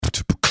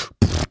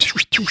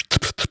You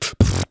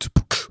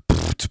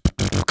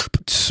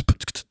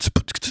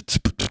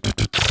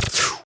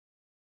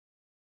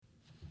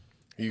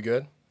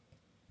good?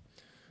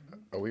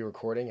 Are we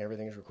recording?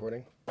 Everything is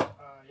recording?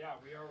 Yeah,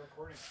 we are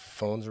recording.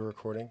 Phones are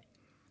recording?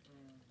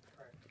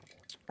 Correct.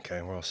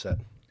 Okay, we're all set.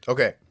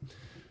 Okay,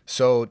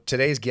 so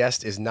today's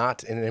guest is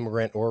not an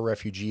immigrant or a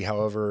refugee.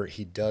 However,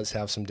 he does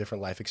have some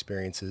different life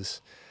experiences.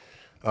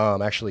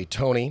 Actually,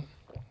 Tony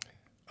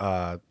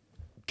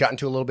got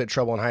into a little bit of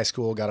trouble in high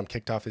school, got him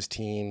kicked off his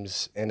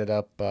teams, ended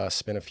up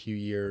spent a few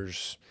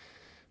years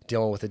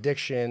dealing with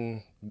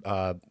addiction,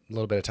 a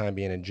little bit of time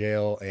being in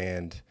jail,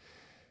 and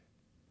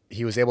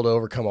he was able to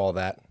overcome all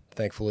that.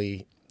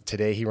 Thankfully,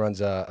 today he runs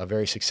a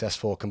very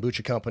successful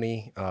kombucha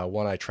company,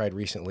 one I tried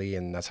recently,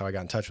 and that's how I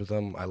got in touch with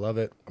him. I love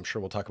it. I'm sure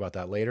we'll talk about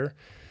that later.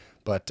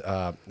 But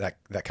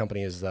that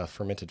company is the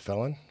Fermented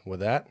Felon. With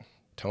that,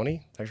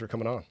 Tony, thanks for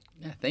coming on.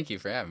 Yeah, thank you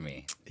for having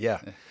me.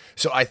 Yeah.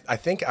 So I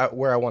think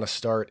where I want to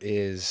start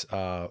is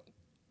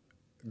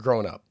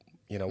growing up.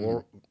 You know,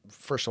 well,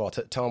 first of all,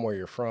 tell them where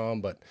you're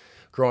from, but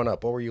growing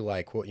up, what were you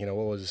like? What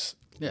was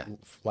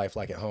life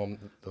like at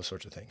home? Those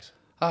sorts of things.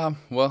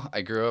 Well,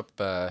 I grew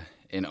up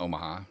in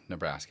Omaha,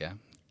 Nebraska,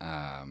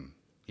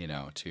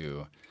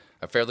 to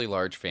a fairly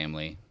large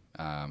family.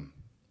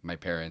 My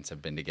parents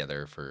have been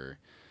together for,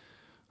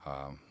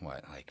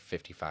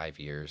 55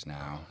 years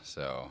now.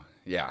 So,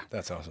 yeah.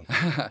 That's awesome.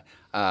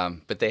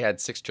 But they had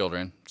 6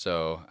 children.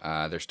 So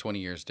there's 20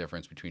 years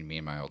difference between me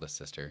and my oldest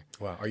sister.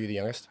 Wow. Are you the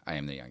youngest? I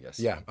am the youngest.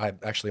 Yeah.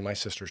 My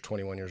sister's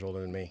 21 years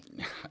older than me.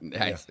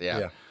 Nice.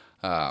 Yeah.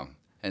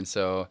 And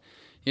so,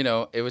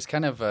 it was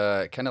kind of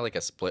like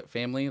a split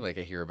family. Like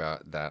I hear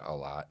about that a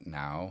lot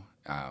now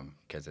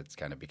because it's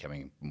kind of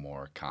becoming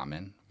more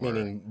common.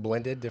 Meaning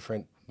blended,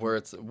 different?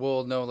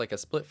 Like a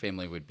split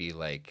family would be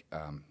like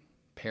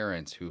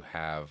parents who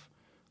have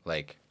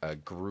like a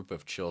group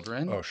of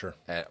children. Oh, sure.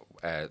 At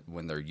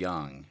when they're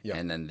young,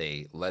 and then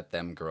they let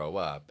them grow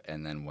up,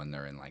 and then when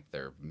they're in like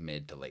their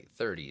mid to late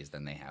 30s,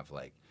 then they have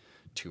like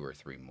 2 or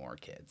 3 more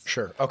kids.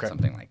 Sure. Okay.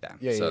 Something like that.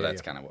 Yeah. So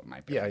that's kind of what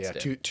my parents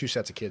did. Two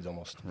sets of kids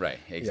almost. Right.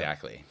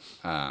 Exactly.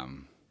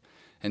 And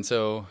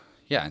so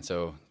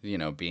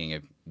being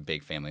a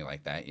big family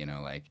like that,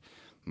 like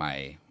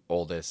my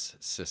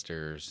oldest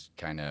sisters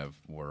kind of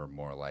were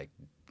more like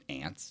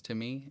aunts to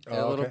me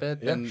a little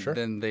bit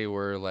than they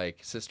were like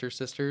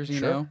sisters, you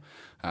know?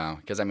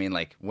 Because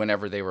like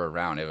whenever they were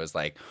around, it was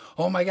like,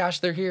 oh my gosh,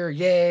 they're here.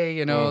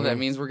 Yay. That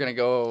means we're going to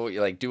go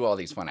like do all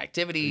these fun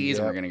activities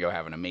and we're going to go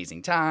have an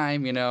amazing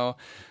time, and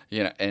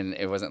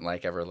it wasn't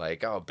like ever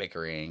like, oh,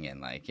 bickering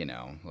and like,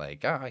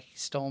 oh, he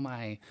stole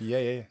my.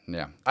 Yeah.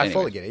 I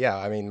fully get it. Yeah.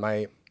 I mean,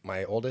 my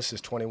oldest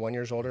is 21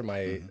 years older.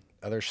 My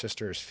other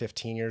sister is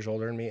 15 years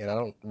older than me. And I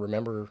don't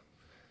remember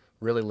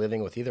really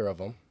living with either of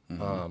them.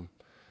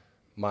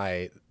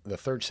 The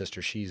third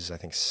sister, she's I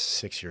think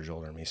 6 years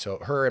older than me. So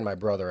her and my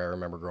brother I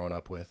remember growing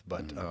up with,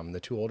 but the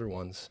 2 older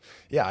ones,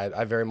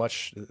 I very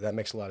much, that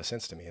makes a lot of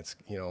sense to me. It's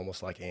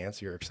almost like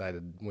aunts. You're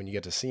excited when you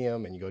get to see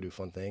them and you go do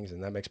fun things,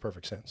 and that makes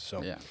perfect sense.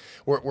 So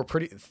we're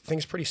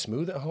things pretty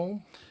smooth at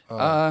home.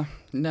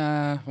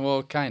 Nah,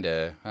 well, kind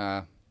of.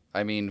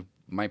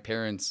 My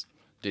parents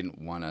didn't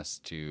want us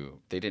to.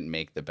 They didn't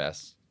make the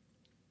best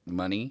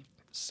money,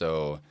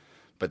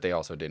 but they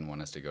also didn't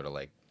want us to go to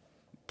like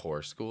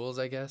poor schools,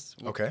 I guess.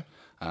 Okay.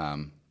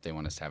 They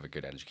want us to have a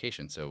good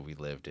education. So we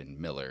lived in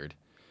Millard,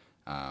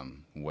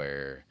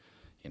 where,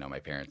 my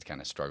parents kind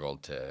of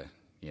struggled to,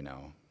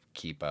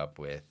 keep up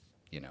with,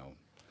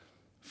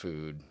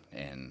 food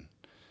and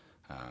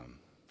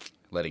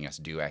letting us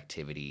do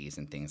activities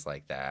and things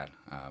like that.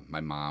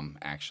 My mom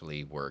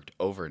actually worked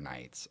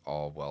overnights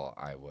all while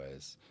I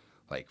was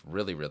like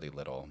really, really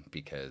little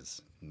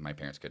because my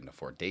parents couldn't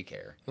afford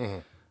daycare.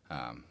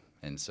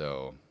 And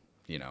so,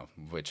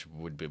 which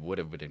would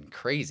have been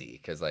crazy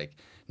because, like,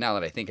 now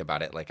that I think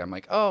about it, like, I'm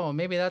like, oh,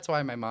 maybe that's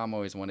why my mom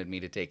always wanted me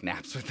to take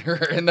naps with her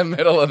in the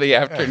middle of the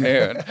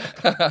afternoon.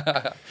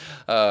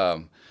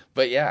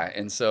 But yeah,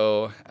 and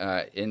so,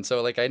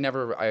 like,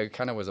 I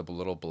kind of was a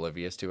little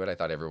oblivious to it. I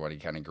thought everybody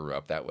kind of grew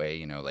up that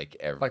way,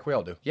 like we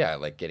all do. Yeah,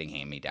 like getting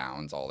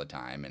hand-me-downs all the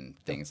time and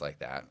things like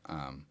that.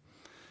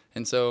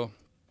 And so,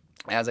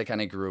 as I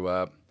kind of grew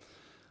up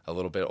a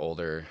little bit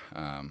older,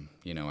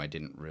 I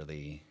didn't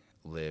really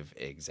live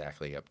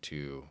exactly up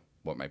to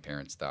what my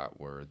parents thought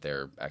were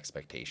their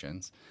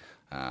expectations.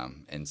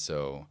 And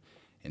so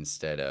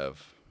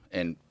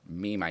and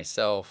me,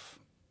 myself,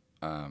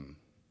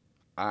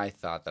 I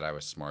thought that I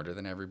was smarter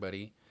than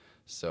everybody.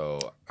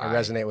 So I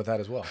resonate with that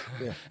as well.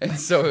 Yeah. And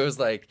so it was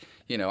like,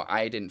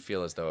 I didn't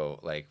feel as though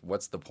like,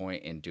 what's the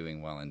point in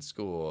doing well in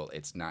school?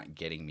 It's not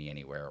getting me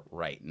anywhere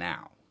right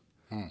now,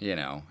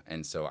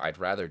 and so I'd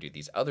rather do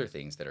these other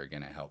things that are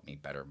going to help me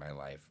better my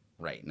life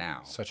right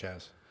now. Such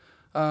as?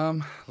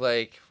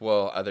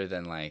 Other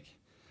than like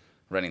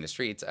running the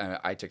streets,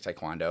 I took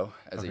Taekwondo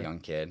as a young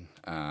kid.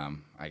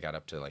 I got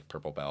up to like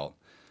purple belt.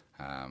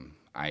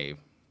 I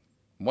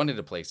wanted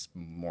to play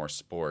more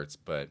sports,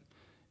 but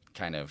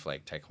kind of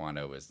like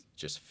Taekwondo was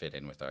just fit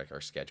in with like our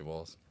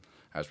schedules.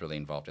 I was really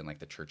involved in like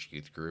the church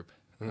youth group.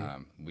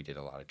 We did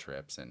a lot of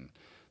trips, and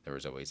there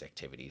was always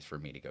activities for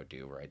me to go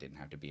do where I didn't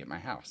have to be at my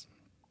house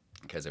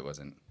because it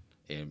wasn't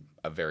in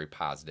a very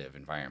positive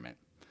environment.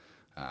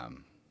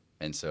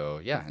 And so,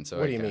 yeah. And so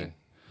What do you mean?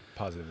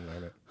 Positive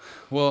environment.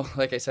 Well,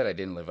 like I said, I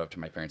didn't live up to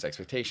my parents'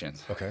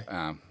 expectations. Okay.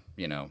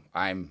 You know,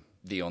 I'm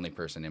the only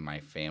person in my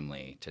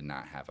family to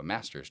not have a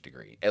master's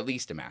degree, at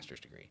least a master's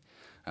degree.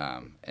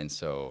 And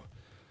so,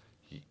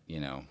 you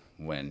know,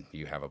 when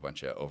you have a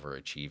bunch of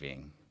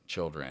overachieving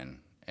children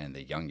and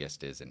the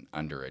youngest is an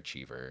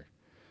underachiever,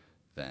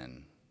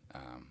 then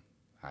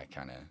I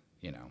kind of,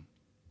 you know,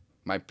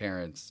 my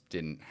parents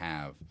didn't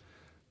have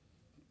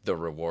the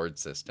reward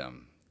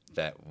system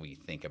that we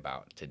think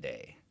about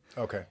today.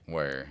 Okay.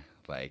 Where,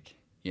 like,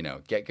 you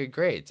know, get good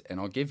grades and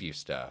I'll give you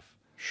stuff.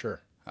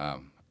 Sure.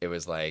 It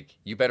was like,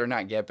 you better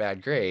not get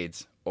bad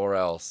grades or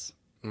else,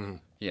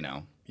 you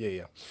know.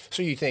 Yeah.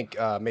 So you think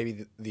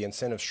maybe the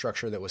incentive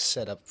structure that was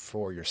set up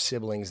for your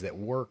siblings that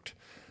worked,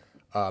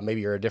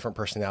 maybe you're a different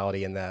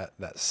personality and that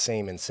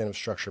same incentive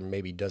structure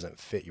maybe doesn't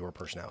fit your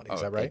personality.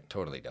 Is that right? It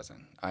totally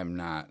doesn't. I'm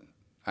not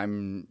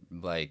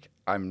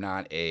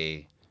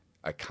a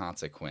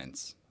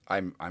consequence.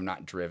 I'm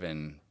not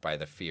driven by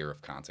the fear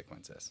of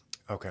consequences.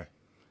 Okay.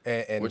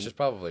 And which is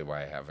probably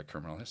why I have a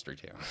criminal history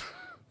too.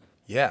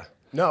 Yeah.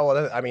 No,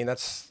 well, I mean,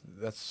 that's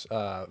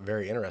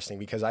very interesting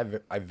because I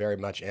very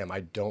much am. I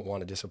don't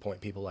want to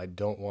disappoint people. I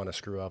don't want to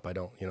screw up. I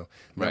don't,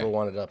 never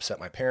wanted to upset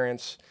my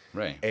parents.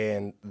 Right.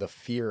 And the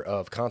fear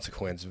of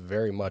consequence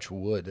very much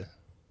would,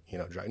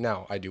 drive.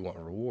 Now, I do want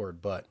a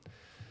reward, but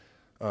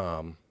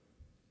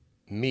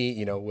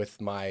me,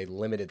 with my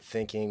limited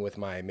thinking, with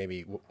my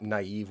maybe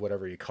naive,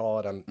 whatever you call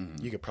it,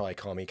 you could probably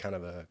call me kind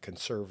of a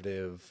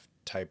conservative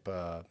type,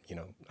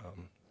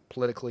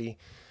 politically,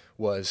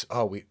 was,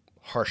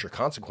 harsher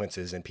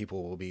consequences and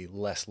people will be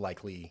less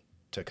likely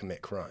to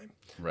commit crime.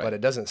 Right. But it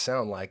doesn't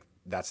sound like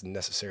that's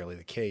necessarily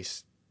the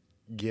case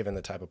given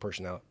the type of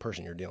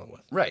person you're dealing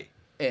with. Right.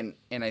 And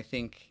I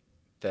think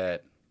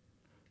that,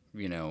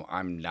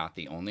 I'm not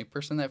the only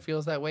person that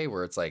feels that way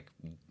where it's like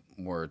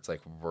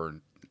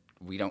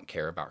we don't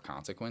care about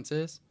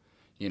consequences.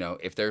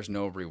 If there's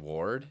no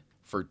reward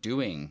for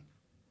doing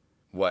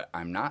what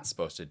I'm not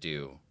supposed to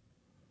do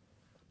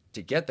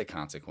to get the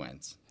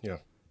consequence. Yeah.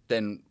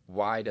 Then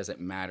why does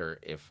it matter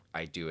if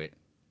I do it,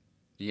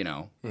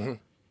 then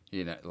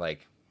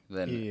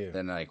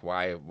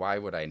why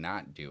would I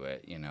not do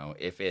it?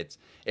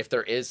 If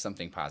there is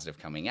something positive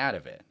coming out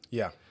of it.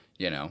 Yeah.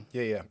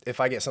 Yeah.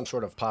 If I get some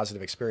sort of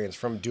positive experience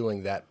from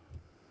doing that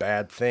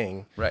bad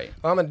thing, right,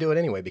 I'm going to do it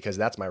anyway because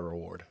that's my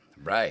reward.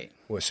 Right.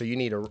 Well, so you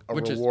need a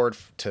reward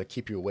to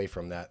keep you away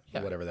from that,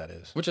 whatever that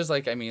is. Which is why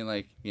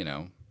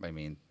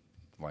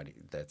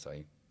that's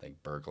like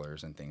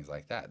burglars and things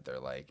like that. They're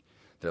like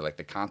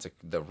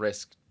the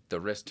risk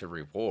to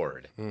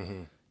reward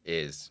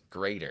is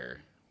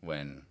greater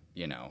when,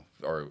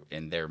 or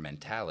in their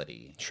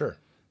mentality. Sure.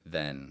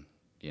 Than,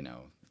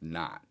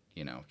 not,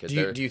 because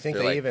do you think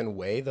they even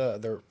weigh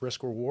the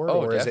risk reward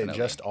or definitely. Is it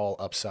just all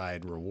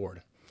upside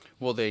reward?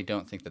 Well, they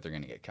don't think that they're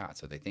going to get caught,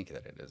 so they think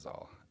that it is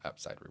all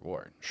upside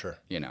reward. Sure.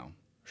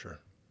 Sure.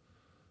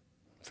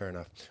 Fair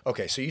enough.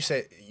 Okay, so you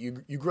say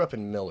you grew up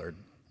in Millard.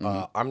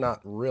 I'm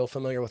not real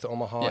familiar with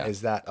Omaha. Yeah.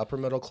 Is that upper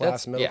middle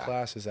class, middle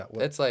class? Is that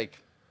what? It's like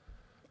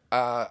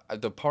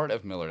the part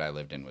of Millard I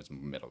lived in was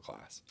middle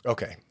class.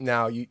 Okay.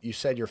 Now, you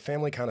said your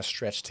family kind of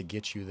stretched to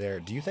get you there.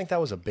 Do you think that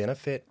was a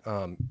benefit?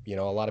 A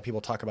lot of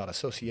people talk about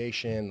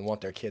association, want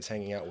their kids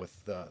hanging out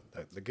with the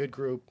good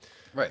group.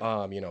 Right.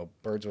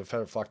 Birds of a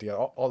feather flock together,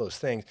 all those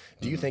things.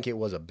 Do you think it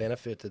was a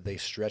benefit that they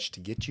stretched to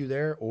get you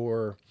there,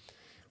 or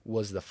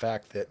was the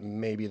fact that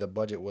maybe the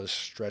budget was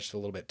stretched a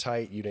little bit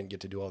tight, you didn't get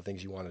to do all the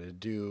things you wanted to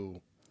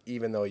do,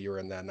 even though you were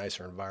in that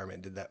nicer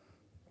environment?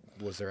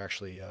 Was there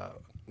actually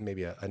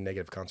maybe a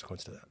negative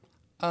consequence to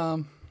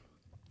that?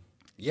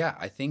 Yeah,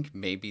 I think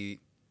maybe,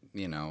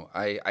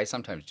 I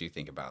sometimes do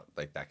think about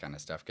like that kind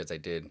of stuff because I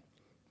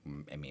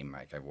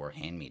wore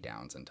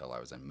hand-me-downs until I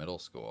was in middle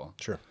school.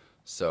 Sure.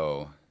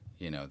 So,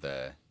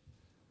 the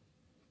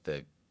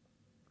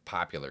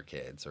popular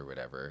kids or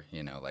whatever,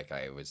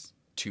 I was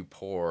too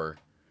poor.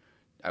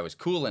 I was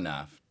cool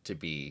enough to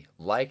be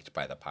liked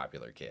by the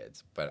popular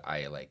kids, but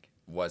I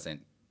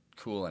wasn't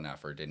cool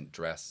enough or didn't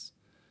dress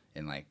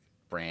in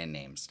brand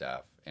name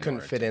stuff.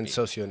 Couldn't fit in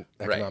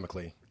socioeconomically.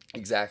 Right.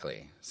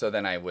 Exactly. So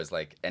then I was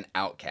an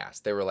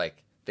outcast. They were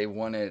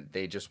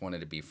they just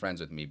wanted to be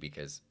friends with me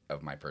because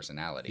of my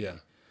personality. Yeah.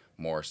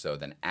 More so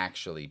than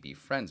actually be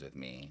friends with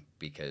me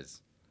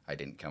because I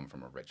didn't come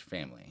from a rich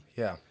family.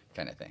 Yeah.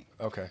 Kind of thing.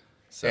 Okay.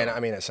 So,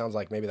 and it sounds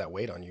like maybe that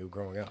weighed on you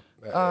growing up.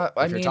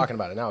 If you're talking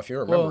about it now, if you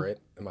remember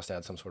it must have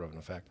had some sort of an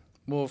effect.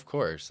 Well, of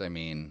course. I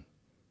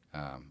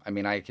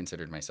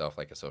considered myself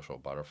a social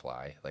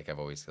butterfly. I've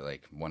always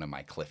one of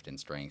my Clifton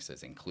strengths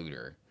is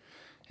includer,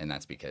 and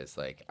that's because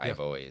I've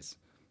always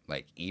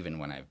even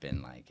when I've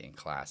been in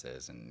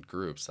classes and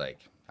groups, I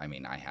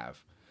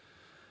have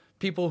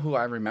people who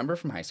I remember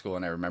from high school,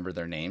 and I remember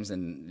their names,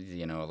 and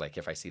you know, like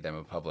if I see them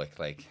in public,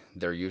 like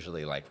they're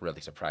usually like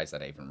really surprised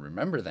that I even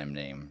remember them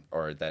name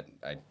or that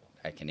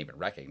I can even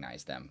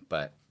recognize them.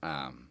 But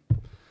I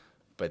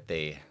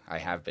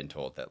have been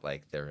told that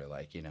like they're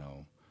like, you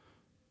know,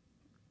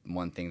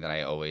 one thing that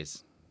I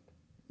always,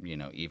 you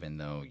know, even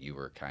though you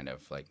were kind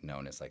of like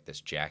known as like this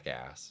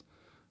jackass,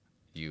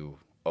 you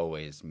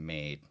always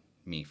made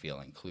me feel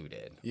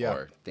included, Yeah.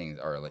 or things,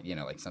 or like, you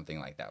know, like something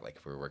like that, like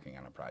if we were working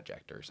on a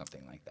project or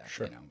something like that.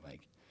 Sure. You know,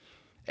 like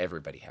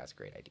everybody has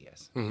great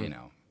ideas. Mm-hmm. You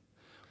know,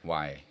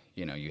 why,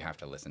 you know, you have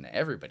to listen to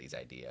everybody's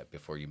idea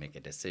before you make a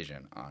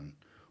decision on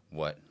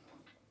what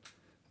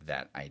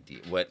that idea,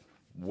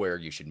 where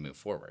you should move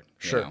forward.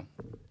 Sure. You know?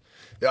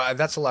 Yeah,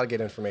 that's a lot of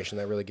good information.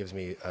 That really gives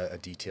me a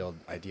detailed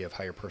idea of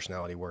how your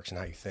personality works and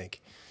how you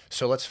think.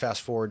 So let's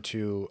fast forward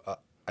to,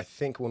 I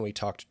think when we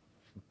talked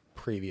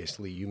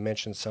previously, you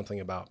mentioned something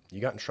about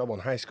you got in trouble in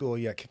high school,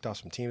 you got kicked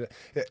off some teams.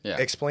 Yeah.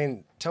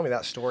 Tell me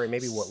that story,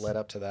 maybe what led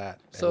up to that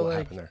and So, what like,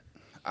 happened there.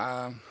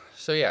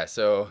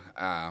 So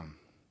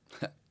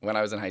when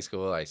I was in high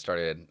school, I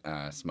started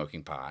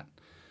smoking pot,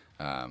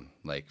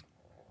 like,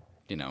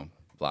 you know,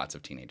 lots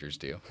of teenagers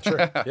do.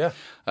 Sure. Yeah.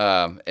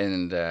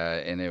 And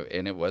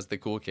it was the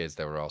cool kids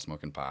that were all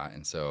smoking pot,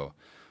 and so,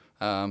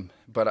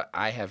 but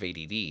I have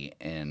ADD,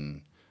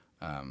 and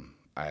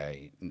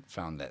I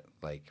found that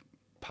like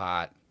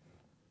pot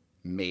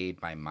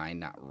made my mind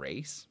not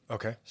race.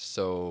 Okay.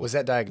 So Was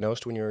that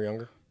diagnosed when you were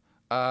younger?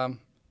 I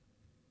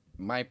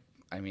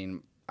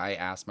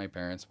asked my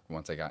parents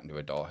once I got into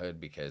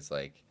adulthood because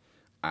like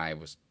I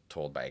was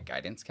told by a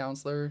guidance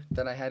counselor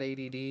that I had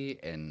ADD,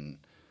 and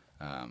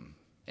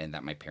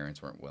that my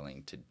parents weren't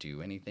willing to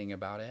do anything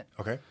about it.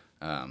 Okay.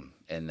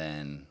 And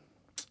then,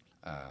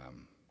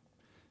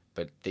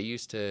 but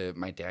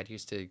my dad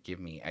used to give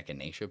me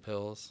echinacea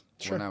pills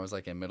Sure. when I was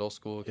like in middle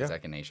school, because Yeah.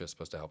 echinacea is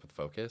supposed to help with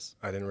focus.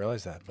 I didn't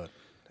realize that, but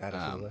add it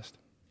to the list.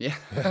 Yeah,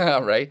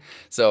 right.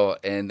 So,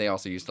 and they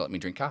also used to let me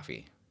drink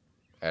coffee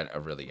at a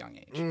really young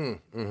age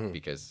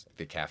because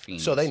the caffeine.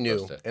 So is they knew,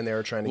 supposed to- and they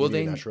were trying to well, give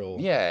you they a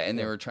natural. yeah, and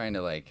they were trying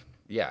to like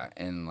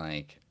and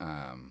like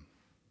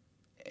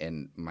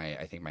and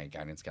I think my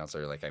guidance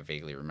counselor, like I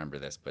vaguely remember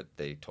this, but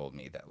they told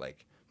me that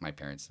like my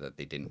parents, that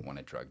they didn't want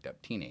a drugged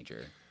up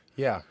teenager.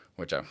 Yeah.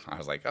 Which I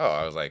was like,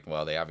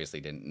 well, they obviously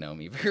didn't know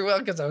me very well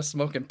because I was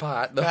smoking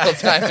pot the whole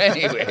time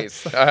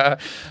anyways.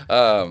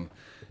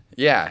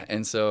 Yeah,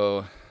 and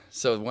so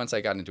once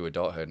I got into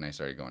adulthood and I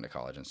started going to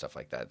college and stuff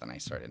like that, then I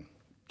started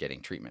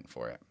getting treatment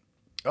for it,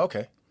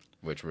 Okay.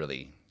 which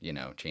really, you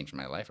know, changed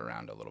my life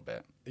around a little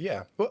bit.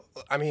 Yeah. Well,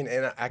 I mean,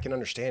 and I can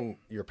understand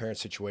your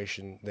parents'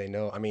 situation. They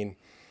know. I mean,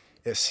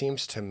 it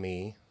seems to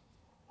me,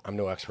 I'm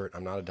no expert,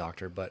 I'm not a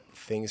doctor, but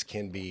things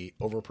can be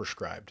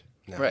overprescribed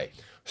now. Right.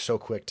 So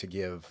quick to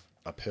give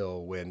a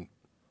pill when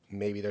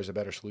maybe there's a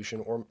better solution,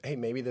 or hey,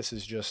 maybe this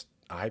is just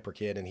a hyper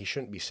kid and he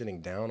shouldn't be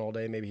sitting down all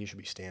day. Maybe he should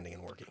be standing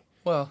and working.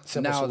 Well,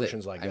 Simple now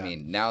solutions like that. I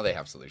mean, now they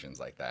have solutions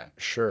like that.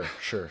 Sure.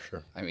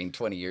 I mean,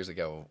 20 years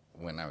ago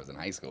when I was in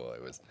high school,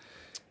 it was,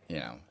 you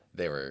know,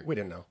 they were. We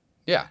didn't know.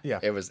 Yeah. Yeah.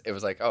 It was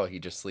like, oh, he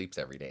just sleeps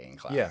every day in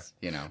class. Yeah.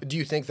 You know. Do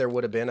you think there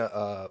would have been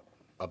a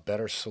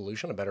better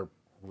solution, a better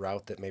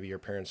route that maybe your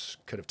parents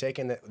could have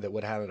taken that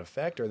would have an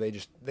effect, or they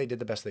did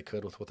the best they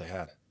could with what they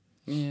had?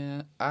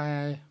 Yeah,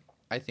 I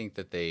think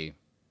that they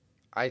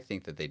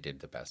did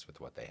the best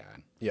with what they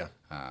had. Yeah.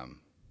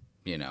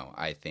 You know,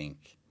 I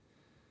think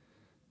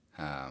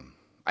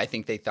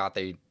they thought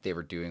they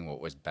were doing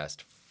what was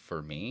best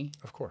for me,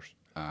 Of course.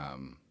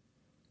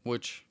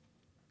 which,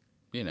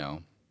 you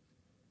know,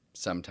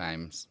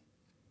 sometimes,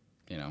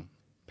 you know,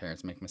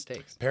 parents make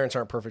mistakes. Parents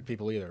aren't perfect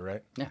people either,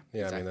 right? Yeah.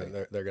 Yeah. Exactly. I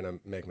mean, they're going to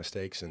make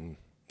mistakes, and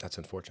that's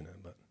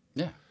unfortunate. But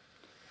Yeah.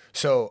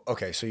 so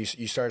okay, so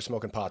you started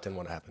smoking pot. Then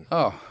what happened?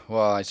 Oh,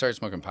 well, I started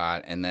smoking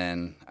pot, and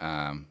then,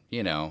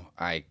 you know,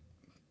 I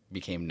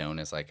became known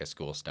as like a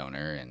school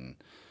stoner, and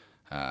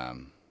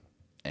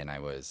I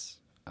was,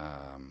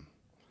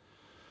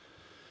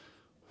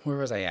 where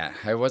was I at?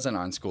 I wasn't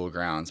on school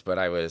grounds, but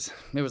it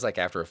was like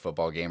after a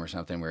football game or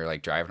something. We were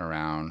like driving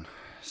around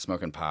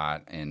smoking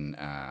pot, and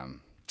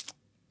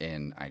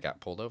I got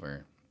pulled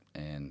over,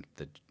 and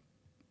the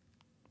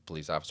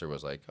police officer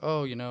was like,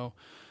 oh, you know,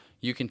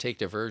 you can take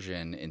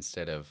diversion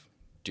instead of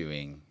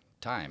doing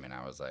time. And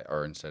I was like,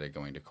 or instead of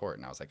going to court.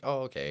 And I was like,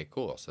 oh, okay,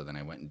 cool. So then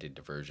I went and did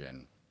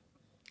diversion.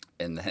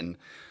 And then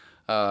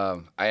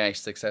I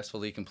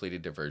successfully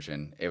completed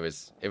diversion. It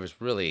was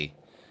really,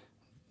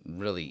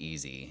 really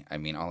easy. I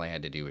mean, all I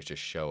had to do was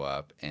just show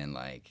up, and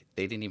like,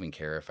 they didn't even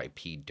care if I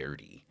peed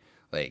dirty.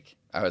 Like,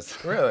 I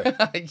was Really?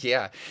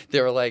 Yeah.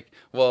 They were like,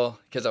 well,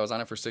 because I was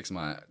on it for 6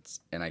 months,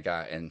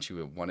 and she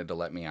wanted to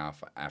let me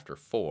off after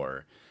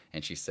 4.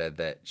 And she said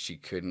that she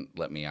couldn't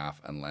let me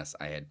off unless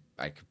I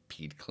could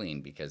peed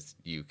clean, because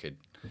you could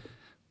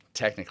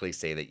technically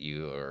say that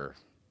you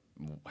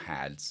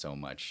had so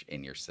much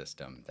in your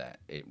system that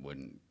it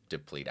wouldn't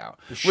deplete out,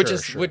 Sure,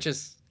 which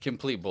is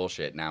complete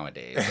bullshit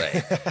nowadays.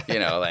 Like,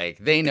 like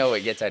they know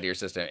it gets out of your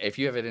system. If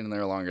you have it in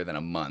there longer than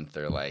a month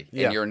or like,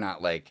 and you're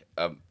not like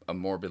a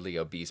morbidly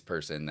obese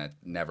person that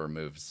never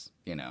moves,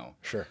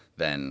 Sure.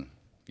 then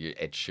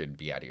it should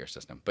be out of your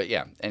system. But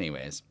yeah,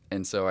 anyways.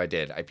 And so I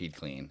did. I peed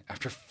clean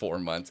after 4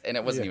 months. And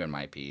it wasn't even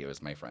my pee. It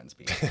was my friend's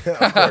pee.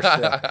 Of course,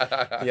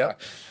 yeah.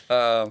 Yep.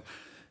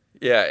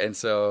 Yeah, and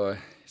so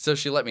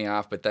she let me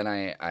off, but then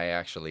I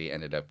actually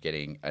ended up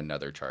getting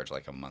another charge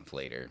like a month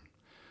later.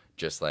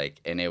 Just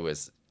like, and it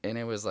was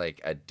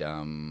like a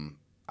dumb,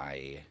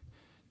 I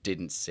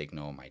didn't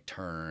signal my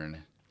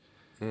turn.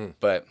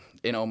 But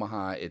in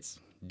Omaha, it's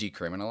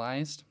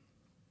decriminalized.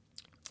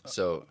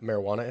 So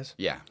marijuana is?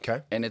 yeah.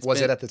 Okay. And it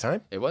at the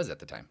time? It was at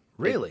the time.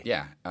 Really?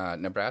 Yeah.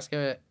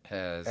 Nebraska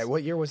has. At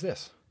what year was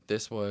this?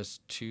 This was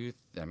this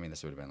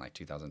would have been like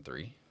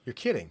 2003. You're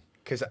kidding.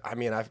 Because,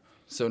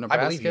 So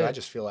Nebraska, I believe you. I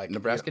just feel like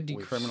Nebraska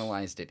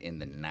decriminalized it in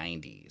the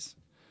 90s.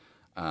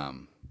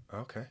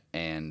 Okay.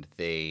 And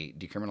they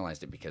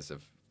decriminalized it because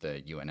of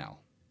the UNL.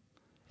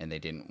 And they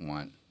didn't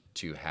want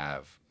to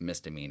have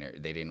misdemeanor.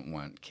 They didn't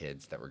want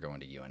kids that were going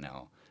to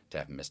UNL to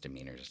have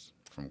misdemeanors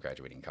from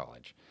graduating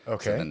college.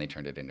 Okay. So then they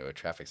turned it into a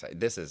traffic site.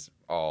 This is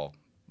all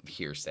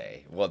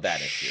hearsay. Well, that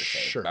is hearsay.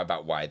 Sure.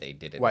 About why they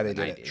did it Why in they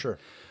the did 90s. it, sure.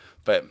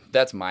 But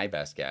that's my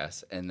best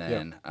guess. And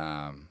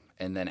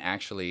then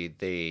actually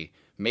they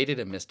made it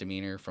a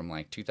misdemeanor from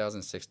like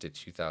 2006 to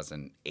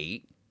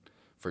 2008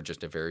 for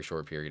just a very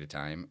short period of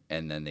time.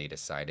 And then they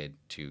decided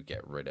to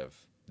get rid of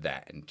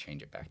that and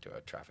change it back to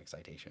a traffic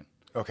citation.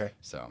 Okay.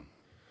 So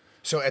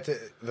at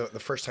the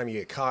first time you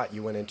get caught,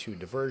 you went into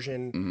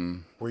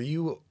diversion. Were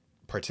you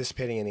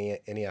participating in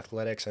any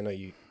athletics? I know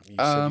you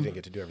said you didn't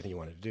get to do everything you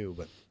wanted to do,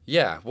 but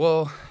yeah,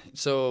 well,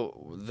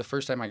 so the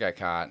first time I got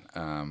caught,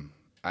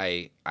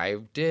 I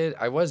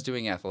was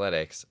doing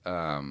athletics.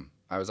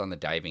 I was on the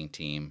diving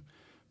team,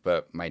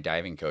 but my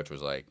diving coach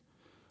was like,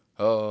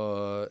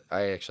 "Oh,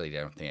 I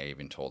don't think I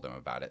even told him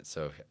about it."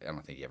 So I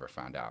don't think he ever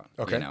found out.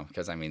 Okay.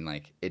 Because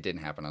like it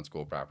didn't happen on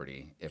school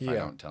property. If I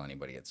don't tell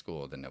anybody at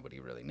school, then nobody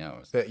really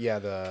knows.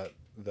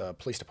 The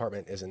police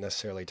department isn't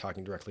necessarily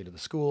talking directly to the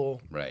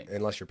school, Right.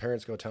 Unless your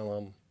parents go tell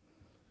them.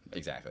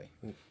 Exactly.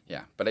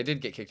 Yeah, but I did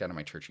get kicked out of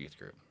my church youth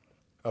group.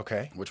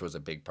 Okay. Which was a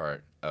big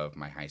part of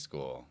my high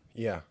school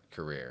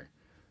career.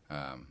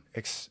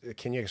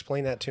 Can you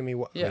explain that to me?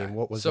 What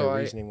was So their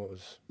reasoning? What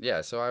was? Yeah,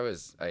 so I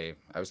was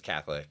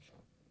Catholic,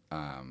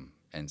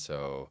 and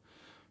so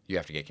you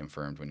have to get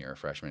confirmed when you're a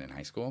freshman in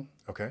high school.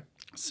 Okay.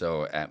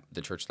 So at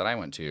the church that I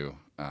went to,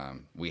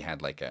 we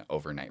had like an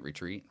overnight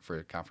retreat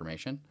for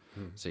confirmation.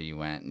 So you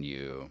went and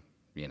you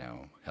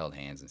held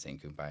hands and sang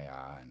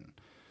Kumbaya,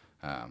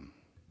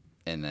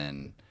 and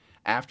then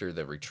after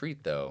the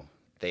retreat though,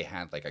 they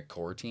had like a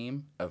core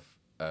team of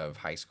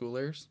high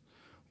schoolers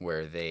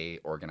where they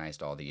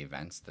organized all the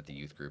events that the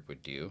youth group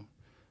would do.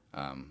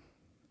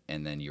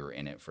 And then you were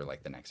in it for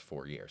like the next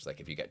 4 years. Like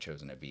if you got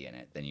chosen to be in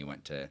it, then you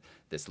went to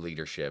this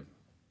leadership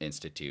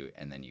institute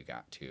and then you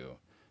got to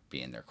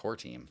be in their core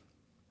team.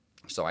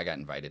 So I got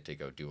invited to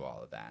go do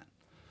all of that.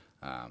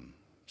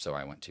 So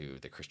I went to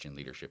the Christian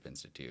Leadership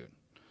Institute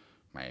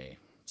my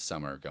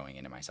summer going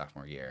into my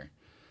sophomore year.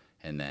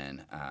 And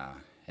then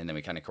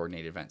we kind of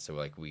coordinated events. So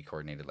like we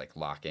coordinated like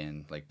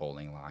lock-in, like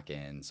bowling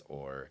lock-ins,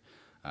 or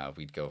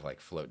we'd go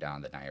like float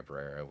down the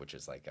Niobrara, which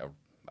is like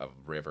a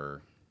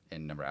river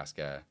in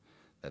Nebraska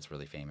that's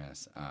really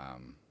famous.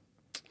 Trying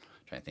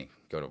to think,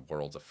 go to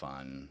Worlds of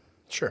Fun.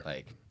 Sure.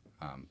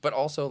 But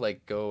also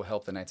like go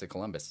help the Knights of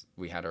Columbus.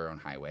 We had our own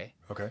highway.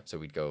 Okay. So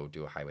we'd go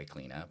do a highway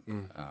cleanup.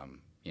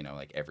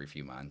 Like every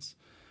few months,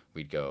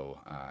 we'd go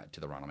to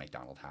the Ronald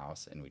McDonald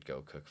House and we'd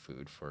go cook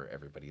food for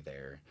everybody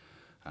there.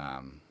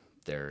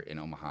 There in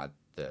Omaha,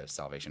 the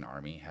Salvation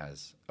Army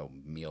has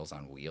Meals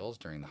on Wheels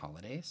during the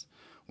holidays,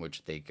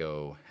 which they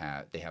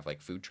have like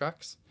food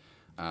trucks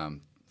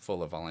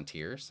full of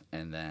volunteers,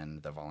 and then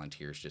the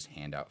volunteers just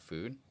hand out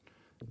food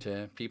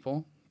to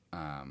people.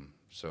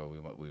 So we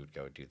would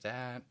go do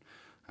that.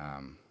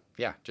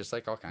 Just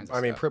like all kinds of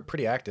stuff.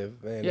 Pretty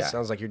active, and it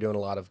sounds like you're doing a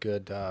lot of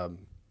good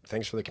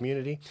things for the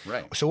community.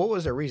 Right. So what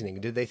was their reasoning?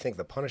 Did they think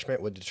the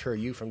punishment would deter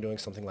you from doing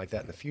something like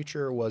that in the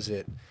future? Or was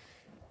it,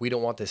 we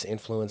don't want this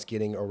influence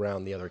getting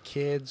around the other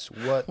kids?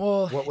 What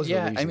was the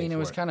reasoning it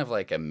was for kind of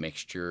like a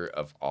mixture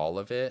of all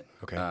of it.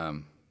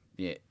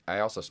 Okay. I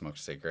also smoked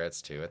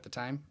cigarettes too at the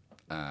time.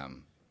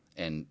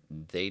 And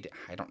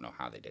I don't know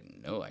how they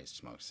didn't know I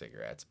smoked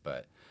cigarettes,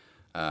 but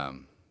I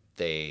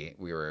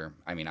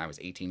was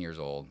 18 years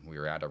old. We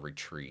were at a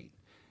retreat,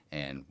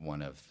 and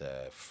one of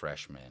the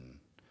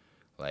freshmen,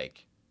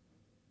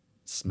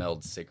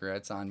 smelled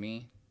cigarettes on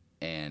me,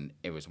 and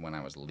it was when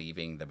I was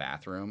leaving the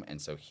bathroom,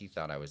 and so he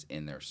thought I was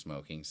in there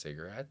smoking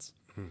cigarettes.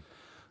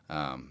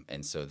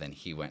 And so then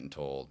he went and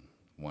told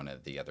one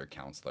of the other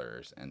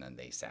counselors, and then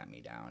they sat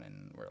me down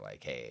and were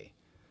like, "Hey,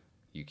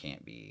 you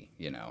can't be,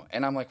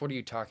 And I'm like, "What are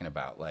you talking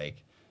about?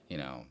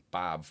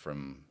 Bob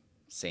from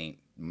St.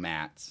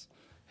 Matt's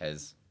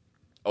has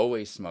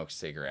always smoked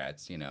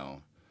cigarettes,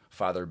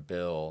 Father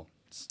Bill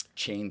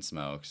chain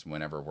smokes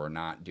whenever we're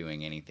not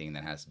doing anything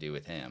that has to do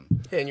with him.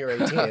 Yeah, and you're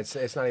 18.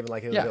 It's not even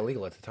like it was Yeah.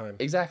 illegal at the time.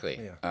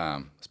 Exactly.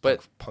 Yeah.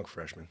 But Punk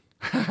freshman.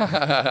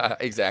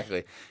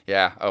 exactly.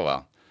 Yeah. Oh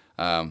well.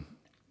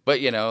 But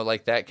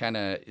like that kind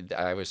of,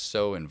 I was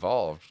so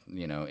involved,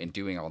 in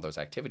doing all those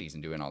activities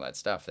and doing all that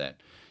stuff that,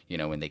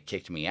 when they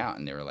kicked me out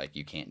and they were like,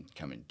 you can't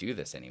come and do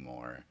this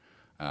anymore.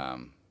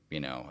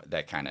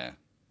 That kind of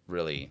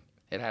really,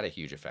 it had a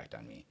huge effect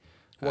on me.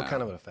 What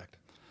kind of an effect?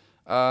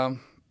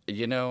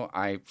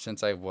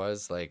 Since I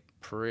was like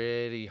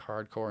pretty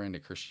hardcore into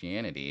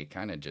Christianity, it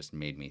kind of just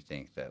made me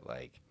think that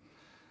like,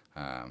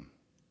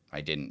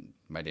 I didn't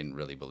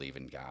really believe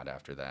in God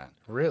after that.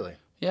 Really?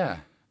 Yeah.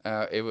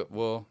 Now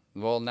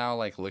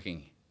like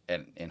looking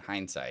at in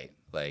hindsight,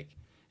 like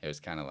it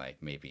was kind of like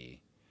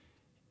maybe,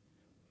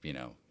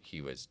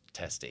 he was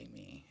testing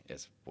me,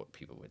 is what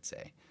people would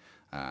say.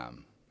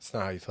 It's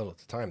not how you felt at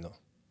the time, though.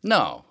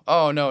 No.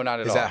 Oh no, not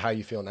at all. Is that how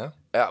you feel now?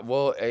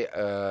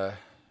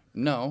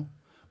 No.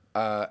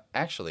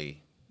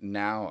 Actually,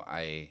 now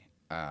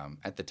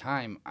at the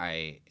time,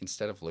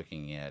 instead of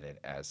looking at it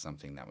as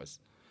something that was,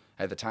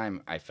 at the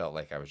time, I felt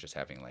like I was just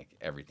having like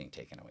everything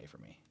taken away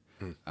from me.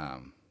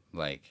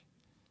 Like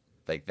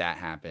that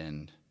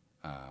happened.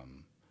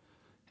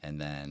 And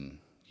then,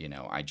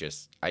 I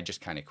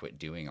just kind of quit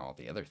doing all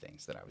the other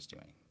things that I was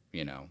doing,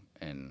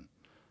 and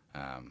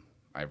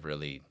I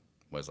really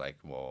was like,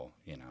 well,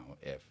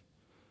 if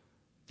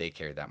they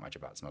cared that much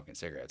about smoking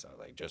cigarettes, I was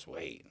like, just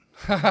wait.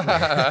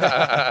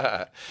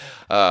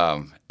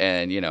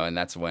 And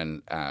that's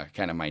when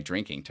kind of my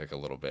drinking took a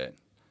little bit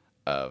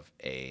of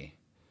a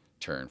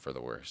turn for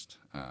the worst.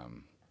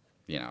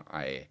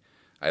 I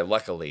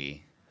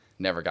luckily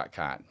never got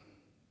caught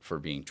for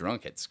being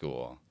drunk at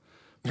school,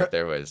 but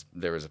there was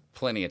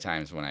plenty of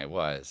times when I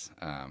was.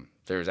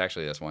 There was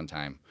actually this one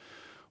time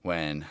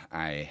when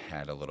I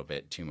had a little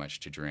bit too much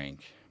to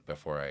drink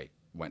before I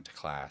went to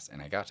class,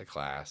 and I got to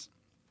class,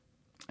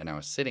 and I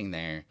was sitting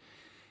there,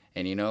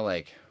 and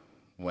like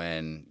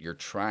when you're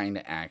trying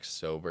to act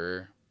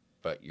sober,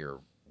 but you're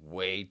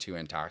way too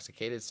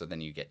intoxicated, so then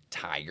you get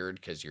tired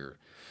because you're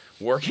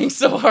working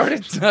so hard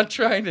and not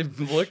trying to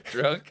look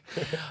drunk.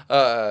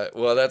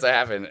 Well, that's what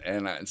happened,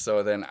 and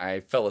so then I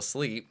fell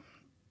asleep,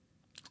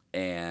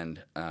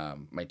 and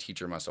my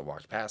teacher must have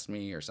walked past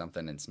me or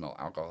something and smelled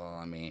alcohol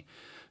on me.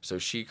 So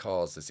she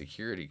calls the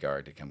security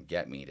guard to come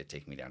get me, to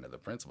take me down to the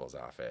principal's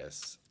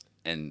office.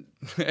 And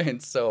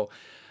so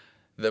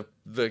the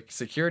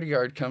security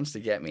guard comes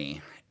to get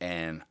me,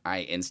 and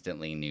I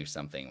instantly knew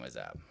something was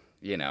up.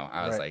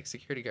 I was like,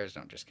 security guards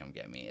don't just come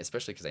get me,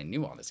 especially because I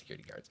knew all the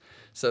security guards.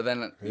 So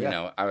then,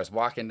 I was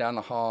walking down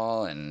the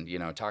hall and,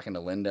 talking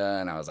to Linda,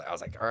 and I was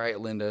like, all right,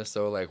 Linda,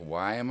 so like,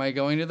 why am I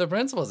going to the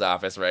principal's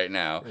office right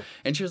now?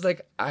 And she was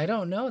like, I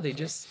don't know. They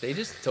just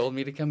told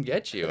me to come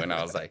get you. And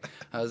I was like,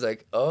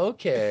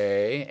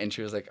 okay. And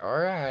she was like, all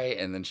right.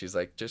 And then she's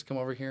like, just come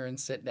over here and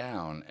sit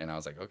down. And I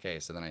was like, okay.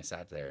 So then I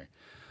sat there,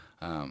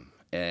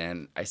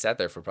 and I sat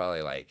there for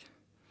probably like,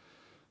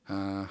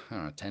 I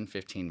don't know, 10,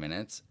 15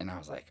 minutes. And I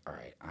was like, all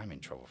right, I'm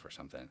in trouble for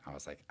something. I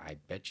was like, I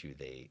bet you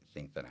they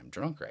think that I'm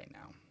drunk right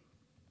now.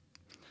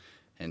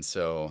 And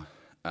so,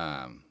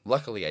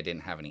 luckily I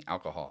didn't have any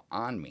alcohol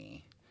on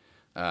me.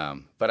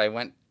 But I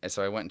went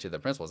into the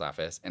principal's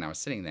office, and I was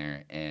sitting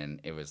there, and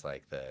it was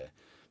like the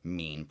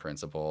mean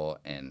principal,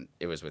 and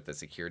it was with the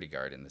security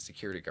guard, and the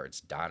security guard's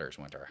daughters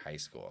went to our high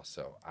school.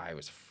 So I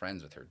was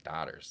friends with her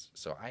daughters.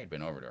 So I had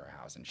been over to her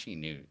house, and she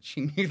knew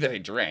that I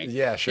drank.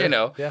 Yeah, sure.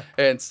 Yeah.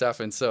 And stuff.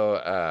 And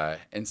so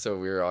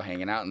we were all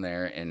hanging out in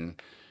there,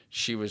 and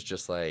she was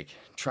just like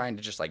trying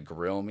to just like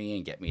grill me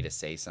and get me to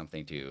say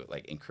something to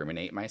like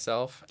incriminate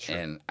myself. Sure.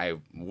 And I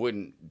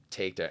wouldn't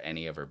take to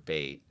any of her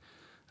bait.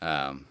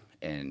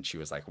 And she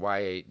was like,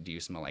 why do you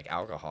smell like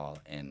alcohol?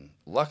 And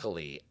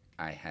luckily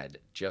I had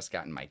just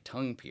gotten my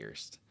tongue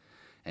pierced.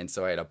 And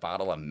so I had a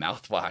bottle of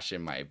mouthwash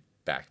in my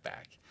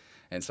backpack.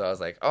 And so I was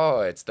like,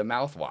 oh, it's the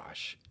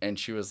mouthwash. And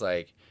she was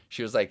like,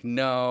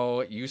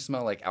 no, you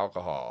smell like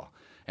alcohol.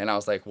 And I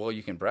was like, well,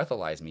 you can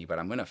breathalyze me, but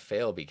I'm going to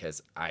fail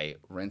because I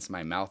rinse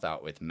my mouth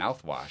out with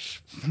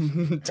mouthwash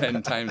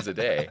 10 times a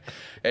day.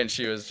 And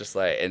she was just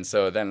like, and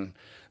so then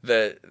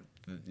the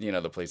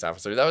police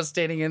officer that was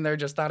standing in there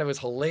just thought it was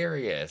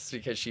hilarious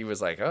because she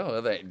was like,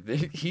 oh,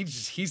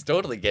 he's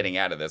totally getting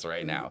out of this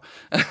right now.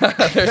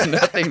 There's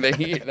nothing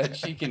that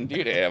she can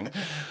do to him.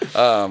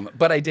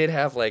 But I did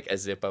have like a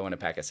Zippo and a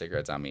pack of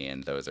cigarettes on me,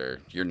 and those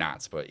are, you're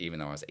not supposed, even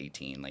though I was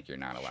 18, like you're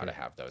not allowed to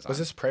have those on. Was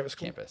this private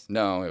school? Campus?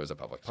 No, it was a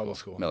public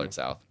school. Millard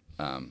South.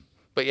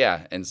 But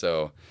yeah, and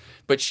so,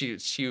 but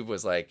she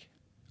was like,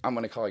 I'm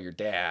going to call your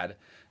dad.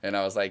 And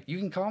I was like, you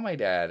can call my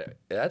dad.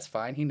 That's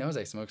fine. He knows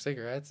I smoke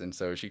cigarettes. And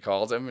so she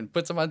calls him and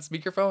puts him on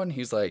speakerphone.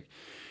 She's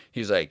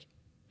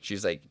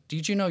like,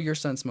 did you know your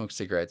son smokes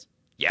cigarettes?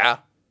 Yeah.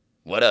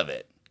 What of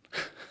it?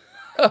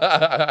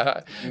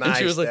 Nice, and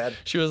she was like, Dad.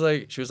 she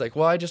was like,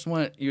 well, I just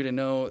want you to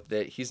know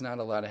that he's not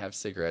allowed to have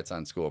cigarettes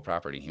on school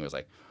property. He was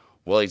like,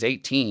 well, he's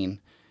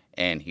 18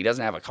 and he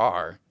doesn't have a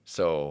car.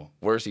 So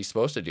where's he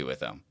supposed to do with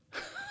them?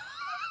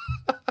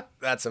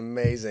 That's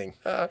amazing.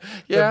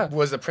 Yeah.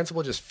 Was the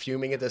principal just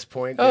fuming at this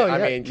point? Oh, I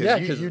yeah. mean, Yeah,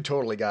 because 'cause you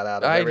totally got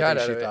out of I everything got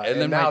out she of it. thought. And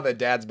And then now my- that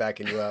dad's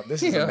backing you up.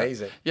 This is Yeah.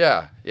 amazing.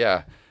 Yeah,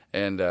 yeah.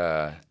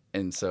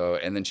 And so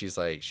and then she's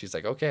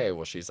like, okay,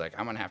 well, she's like,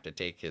 I'm gonna have to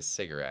take his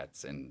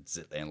cigarettes and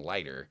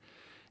lighter.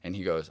 And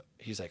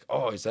he's like,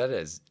 oh, is it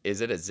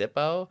a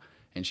Zippo?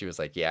 And she was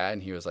like, yeah.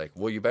 And he was like,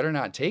 well, you better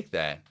not take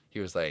that. He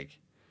was like,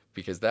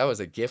 because that was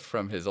a gift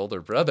from his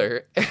older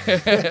brother,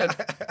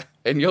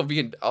 and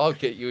I'll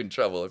get you in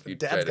trouble if you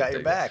try Dad's to got take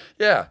your it." back.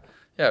 Yeah,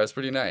 yeah, it was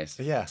pretty nice.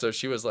 Yeah. So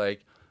she was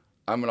like,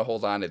 I'm gonna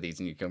hold on to these,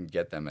 and you come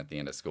get them at the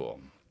end of school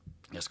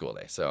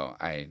day. So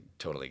I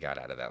totally got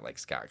out of that like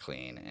scot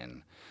clean,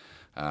 and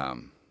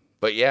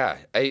but yeah,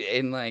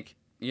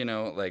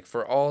 like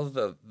for all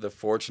the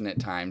fortunate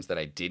times that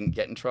I didn't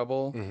get in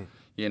trouble,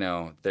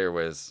 there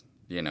was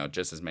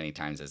just as many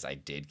times as I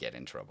did get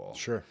in trouble.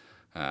 Sure.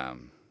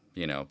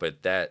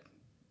 But that,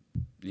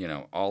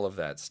 all of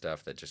that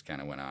stuff that just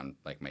kind of went on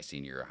like my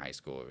senior year of high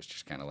school, it was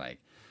just kind of like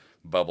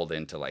bubbled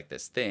into like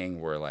this thing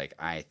where like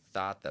I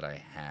thought that I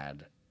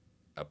had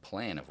a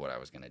plan of what I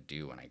was going to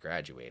do when I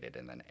graduated,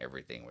 and then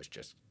everything was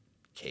just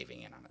caving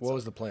in on itself. What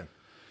was the plan?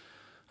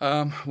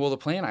 Well, the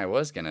plan, I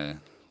was going to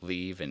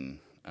leave and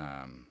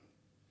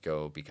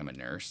go become a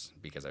nurse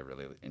because I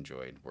really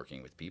enjoyed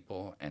working with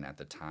people. And at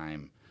the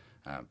time,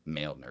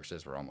 male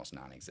nurses were almost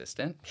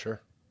non-existent.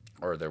 Sure.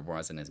 Or there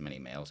wasn't as many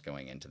males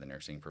going into the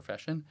nursing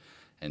profession.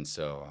 And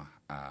so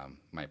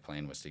my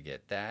plan was to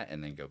get that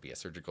and then go be a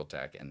surgical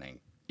tech and then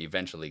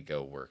eventually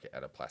go work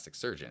at a plastic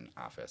surgeon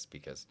office,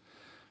 because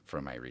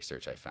from my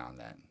research, I found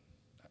that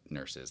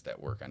nurses that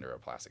work under a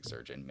plastic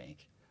surgeon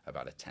make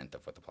about 1/10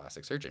 of what the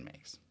plastic surgeon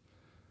makes.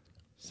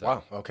 So,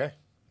 Wow. Okay.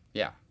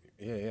 Yeah.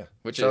 Yeah.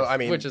 Which So,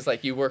 is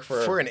like you work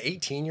for an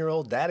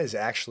 18-year-old, that is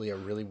actually a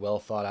really well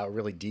thought out,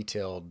 really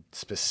detailed,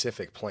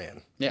 specific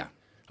plan. Yeah.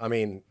 I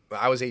mean,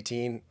 I was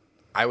 18.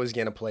 I was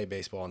going to play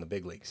baseball in the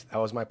big leagues. That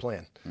was my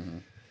plan. Mm-hmm.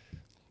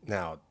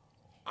 Now,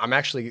 I'm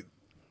actually,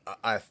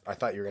 I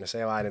thought you were going to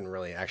say, oh, I didn't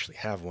really actually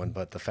have one,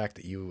 but the fact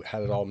that you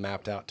had it all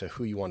mapped out to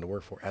who you wanted to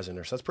work for as a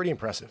nurse, that's pretty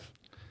impressive.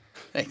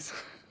 Thanks.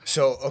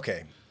 So,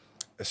 okay.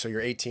 So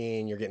you're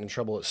 18, you're getting in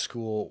trouble at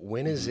school.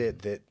 When is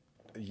it that,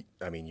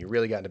 you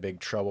really got into big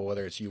trouble,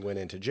 whether it's you went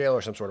into jail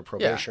or some sort of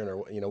probation or,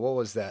 what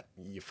was that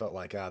you felt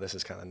like, this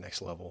is kind of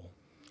next level?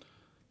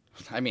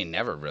 I mean,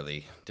 never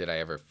really did I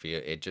ever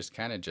feel it. Just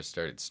kind of just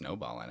started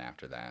snowballing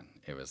after that.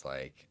 It was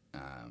like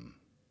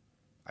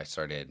I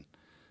started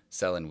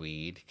selling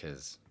weed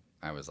because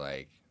I was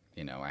like,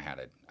 I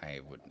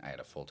had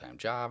a full-time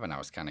job and I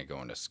was kind of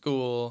going to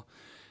school,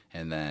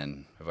 and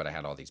then but I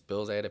had all these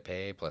bills I had to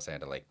pay, plus I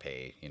had to like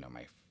pay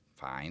my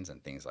fines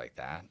and things like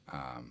that.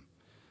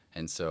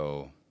 And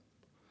so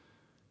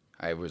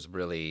I was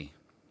really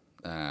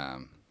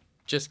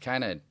just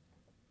kind of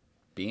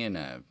being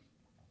a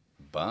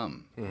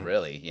bum,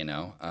 really,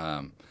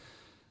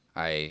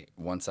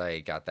 once I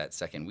got that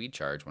second weed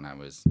charge when I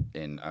was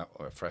a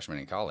freshman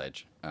in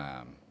college,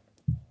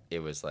 it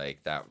was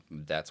like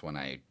that's when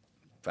I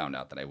found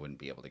out that I wouldn't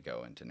be able to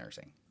go into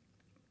nursing.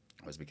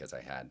 It was because I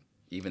had,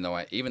 even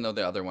though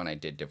the other one I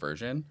did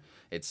diversion,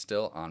 it's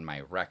still on my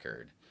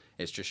record.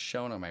 It's just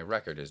shown on my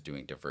record as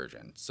doing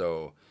diversion.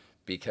 So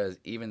because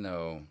even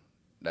though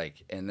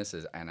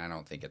and I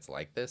don't think it's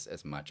like this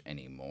as much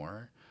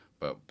anymore,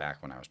 but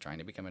back when I was trying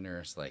to become a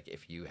nurse, like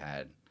if you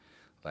had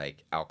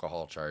like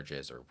alcohol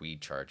charges or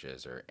weed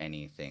charges or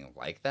anything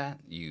like that,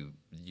 you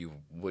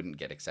wouldn't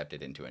get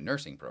accepted into a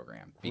nursing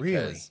program because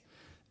Really?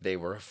 They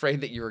were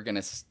afraid that you were going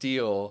to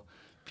steal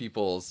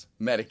people's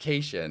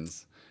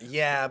medications.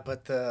 Yeah,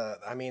 but the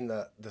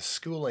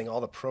schooling,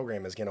 all the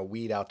program is going to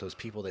weed out those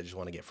people that just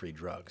want to get free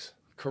drugs.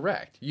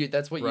 Correct.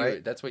 That's what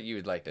you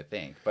would like to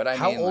think. But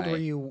How old were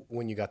you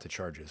when you got the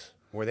charges?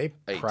 Were they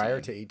 18. Prior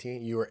to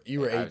 18? You were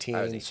 18,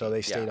 I was 18, so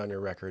they stayed yeah. on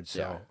your record.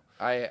 So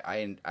yeah.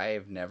 I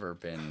have never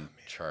been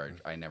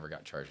charged. I never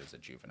got charged as a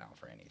juvenile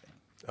for anything.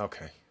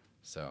 Okay.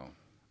 So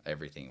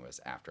everything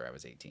was after I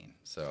was 18.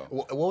 So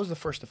What was the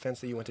first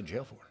offense that you went to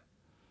jail for?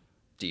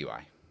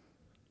 DUI.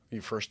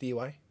 Your first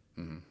DUI?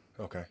 Mm-hmm.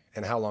 Okay.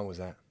 And how long was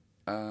that?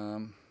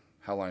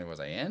 How long was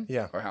I in?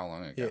 Yeah. Or how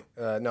long ago?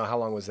 Yeah. No, how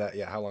long was that?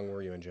 Yeah, how long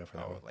were you in jail for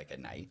that one? Like a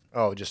night.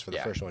 Oh, just for the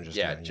first one?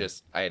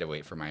 I had to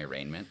wait for my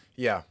arraignment.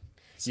 Yeah.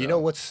 So. You know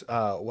what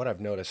I've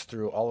noticed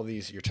through all of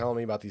these, you're telling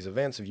me about these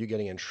events of you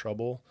getting in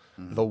trouble.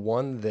 Mm-hmm. The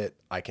one that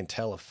I can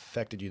tell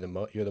affected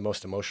you you're the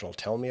most emotional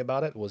telling me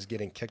about it, was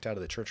getting kicked out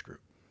of the church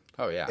group.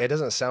 Oh, yeah. It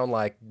doesn't sound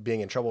like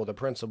being in trouble with the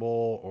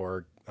principal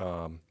or,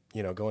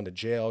 going to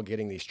jail,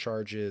 getting these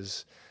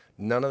charges.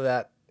 None of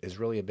that is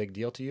really a big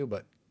deal to you,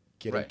 but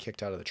getting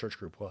kicked out of the church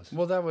group was.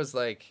 Well, that was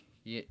like,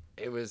 it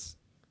was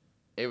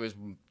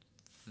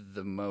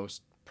the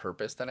most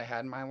purpose that I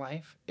had in my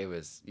life. It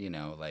was,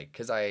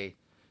 because I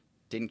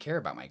didn't care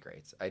about my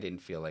grades. I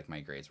didn't feel like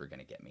my grades were going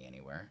to get me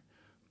anywhere.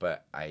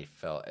 But I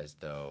felt as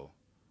though,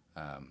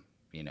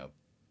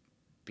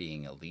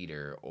 being a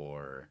leader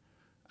or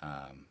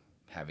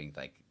having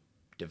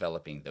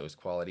developing those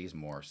qualities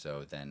more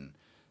so than,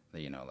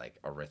 like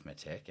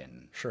arithmetic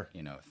and, Sure.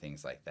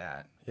 Things like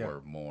that Yeah.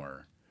 were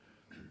more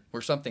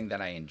were something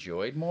that I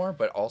enjoyed more,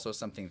 but also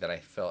something that I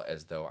felt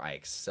as though I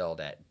excelled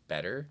at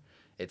better.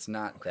 It's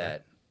not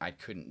that I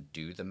couldn't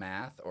do the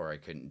math or I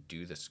couldn't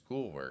do the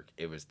schoolwork.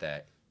 It was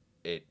that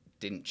it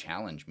didn't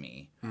challenge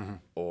me,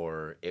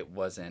 or it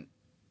wasn't.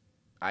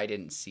 I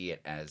didn't see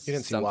it as You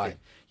didn't see something. why.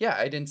 Yeah,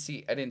 I didn't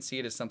see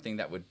it as something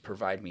that would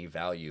provide me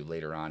value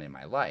later on in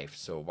my life.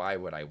 So why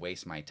would I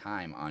waste my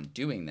time on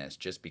doing this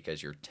just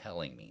because you're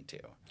telling me to?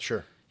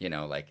 Sure. You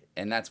know, like,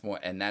 and that's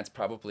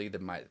probably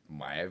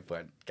why I've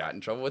got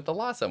in trouble with the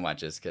law so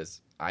much, is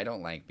because I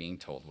don't like being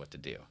told what to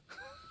do.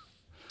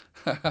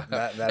 That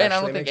and I actually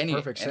don't think makes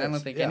perfect sense. I don't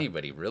think Yeah.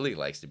 anybody really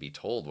likes to be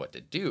told what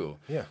to do.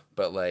 Yeah.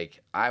 But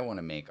like, I want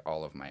to make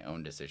all of my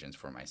own decisions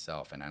for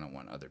myself, and I don't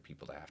want other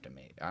people to have to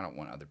make. I don't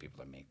want other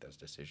people to make those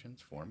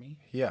decisions for me.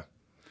 Yeah.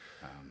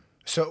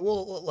 So,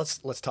 well,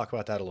 let's talk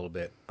about that a little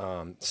bit.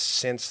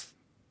 Since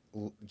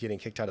getting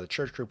kicked out of the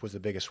church group was the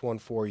biggest one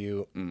for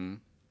you,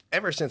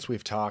 ever since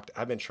we've talked,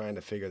 I've been trying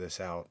to figure this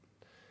out.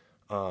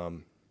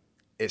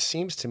 It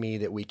seems to me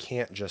that we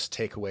can't just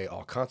take away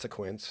all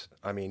consequence.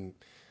 I mean,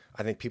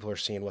 I think people are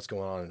seeing what's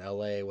going on in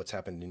LA, what's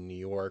happened in New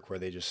York, where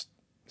they just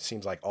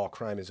seems like all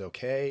crime is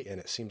okay, and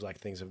it seems like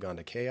things have gone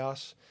to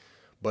chaos.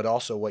 But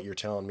also, what you're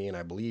telling me, and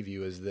I believe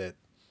you, is that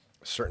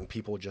certain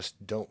people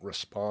just don't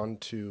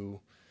respond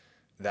to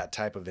that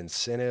type of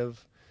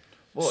incentive.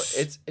 Well,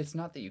 it's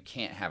not that you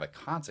can't have a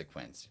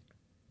consequence.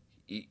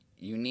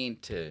 You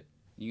need to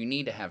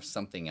have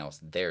something else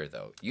there,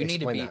 though. You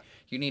Explain that.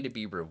 need to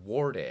be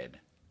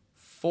rewarded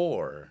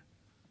for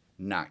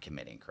not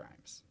committing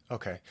crimes.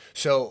 Okay,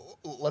 so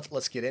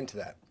let's get into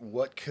that.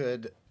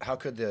 How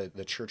could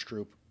the church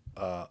group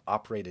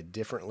operated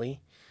differently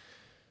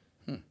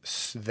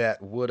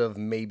that would have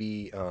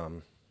maybe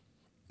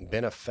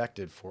been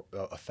effective?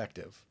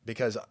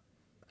 Because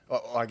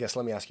I guess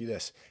let me ask you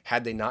this: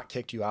 had they not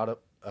kicked you out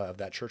of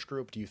that church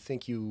group, do you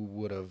think you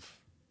would have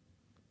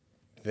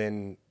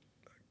then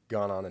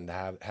gone on and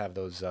have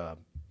those the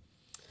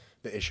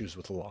issues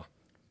with the law?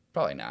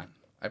 Probably not.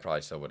 I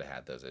probably still would have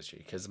had those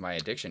issues because my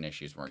addiction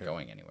issues weren't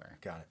going anywhere.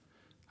 Got it.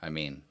 I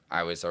mean,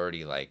 I was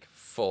already like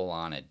full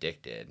on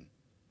addicted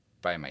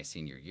by my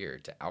senior year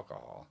to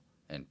alcohol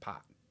and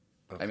pot.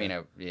 Okay. I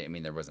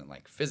mean, there wasn't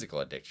like physical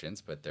addictions,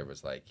 but there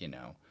was like,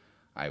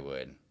 I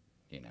would,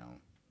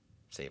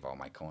 save all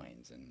my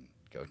coins and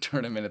go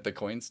turn them in at the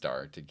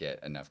Coinstar to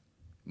get enough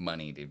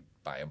money to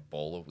buy a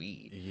bowl of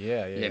weed.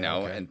 Yeah,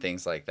 okay. And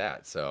things like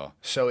that. So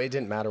it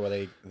didn't matter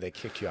whether they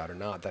kicked you out or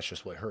not. That's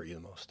just what hurt you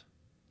the most.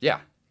 yeah,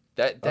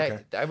 that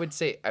Okay. I would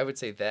say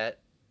that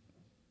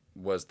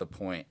was the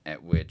point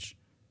at which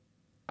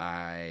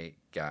I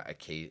got a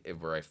case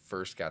where I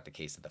first got the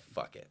case of the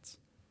fuck-its.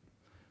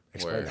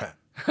 Explain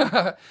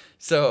that.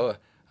 So,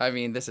 I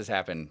mean, this has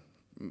happened.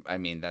 I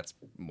mean, that's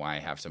why I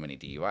have so many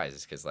DUIs,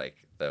 is because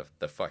like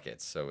the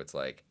fuck-its. So it's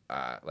like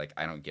I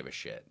don't give a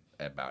shit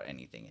about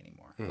anything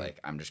anymore. Like,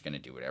 I'm just gonna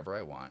do whatever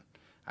I want.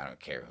 I don't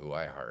care who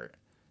I hurt,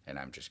 and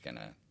I'm just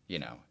gonna,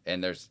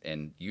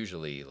 and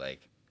usually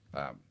like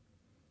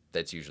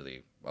that's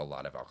usually a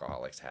lot of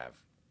alcoholics have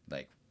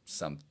like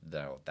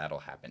that'll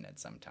happen at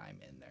some time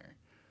in their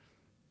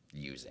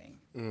using.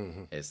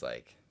 Is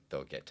like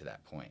they'll get to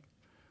that point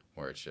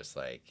where it's just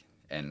like,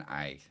 and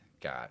I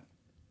got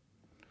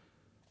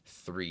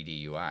 3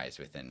 DUIs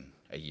within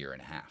a year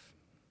and a half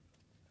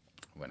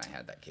when I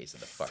had that case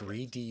of the fuck.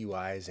 3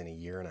 DUIs in a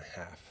year and a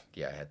half.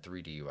 Yeah, I had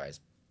 3 DUIs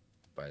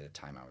by the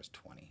time I was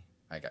 20.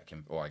 I got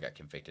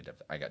convicted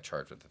of. I got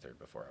charged with the third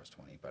before I was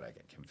 20, but I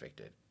got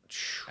convicted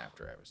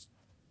after I was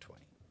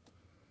 20.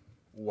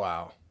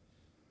 Wow.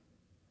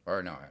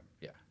 Or no,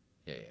 yeah.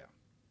 I got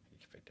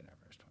convicted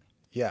after I was 20.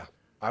 Yeah,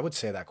 I would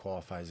say that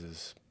qualifies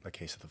as a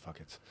case of the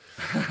fuck-its.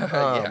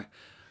 Yeah.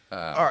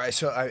 All right,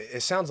 so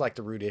it sounds like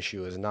the root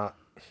issue is not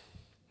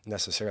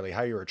necessarily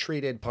how you were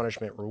treated,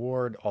 punishment,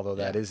 reward, although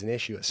that is an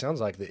issue. It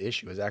sounds like the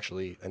issue is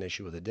actually an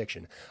issue with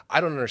addiction.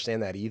 I don't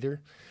understand that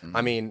either.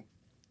 I mean,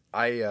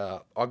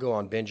 I'll go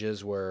on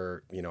binges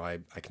where,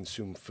 I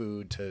consume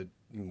food to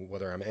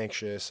whether I'm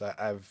anxious.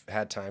 I've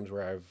had times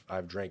where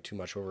I've drank too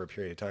much over a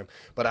period of time,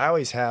 but I've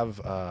always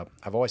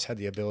had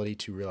the ability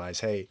to realize,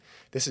 hey,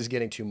 this is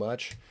getting too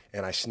much,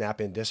 and I snap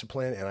in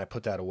discipline and I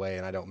put that away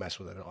and I don't mess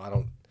with it.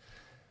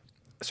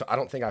 I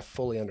don't think I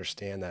fully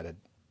understand that.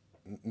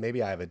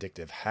 Maybe I have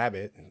addictive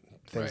habit and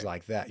things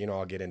like that.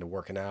 I'll get into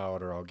working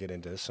out, or I'll get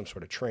into some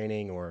sort of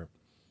training, or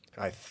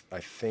I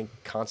think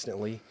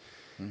constantly.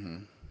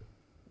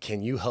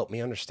 Can you help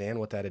me understand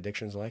what that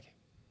addiction's like?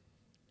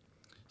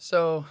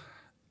 So,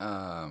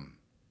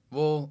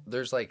 well,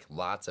 there's like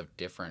lots of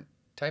different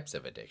types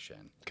of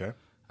addiction. Okay.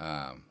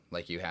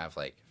 Like you have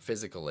like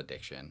physical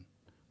addiction,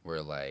 where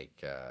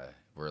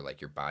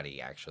your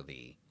body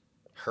actually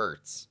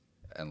hurts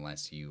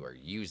unless you are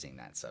using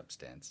that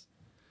substance.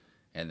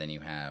 And then you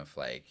have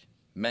like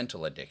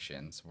mental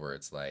addictions, where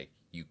it's like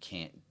you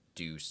can't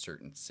do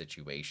certain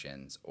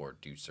situations or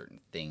do certain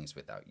things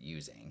without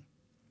using.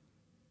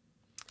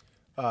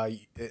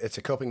 It's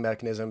a coping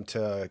mechanism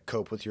to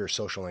cope with your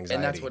social anxiety.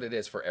 And that's what it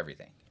is for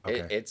everything.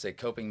 Okay. It's a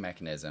coping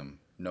mechanism,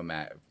 no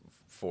matter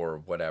for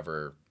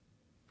whatever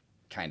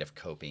kind of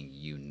coping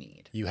you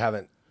need. You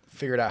haven't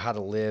figured out how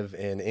to live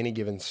in any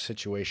given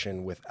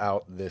situation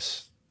without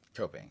this.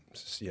 Coping.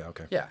 Yeah.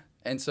 Okay. Yeah.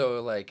 And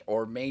so like,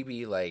 or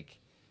maybe like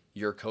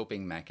your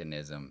coping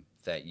mechanism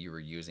that you were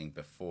using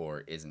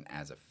before isn't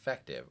as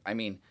effective. I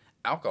mean,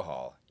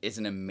 alcohol is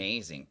an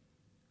amazing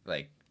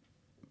like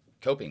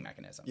coping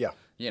mechanism. Yeah.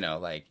 You know,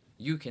 like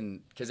you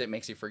can, because it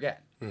makes you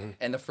forget.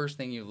 And the first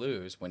thing you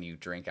lose when you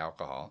drink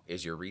alcohol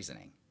is your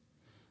reasoning.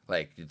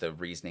 Like the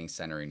reasoning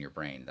center in your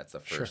brain. That's the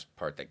first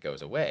part that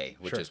goes away,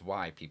 which is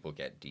why people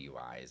get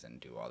DUIs and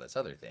do all this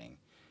other thing,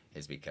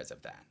 is because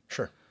of that.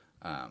 Sure.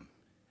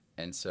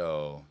 And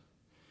so,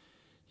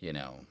 you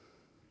know,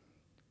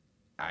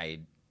 I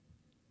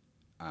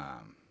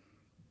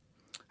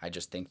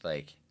just think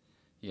like,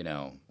 you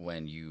know,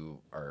 when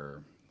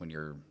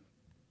you're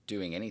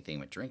doing anything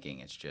with drinking,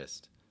 it's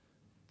just,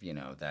 you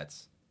know,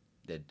 that's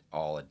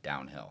all a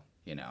downhill,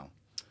 you know.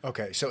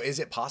 Okay. So is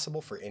it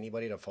possible for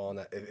anybody to fall in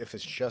that, if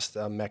it's just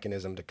a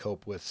mechanism to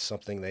cope with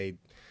something they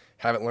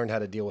haven't learned how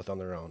to deal with on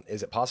their own?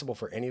 Is it possible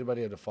for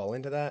anybody to fall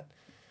into that?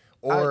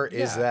 Or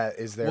is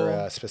there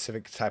a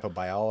specific type of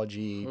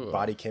biology,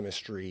 body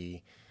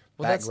chemistry,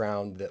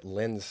 background that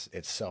lends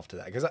itself to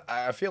that? Because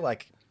I feel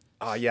like,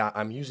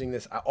 I'm using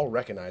this. I'll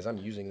recognize I'm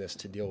using this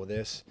to deal with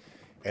this,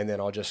 and then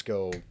I'll just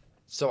go.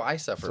 So I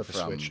suffer flip a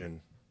from switch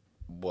and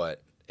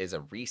what is a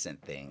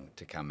recent thing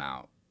to come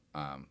out,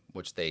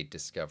 which they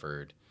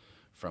discovered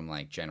from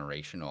like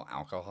generational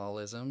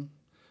alcoholism.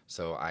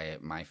 So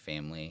my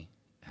family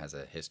has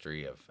a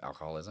history of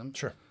alcoholism.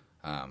 Sure.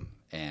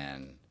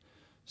 And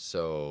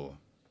so,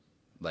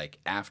 like,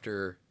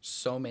 after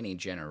so many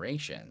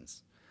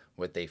generations,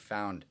 what they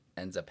found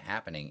ends up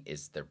happening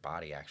is their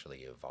body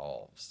actually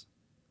evolves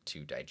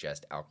to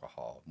digest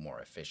alcohol more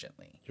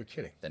efficiently. You're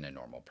kidding. Than a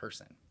normal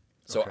person.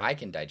 So I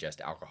can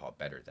digest alcohol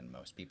better than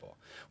most people.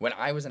 When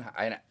I was and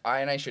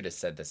I should have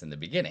said this in the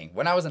beginning.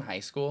 When I was in high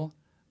school,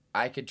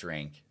 I could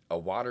drink a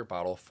water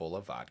bottle full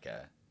of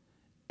vodka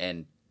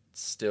and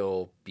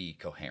still be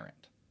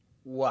coherent.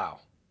 Wow.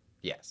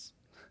 Yes.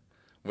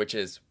 Which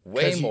is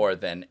way more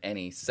than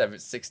any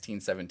 16,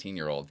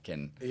 17-year-old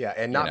can. Yeah,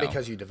 and not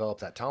because you developed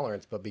that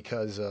tolerance, but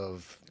because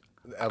of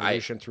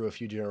evolution through a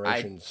few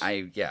generations.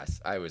 I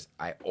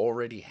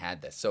already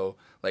had this. So,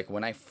 like,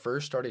 when I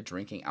first started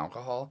drinking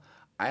alcohol,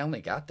 I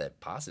only got the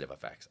positive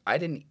effects. I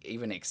didn't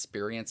even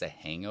experience a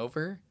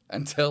hangover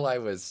until I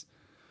was,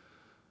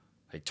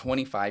 like,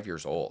 25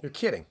 years old. You're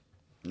kidding.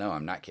 No,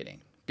 I'm not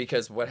kidding.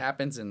 Because what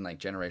happens in, like,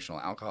 generational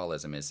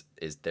alcoholism is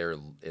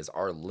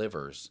our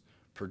livers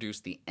produce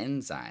the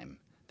enzyme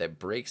that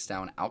breaks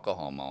down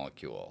alcohol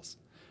molecules.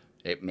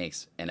 It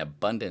makes an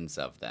abundance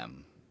of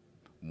them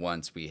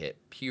once we hit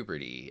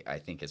puberty, I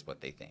think is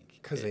what they think.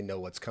 Because they know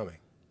what's coming.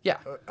 Yeah.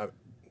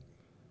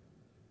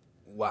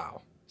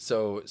 Wow.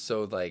 So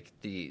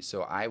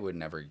I would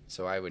never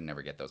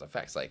get those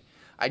effects. Like,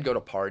 I'd go to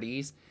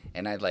parties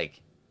and I'd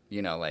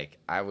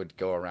I would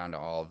go around to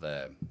all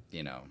the,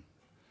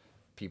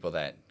 people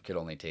that could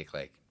only take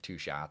like 2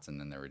 shots and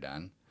then they were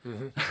done.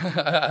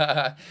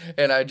 Mm-hmm.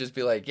 And I'd just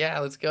be like, yeah,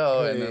 let's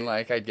go. And then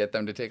like I'd get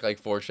them to take like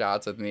 4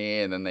 shots with me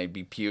and then they'd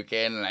be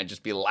puking and I'd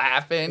just be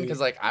laughing because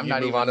like I'm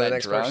not even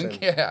that drunk. Person.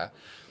 Yeah.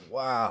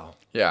 Wow.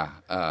 Yeah.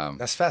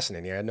 That's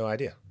fascinating. I had no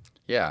idea.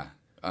 Yeah.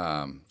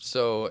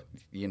 So,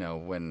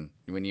 when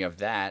you have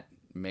that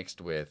mixed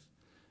with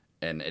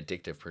an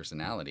addictive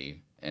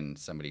personality and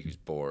somebody who's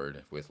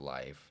bored with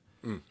life,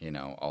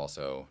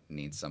 also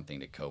needs something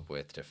to cope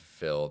with to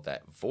fill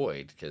that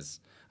void. Because,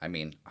 I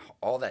mean,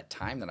 all that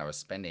time that I was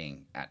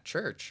spending at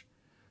church,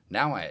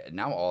 now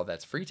all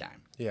that's free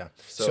time. Yeah.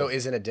 So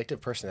is an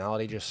addictive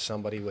personality just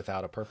somebody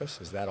without a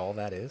purpose? Is that all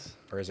that is?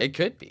 Or is it? It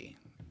could be.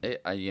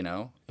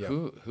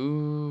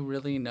 Who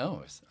really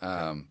knows?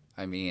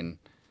 I mean,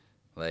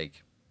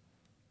 like,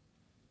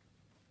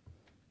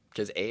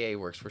 because AA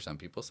works for some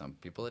people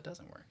it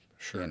doesn't work.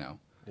 Sure.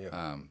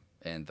 Yeah.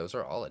 And those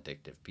are all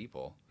addictive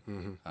people.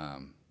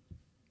 Mm-hmm.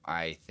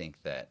 I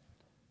think that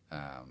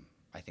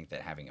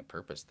having a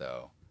purpose,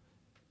 though,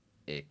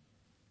 it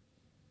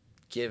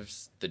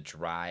gives the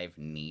drive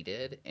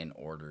needed in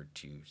order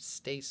to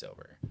stay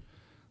sober.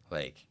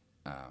 Like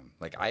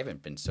I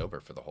haven't been sober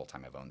for the whole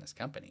time I've owned this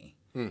company.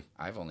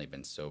 I've only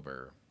been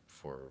sober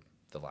for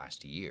the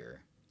last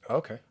year.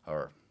 Okay.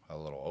 Or a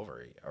little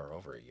over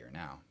a year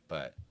now.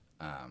 But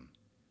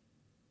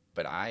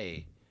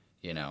I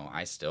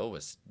still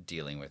was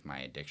dealing with my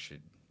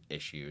addiction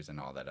issues and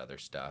all that other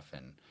stuff.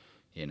 And,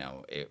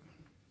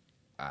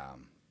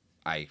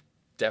 I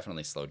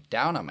definitely slowed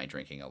down on my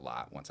drinking a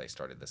lot once I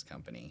started this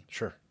company.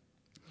 Sure.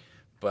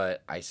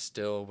 But I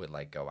still would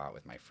like go out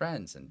with my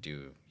friends and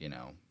do,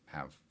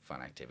 have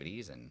fun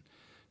activities and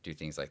do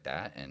things like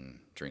that. And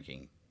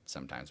drinking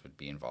sometimes would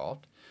be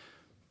involved.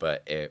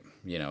 But it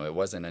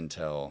wasn't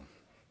until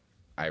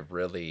I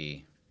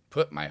really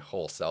put my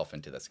whole self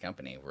into this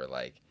company where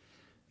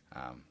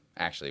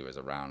actually it was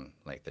around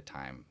like the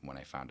time when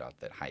I found out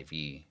that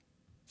Hy-Vee,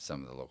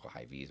 some of the local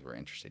Hy-Vees were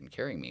interested in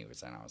carrying me,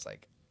 and I was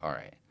like, all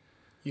right.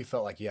 You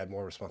felt like you had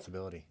more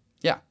responsibility.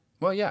 Yeah.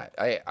 Well, yeah.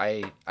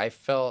 I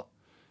felt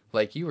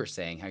like you were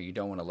saying, how you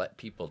don't want to let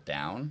people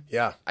down.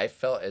 Yeah. I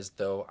felt as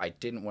though I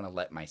didn't want to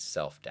let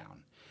myself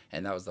down.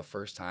 And that was the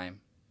first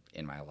time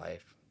in my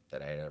life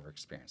that I had ever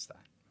experienced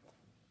that.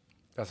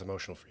 That's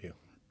emotional for you.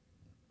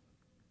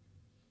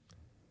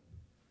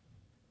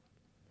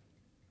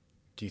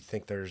 Do you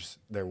think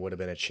there would have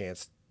been a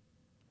chance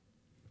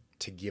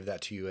to give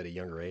that to you at a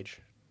younger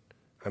age?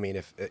 I mean,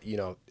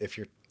 if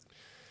you're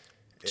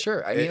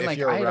Sure. I mean, if like,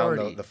 you're I around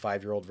already... the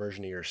 5-year-old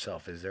version of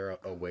yourself, is there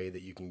a way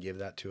that you can give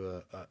that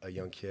to a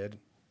young kid,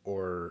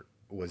 or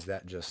was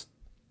that just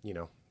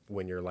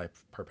when your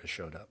life purpose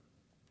showed up?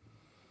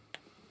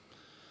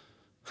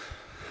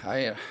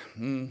 A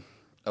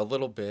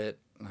little bit.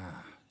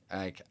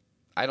 I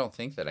don't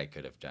think that I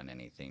could have done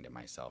anything to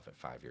myself at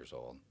 5 years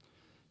old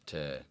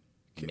to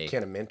make.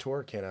 Can a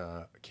mentor? Can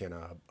a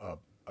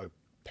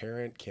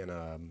parent?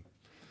 Can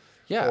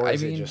Yeah, or I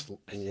is mean, it just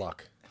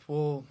luck?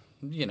 well,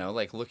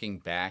 like looking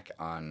back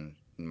on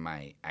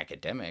my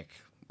academic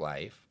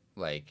life,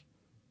 like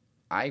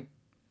I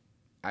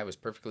I was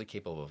perfectly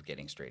capable of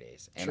getting straight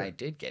A's, and Sure. I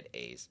did get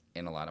A's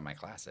in a lot of my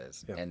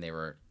classes, Yeah. and they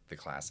were the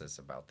classes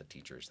about the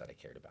teachers that I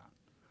cared about.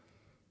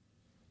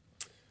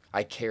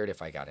 I cared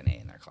if I got an A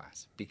in their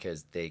class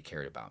because they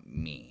cared about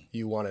me.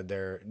 You wanted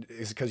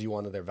is it because you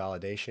wanted their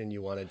validation?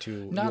 You wanted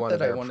Not their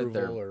that I wanted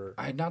approval, or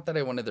not that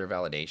I wanted their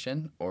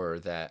validation, or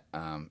that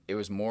it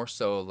was more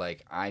so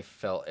like I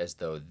felt as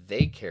though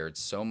they cared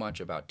so much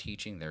about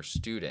teaching their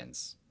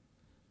students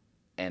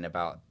and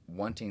about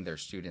wanting their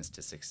students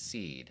to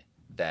succeed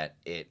that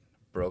it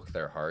broke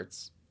their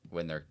hearts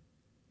when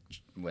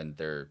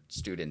their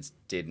students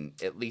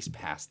didn't at least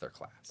pass their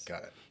class.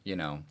 got it, You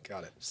know.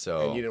 got it.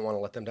 So And you didn't want to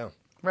let them down.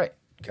 right.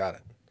 Got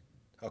it.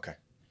 Okay,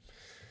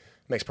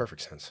 makes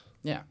perfect sense.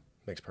 Yeah.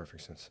 Makes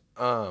perfect sense.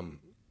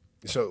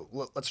 So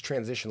let's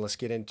transition. Let's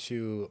get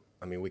into.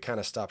 I mean, we kind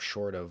of stopped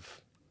short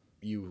of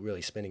you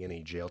really spending any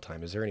jail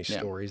time. Is there any Yeah.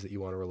 stories that you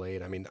want to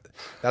relate? I mean,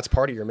 that's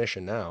part of your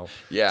mission now.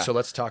 Yeah. So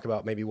let's talk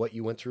about maybe what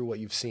you went through, what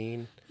you've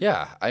seen.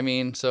 Yeah,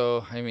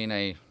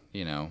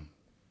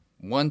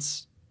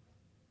 once,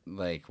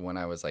 like, when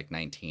I was like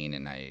 19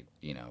 and I,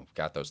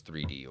 got those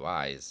 3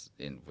 DUIs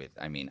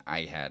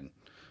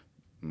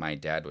my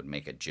dad would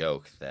make a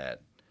joke that,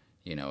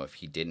 if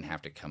he didn't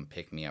have to come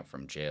pick me up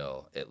from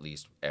jail at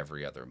least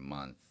every other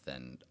month,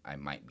 then I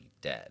might be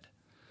dead.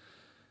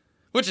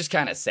 Which is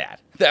kind of sad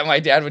that my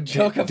dad would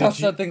joke about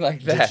something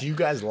like that. Did you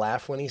guys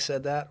laugh when he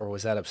said that, or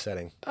was that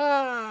upsetting?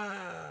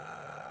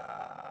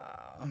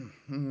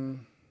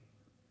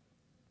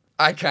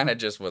 I kind of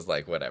just was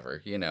like,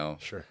 whatever,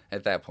 Sure.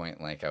 At that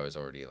point, like, I was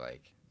already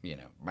like,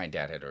 my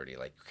dad had already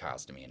like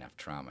caused me enough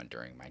trauma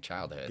during my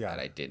childhood Yeah.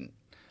 that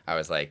I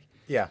was like,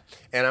 Yeah,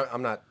 and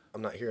I'm not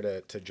here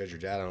to judge your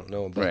dad. I don't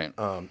know, but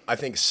Right. I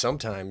think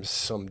sometimes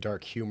some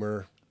dark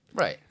humor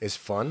right. is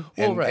fun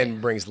Well, and, right.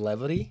 and brings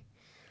levity.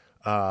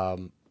 I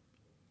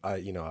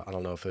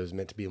don't know if it was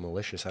meant to be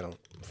malicious.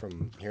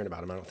 From hearing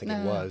about him, I don't think it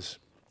Nah. was.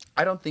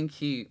 I don't think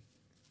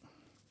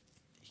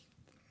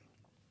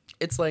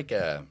it's like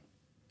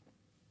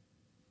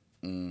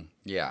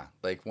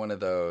like one of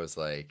those,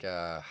 like,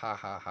 ha ha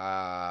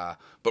ha,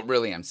 but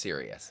really I'm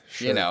serious,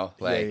 Sure.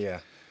 like, yeah.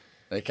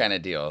 that kind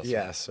of deals.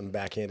 Yeah, some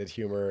backhanded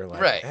humor,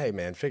 like, Right. hey,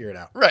 man, figure it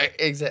out. Right,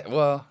 exactly.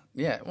 Well,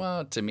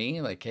 to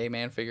me, like, hey,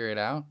 man, figure it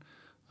out.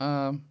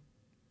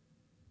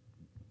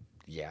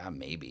 Yeah,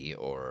 maybe,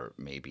 or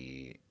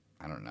maybe,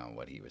 I don't know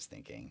what he was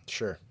thinking,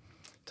 Sure.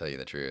 tell you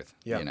the truth.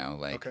 Yeah.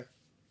 Like, Okay.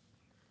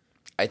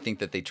 I think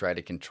that they try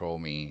to control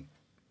me,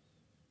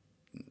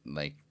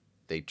 like,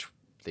 they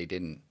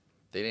didn't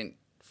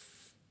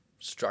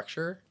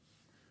structure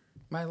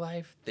my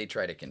life. They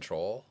try to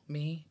control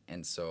me,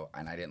 and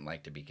I didn't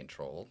like to be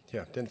controlled.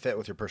 Yeah, didn't fit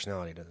with your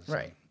personality, does it?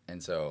 Right.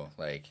 And so,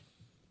 like,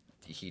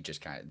 he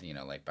just kind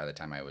of, like, by the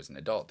time I was an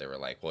adult, they were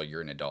like, well,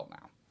 you're an adult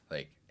now.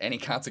 Like, any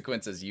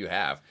consequences you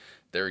have,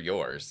 they're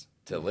yours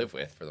to live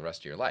with for the rest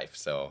of your life.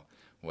 So,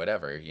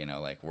 whatever,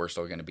 like, we're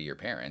still going to be your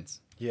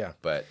parents. Yeah,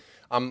 But,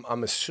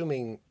 I'm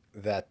assuming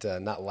that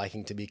not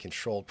liking to be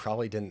controlled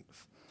probably didn't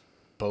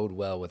bode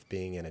well with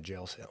being in a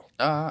jail cell.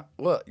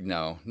 well,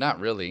 no, not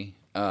really.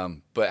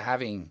 But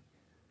having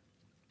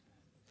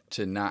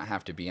to not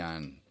have to be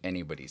on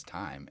anybody's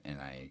time and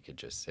I could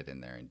just sit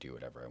in there and do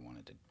whatever I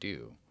wanted to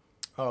do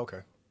Oh,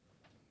 okay.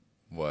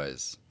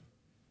 was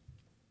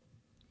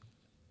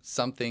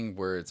something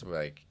where it's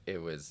like,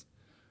 it was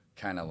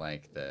kind of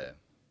like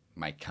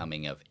my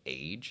coming of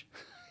age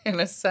in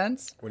a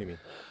sense. What do you mean?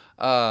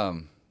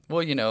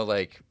 Well,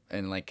 like,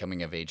 in like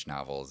coming of age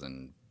novels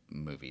and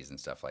movies and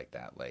stuff like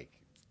that, like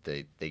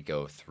they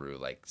go through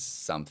like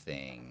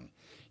something.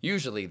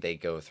 Usually they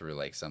go through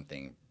like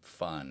something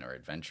fun or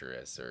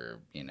adventurous or,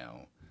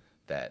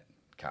 that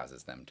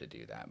causes them to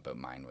do that. But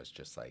mine was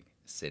just like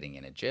sitting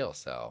in a jail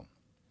cell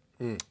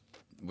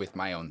with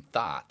my own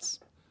thoughts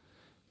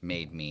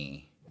made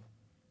me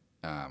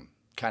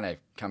kind of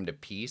come to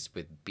peace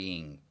with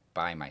being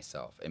by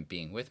myself and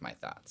being with my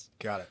thoughts.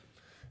 Got it.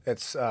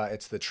 It's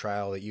the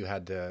trial that you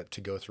had to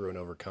go through and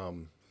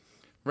overcome.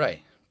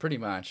 Right. Pretty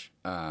much.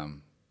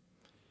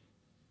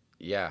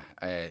 Yeah.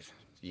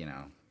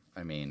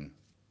 I mean,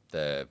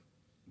 I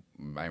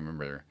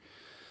remember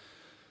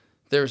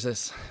there was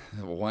this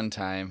one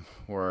time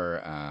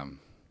where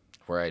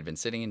I had been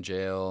sitting in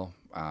jail,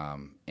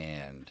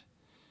 and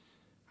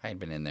I had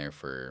been in there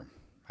for,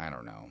 I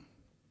don't know,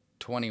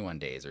 21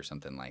 days or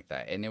something like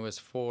that. And it was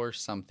for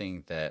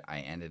something that I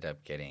ended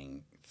up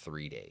getting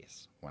 3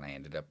 days when I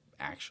ended up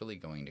actually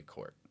going to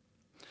court.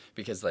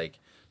 Because,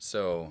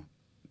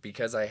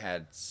 because I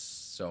had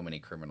so many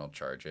criminal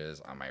charges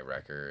on my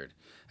record,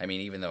 I mean,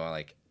 even though,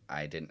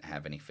 I didn't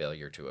have any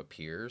failure to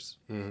appears,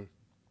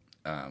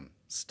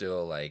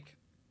 still,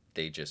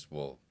 they just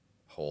will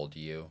hold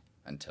you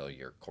until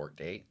your court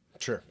date.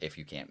 Sure. If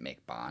you can't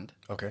make bond.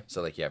 Okay.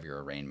 So you have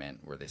your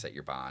arraignment where they set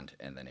your bond,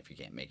 and then if you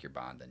can't make your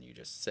bond, then you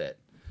just sit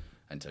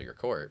until your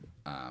court.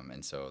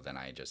 And so then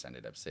I just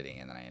ended up sitting,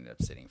 and then I ended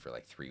up sitting for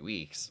 3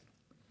 weeks.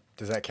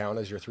 Does that count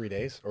as your 3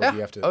 days, or Yeah. do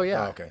you have to? Oh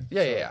yeah. Oh, okay.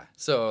 Yeah.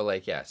 So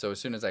So as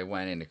soon as I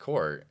went into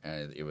court,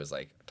 it was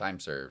time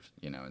served,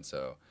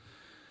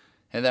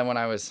 and then when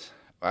I was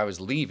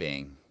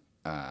leaving,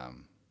 I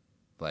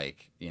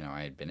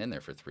had been in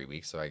there for 3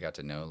 weeks, so I got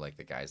to know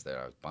the guys that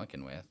I was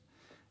bunking with,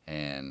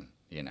 and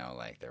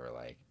they're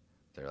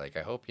like,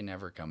 I hope you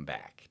never come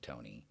back,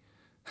 Tony.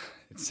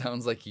 It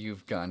sounds like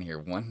you've gone here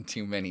one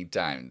too many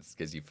times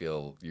because you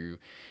feel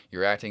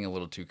you're acting a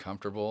little too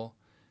comfortable,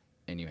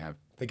 and you have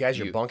The guys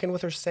you're bunking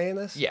with are saying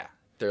this? yeah.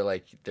 They're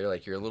like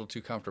you're a little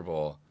too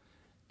comfortable,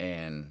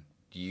 and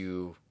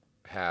you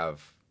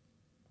have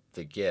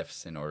the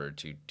gifts in order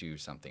to do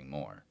something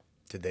more.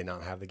 Did they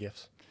not have the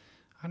gifts?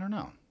 I don't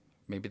know.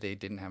 Maybe they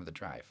didn't have the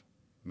drive.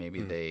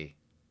 Maybe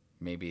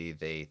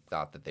they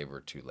thought that they were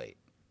too late.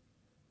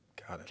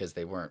 Got it. Because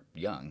they weren't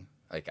young.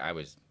 I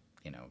was,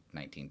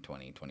 19,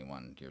 20,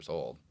 21 years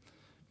old,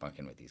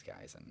 bunking with these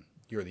guys, and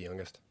You were the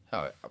youngest?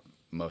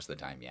 most of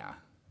the time, yeah.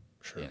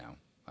 Sure.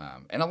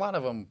 And a lot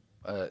of them,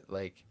 a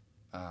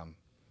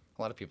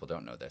lot of people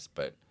don't know this,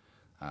 but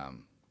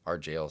our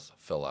jails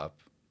fill up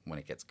when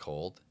it gets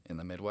cold in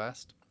the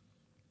Midwest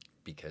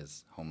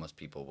because homeless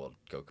people will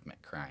go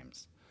commit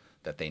crimes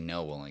that they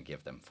know will only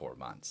give them 4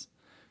 months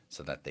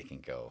so that they can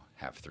go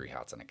have 3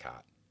 hots and a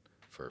cot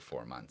for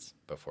 4 months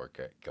before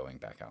going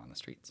back out on the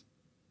streets.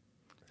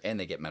 And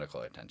they get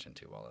medical attention,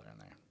 too, while they're in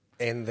there.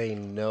 And they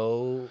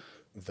know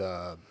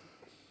the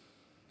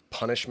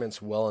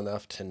punishments well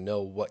enough to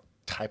know what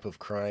type of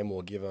crime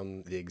will give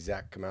them the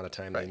exact amount of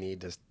time they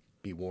need to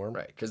be warm?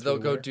 Right, because they'll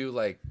go do,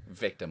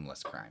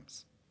 victimless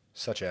crimes.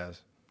 Such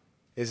as?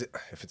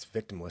 If it's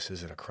victimless,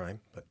 is it a crime?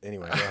 But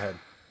anyway, go ahead.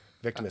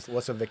 Victimless.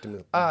 What's a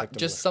victimless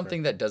Just something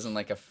crime? that doesn't,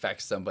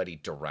 affect somebody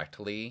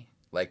directly.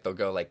 They'll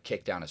go,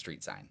 kick down a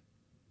street sign.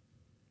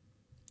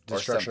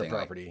 Destruction of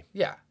property.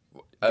 Yeah.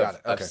 Got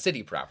it. Of Okay.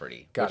 city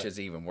property, Got which it. is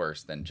even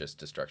worse than just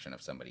destruction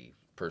of somebody's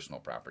personal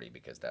property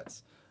because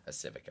that's a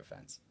civic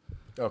offense.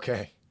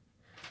 Okay.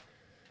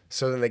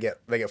 So then they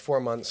get 4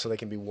 months so they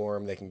can be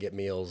warm, they can get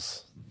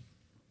meals,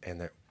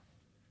 and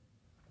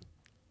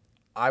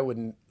I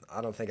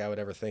don't think I would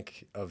ever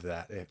think of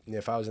that.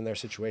 If I was in their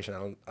situation,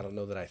 I don't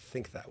know that I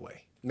think that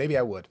way. Maybe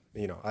I would.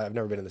 I've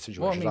never been in the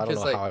situation. I don't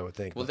know how I would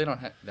think. Well, they don't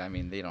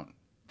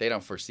they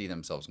don't foresee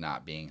themselves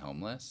not being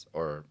homeless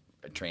or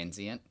a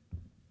transient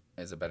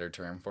is a better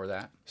term for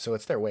that. So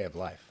it's their way of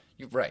life.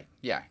 Right.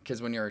 Yeah,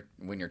 cuz when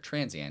you're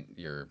transient,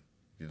 you're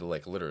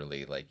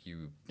literally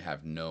you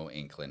have no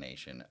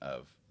inclination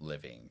of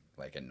living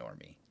like a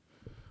normie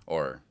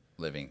or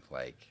living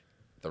like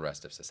the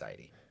rest of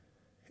society.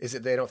 Is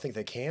it they don't think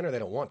they can or they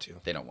don't want to?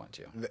 They don't want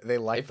to. They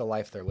like the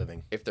life they're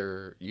living. If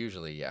they're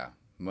usually, yeah,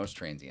 most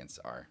transients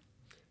are.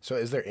 So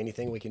is there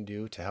anything we can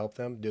do to help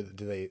them? Do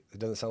they? It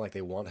doesn't sound like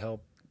they want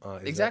help.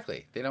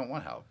 Exactly. They don't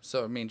want help.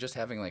 So, just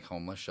having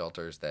homeless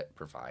shelters that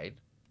provide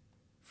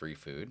free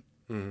food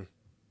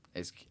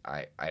is,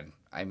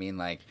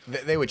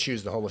 They would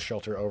choose the homeless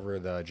shelter over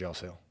the jail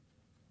cell.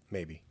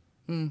 Maybe.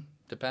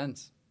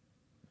 Depends.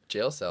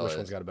 Jail cell Which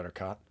one's got a better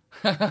cot?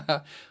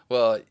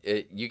 Well,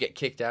 you get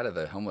kicked out of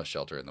the homeless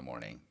shelter in the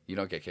morning. You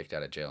don't get kicked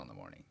out of jail in the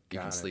morning. You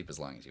can sleep as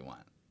long as you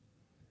want.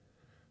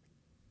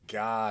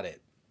 Got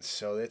it.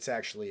 So it's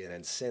actually an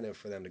incentive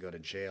for them to go to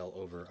jail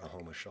over a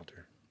homeless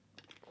shelter.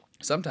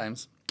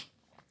 Sometimes.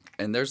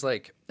 And there's there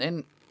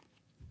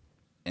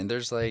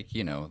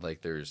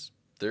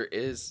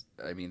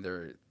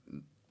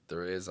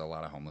is a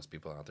lot of homeless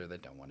people out there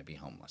that don't want to be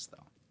homeless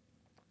though.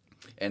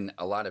 And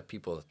a lot of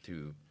people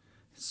who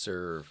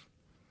serve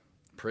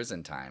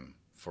prison time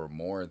for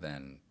more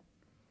than,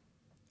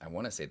 I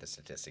want to say the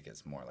statistic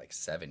is more like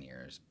 7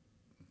 years,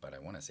 but I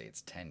want to say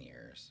it's 10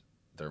 years.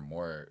 The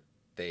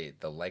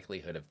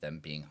likelihood of them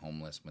being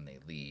homeless when they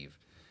leave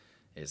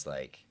is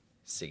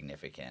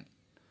significant,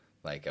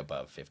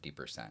 above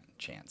 50%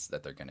 chance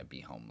that they're going to be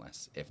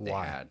homeless if they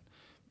had,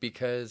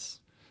 because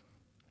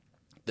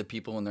the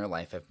people in their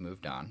life have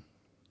moved on.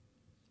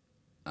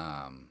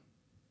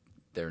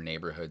 Their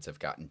neighborhoods have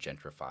gotten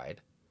gentrified.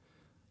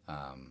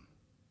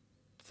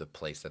 The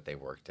place that they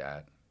worked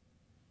at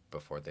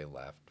before they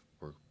left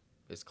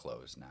is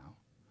closed now.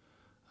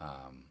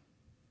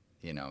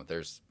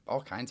 There's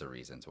all kinds of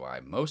reasons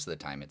why. Most of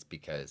the time it's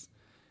because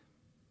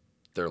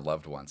their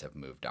loved ones have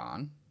moved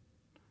on.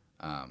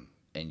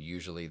 And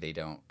usually they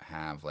don't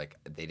have like,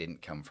 they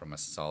didn't come from a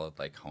solid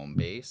like home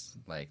base.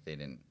 Like they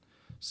didn't,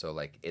 so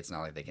like, it's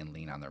not like they can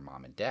lean on their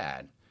mom and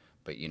dad,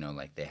 but you know,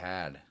 like they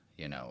had,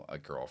 you know, a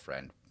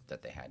girlfriend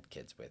that they had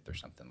kids with or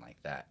something like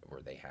that,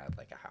 where they had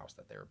like a house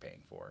that they were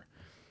paying for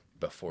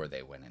before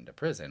they went into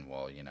prison.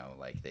 Well, you know,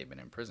 like they've been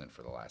in prison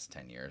for the last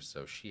 10 years.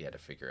 So she had to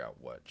figure out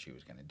what she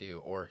was going to do,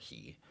 or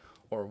he,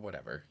 or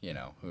whatever, you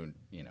know, who,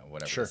 you know,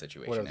 whatever the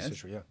situation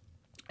is. Yeah.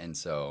 And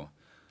so,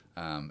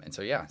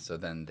 yeah, so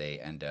then they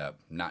end up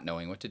not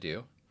knowing what to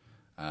do.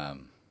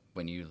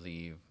 When you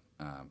leave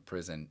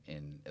prison,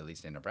 at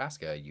least in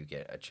Nebraska, you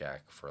get a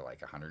check for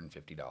like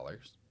 $150,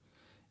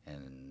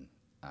 and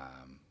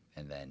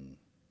then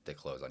the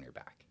clothes on your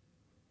back,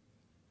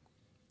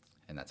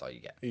 and that's all you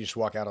get. You just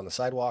walk out on the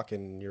sidewalk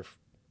and you're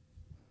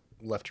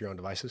left to your own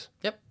devices.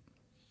 Yep,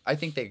 I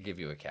think they give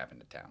you a cab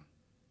into town.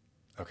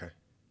 Okay.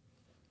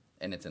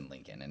 And it's in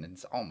Lincoln, and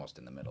it's almost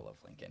in the middle of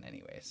Lincoln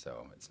anyway,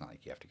 so it's not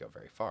like you have to go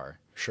very far.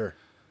 Sure.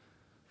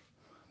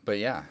 But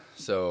yeah,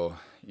 so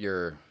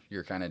you're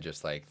kind of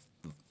just like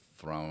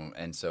thrown,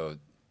 and so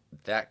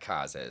that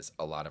causes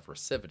a lot of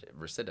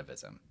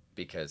recidivism,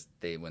 because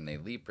when they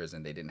leave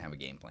prison, they didn't have a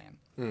game plan.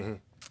 Mm-hmm.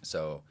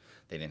 So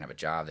they didn't have a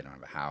job, they don't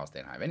have a house,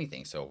 they don't have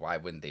anything. So why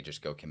wouldn't they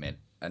just go commit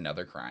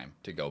another crime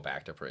to go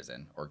back to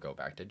prison or go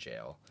back to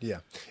jail? Yeah.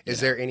 Is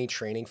there any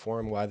training for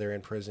them while they're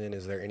in prison?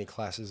 Is there any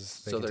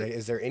classes they can take?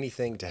 Is there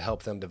anything to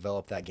help them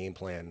develop that game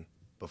plan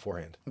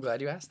beforehand? I'm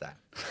glad you asked that.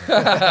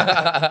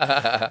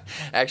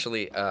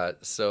 Actually,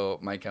 so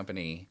my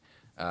company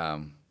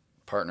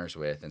partners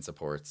with and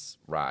supports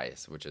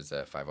RISE, which is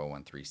a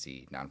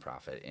 501(c)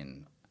 nonprofit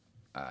in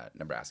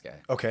Nebraska.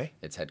 Okay.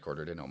 It's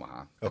headquartered in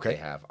Omaha. Okay. They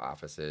have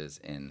offices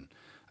in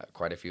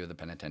quite a few of the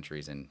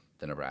penitentiaries in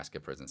the Nebraska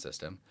prison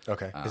system.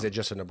 Okay. Is it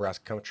just a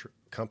Nebraska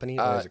company,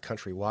 or is it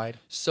countrywide?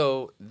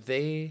 So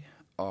they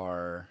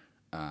are,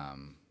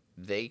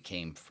 they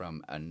came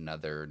from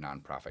another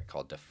nonprofit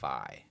called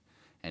Defy.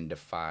 And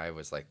Defy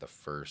was like the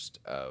first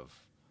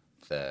of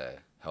the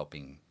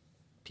helping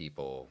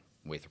people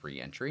with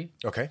reentry.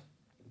 Okay.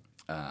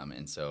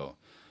 And so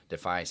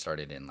Defy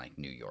started in like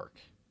New York.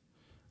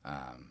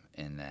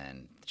 And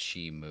then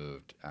she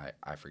moved.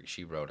 I forget.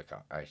 She wrote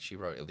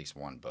at least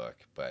one book.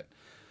 But,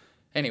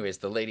 anyways,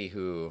 the lady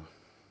who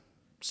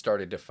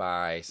started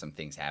Defy, some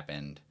things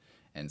happened,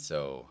 and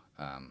so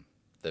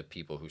the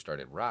people who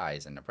started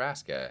Rise in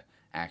Nebraska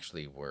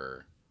actually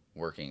were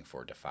working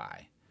for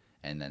Defy.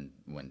 And then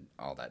when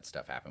all that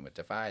stuff happened with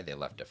Defy, they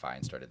left Defy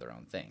and started their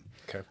own thing.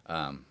 Okay.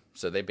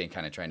 So they've been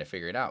kind of trying to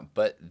figure it out,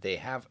 but they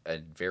have a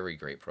very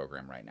great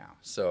program right now.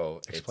 So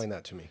explain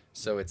that to me.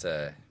 So it's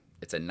a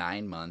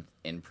 9-month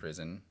in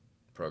prison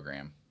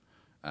program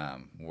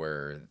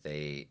where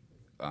they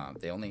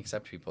only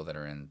accept people that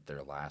are in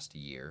their last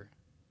year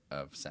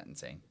of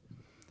sentencing.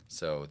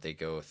 So they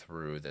go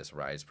through this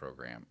RISE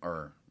program,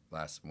 or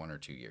last 1 or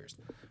 2 years,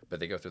 but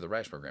they go through the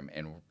RISE program,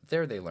 and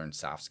there they learn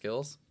soft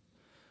skills.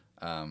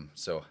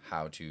 So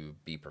how to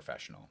be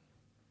professional,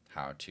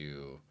 how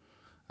to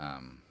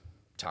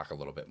talk a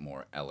little bit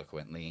more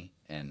eloquently,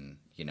 and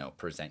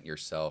present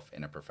yourself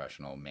in a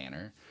professional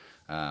manner.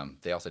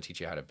 They also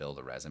teach you how to build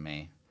a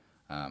resume,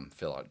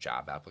 fill out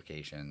job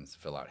applications,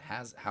 fill out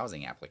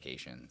housing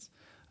applications,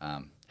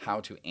 how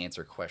to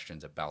answer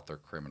questions about their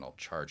criminal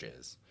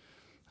charges,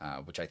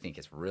 which I think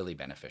is really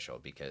beneficial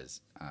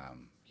because,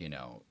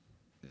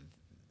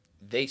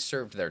 they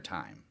served their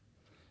time.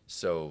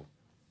 So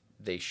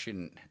they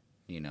shouldn't,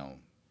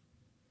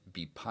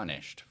 be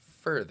punished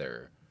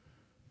further,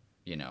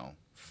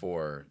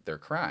 for their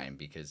crime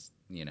because,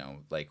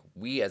 like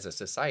we as a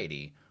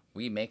society,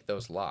 we make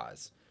those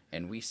laws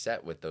and we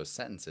set what those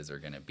sentences are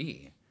going to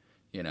be,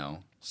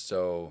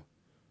 so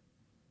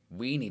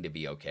we need to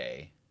be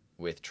okay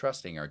with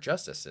trusting our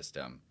justice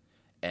system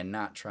and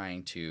not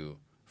trying to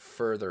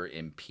further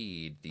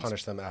impede these.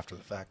 Punish them after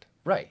the fact.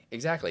 Right,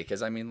 exactly.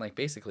 Because,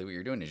 basically what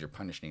you're doing is you're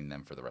punishing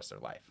them for the rest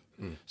of their life.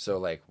 Mm.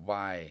 So,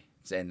 why?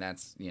 And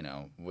that's,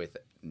 with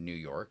New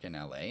York and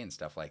LA and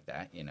stuff like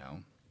that,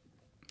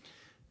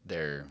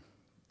 they're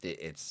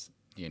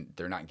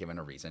not given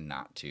a reason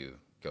not to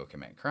go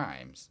commit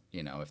crimes.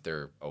 If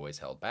they're always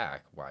held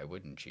back, why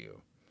wouldn't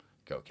you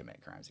go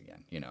commit crimes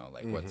again?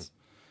 Mm-hmm. What's,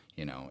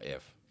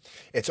 if.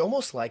 It's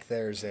almost like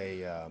there's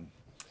a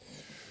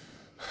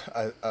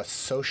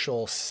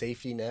social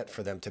safety net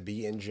for them to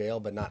be in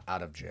jail, but not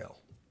out of jail.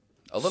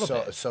 A little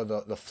bit. So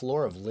the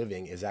floor of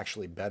living is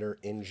actually better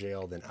in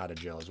jail than out of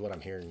jail, is what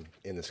I'm hearing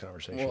in this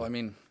conversation.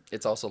 Well,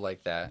 it's also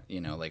like that,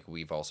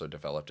 we've also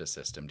developed a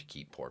system to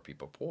keep poor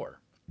people poor.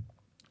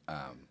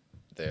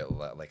 There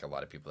are like a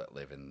lot of people that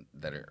live in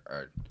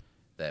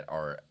that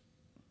are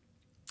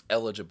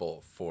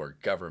eligible for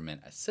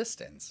government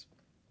assistance,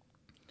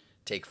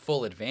 take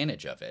full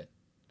advantage of it,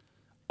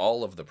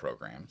 all of the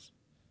programs,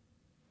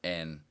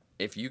 and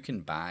if you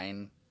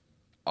combine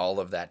all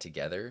of that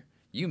together,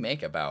 you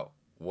make about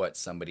what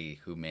somebody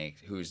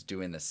who's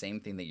doing the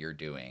same thing that you're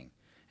doing,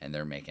 and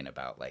they're making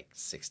about like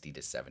 $60,000 to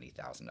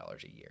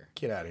 $70,000 a year.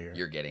 Get out of here.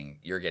 You're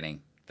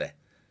getting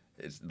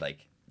It's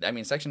like, I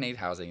mean, Section 8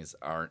 housings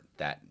aren't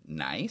that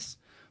nice,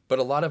 but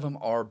a lot of them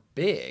are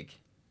big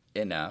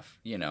enough.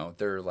 You know,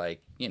 they're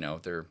like, you know,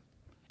 they're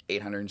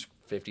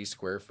 850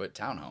 square foot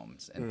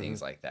townhomes and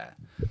things like that.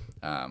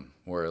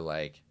 Where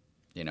like,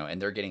 you know,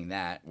 and they're getting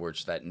that,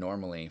 which that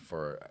normally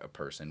for a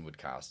person would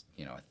cost,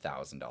 you know,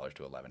 $1,000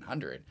 to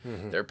 $1,100.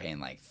 They're paying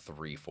like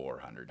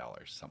 $300-$400,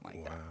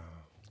 something like that.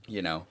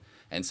 You know,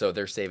 and so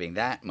they're saving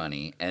that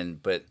money,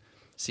 but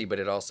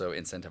it also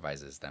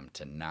incentivizes them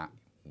to not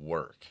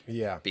work.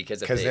 Yeah. Because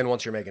then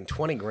once you're making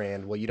 20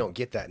 grand, well, you don't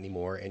get that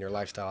anymore, and your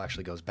lifestyle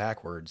actually goes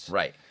backwards.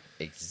 Right.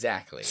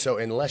 Exactly. So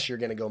unless you're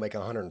going to go make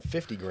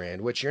 150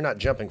 grand, which you're not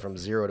jumping from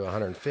 0 to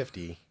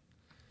 150,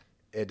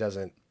 it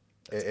doesn't.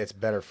 It's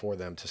better for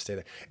them to stay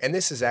there. And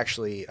this is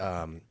actually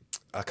a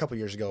couple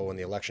years ago when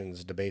the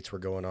elections debates were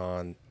going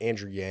on.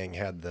 Andrew Yang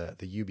had the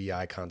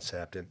UBI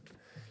concept, and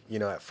you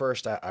know, at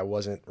first I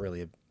wasn't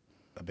really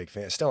a big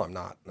fan. Still, I'm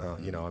not.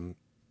 You know,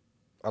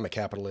 I'm a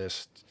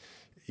capitalist.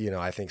 You know,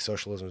 I think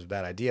socialism is a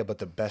bad idea. But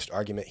the best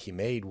argument he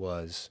made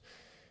was,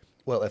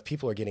 well, if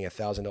people are getting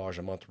 $1,000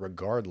 a month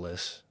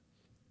regardless,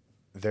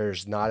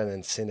 there's not an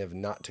incentive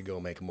not to go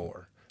make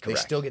more. Correct.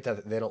 They still get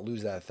that. They don't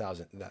lose that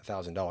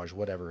 $1,000,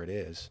 whatever it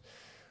is.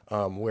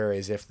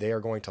 Whereas if they are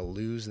going to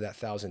lose that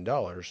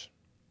 $1,000,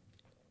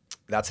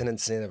 that's an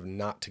incentive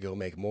not to go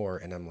make more.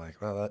 And I'm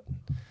like, well,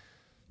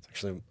 that's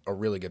actually a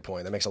really good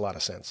point. That makes a lot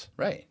of sense.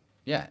 Right.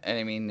 Yeah. And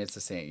I mean, it's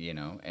the same, you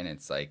know, and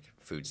it's like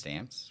food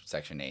stamps,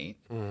 Section 8,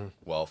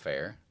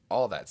 welfare,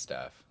 all that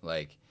stuff.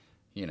 Like,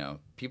 you know,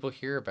 people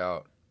hear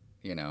about,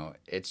 you know,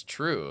 it's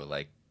true.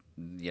 Like,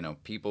 you know,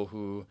 people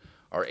who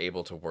are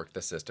able to work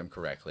the system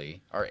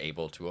correctly are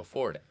able to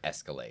afford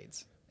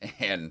Escalades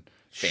and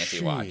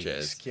fancy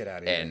watches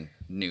and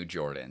new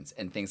Jordans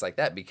and things like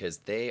that because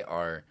they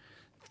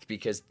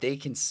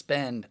can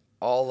spend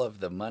all of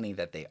the money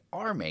that they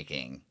are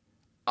making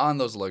on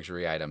those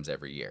luxury items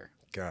every year.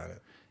 Got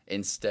it.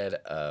 Instead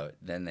of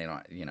then they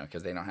don't, you know,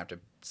 because they don't have to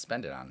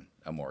spend it on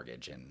a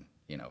mortgage and,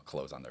 you know,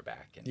 clothes on their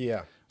back and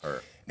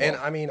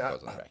I mean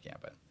clothes on their back,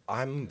 but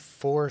I'm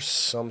for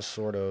some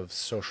sort of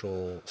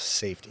social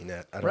safety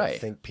net. I don't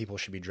think people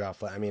should be dropped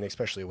flat. I mean,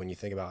 especially when you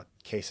think about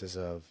cases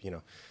of, you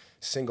know,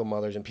 single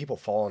mothers and people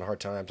fall in hard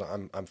times.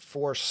 I'm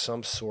for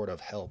some sort of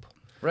help.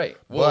 Right.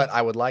 Well, but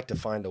I would like to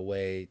find a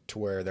way to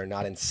where they're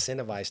not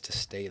incentivized to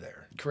stay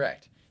there.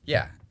 Correct.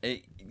 Yeah.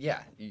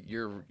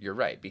 You're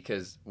right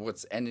because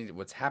what's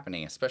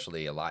happening,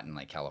 especially a lot in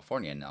like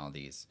California and all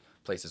these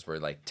places where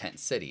like tent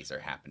cities are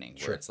happening,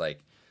 where it's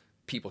like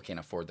people can't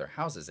afford their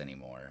houses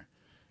anymore.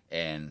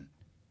 And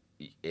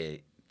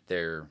if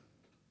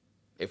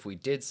we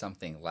did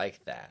something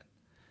like that,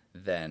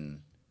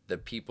 then the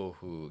people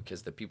who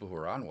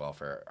are on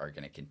welfare are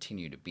going to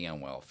continue to be on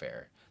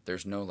welfare.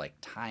 There's no like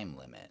time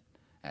limit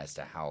as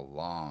to how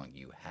long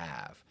you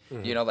have.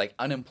 You know, like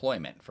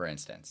unemployment, for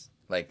instance.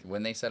 Like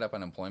when they set up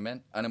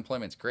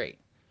unemployment's great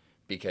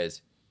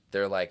because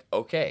they're like,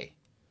 okay,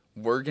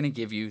 we're going to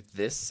give you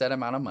this set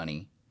amount of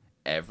money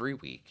every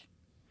week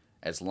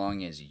as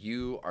long as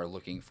you are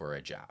looking for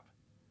a job.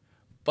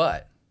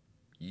 But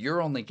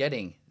you're only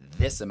getting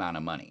this amount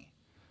of money.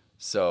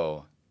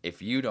 So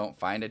if you don't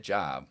find a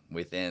job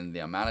within the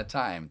amount of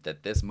time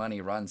that this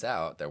money runs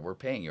out that we're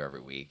paying you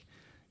every week,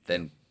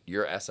 then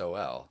you're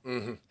SOL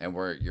and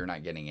you're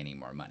not getting any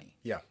more money.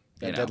 Yeah.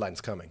 That deadline's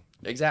coming.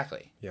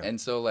 Exactly. Yeah.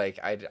 And so like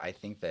I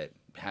think that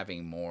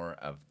having more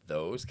of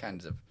those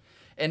kinds of,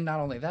 and not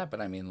only that, but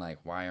I mean like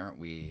why aren't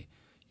we,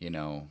 you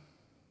know,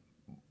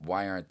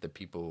 why aren't the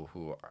people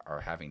who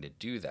are having to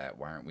do that,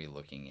 why aren't we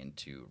looking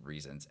into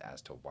reasons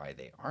as to why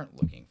they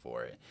aren't looking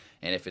for it?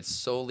 And if it's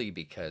solely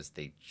because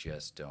they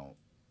just don't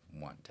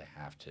want to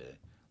have to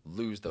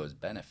lose those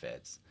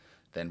benefits,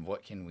 then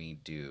what can we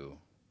do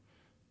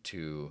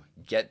to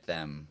get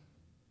them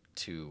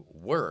to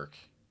work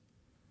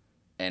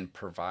and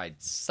provide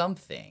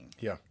something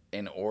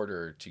in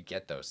order to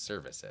get those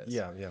services?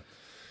 Yeah.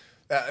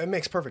 It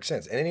makes perfect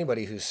sense. And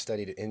anybody who's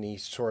studied any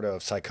sort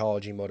of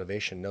psychology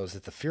motivation knows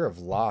that the fear of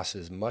loss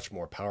is much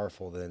more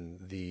powerful than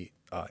the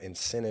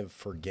incentive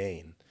for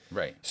gain.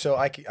 Right. So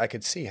I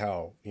could see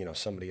how, you know,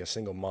 a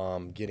single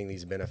mom getting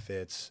these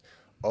benefits,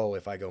 oh,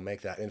 if I go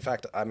make that. In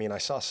fact, I mean, I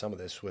saw some of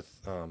this with,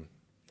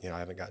 you know, I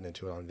haven't gotten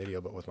into it on video,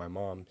 but with my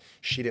mom,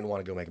 she didn't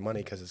want to go make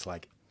money because it's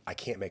like, I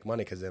can't make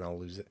money because then I'll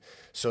lose it.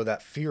 So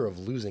that fear of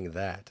losing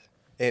that.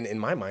 And in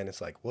my mind,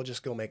 it's like, well,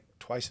 just go make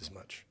twice as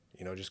much,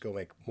 you know, just go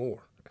make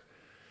more.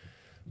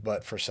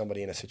 But for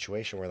somebody in a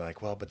situation where they're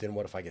like, well, but then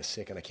what if I get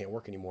sick and I can't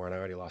work anymore and I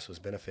already lost this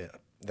benefit?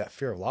 That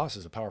fear of loss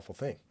is a powerful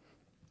thing.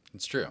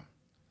 It's true.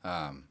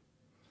 But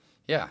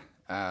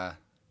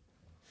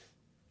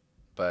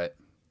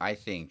I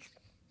think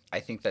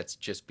that's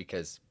just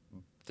because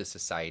the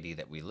society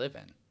that we live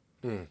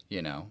in,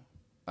 you know,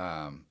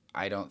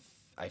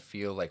 I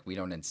feel like we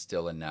don't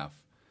instill enough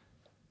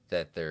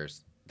that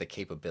there's the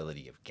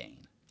capability of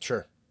gain.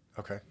 Sure.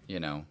 Okay.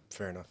 You know,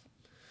 fair enough.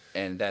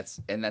 And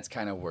that's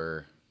kind of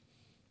where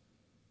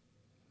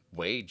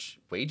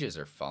wages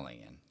are falling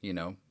in, you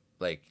know,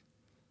 like,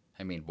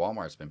 I mean,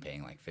 Walmart's been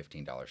paying like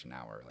 $15 an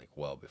hour, like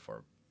well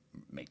before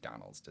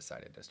McDonald's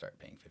decided to start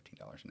paying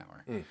 $15 an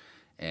hour.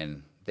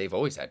 And they've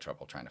always had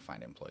trouble trying to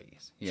find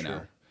employees, you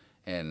know?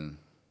 And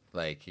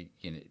like,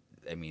 you know,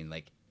 I mean,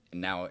 like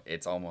now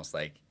it's almost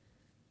like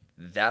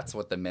that's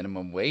what the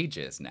minimum wage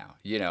is now.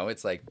 You know,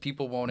 it's like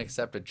people won't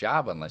accept a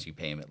job unless you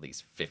pay them at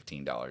least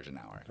 $15 an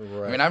hour.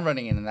 Right. I mean, I'm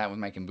running into that with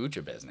my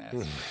kombucha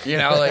business. You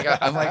know, like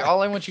I'm like,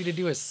 all I want you to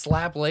do is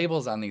slap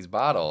labels on these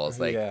bottles.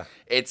 Like,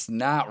 it's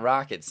not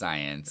rocket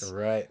science.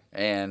 Right.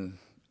 And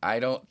I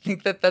don't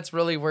think that that's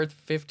really worth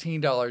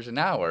 $15 an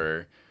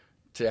hour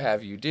to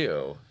have you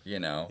do, you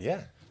know?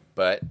 Yeah.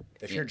 But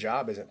if your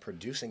job isn't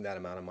producing that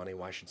amount of money,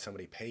 why should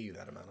somebody pay you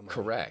that amount of money?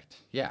 Correct.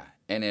 Yeah.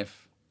 And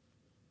if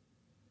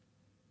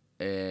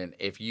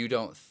you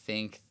don't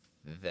think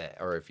that,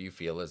 or if you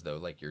feel as though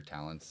like your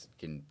talents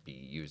can be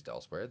used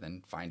elsewhere,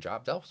 then find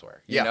jobs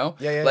elsewhere. You know?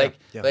 Yeah. Like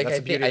that's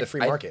the beauty of the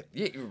free market.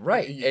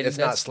 Right. And it's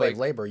not slave like,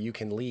 labor. You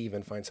can leave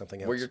and find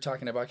something else. Where you're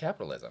talking about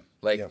capitalism.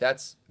 Like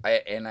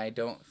I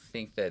don't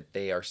think that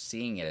they are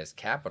seeing it as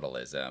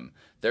capitalism.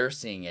 They're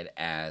seeing it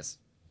as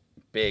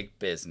big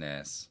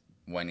business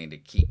wanting to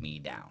keep me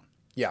down.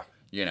 Yeah.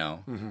 You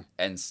know,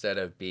 instead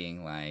of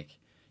being like,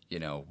 you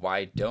know,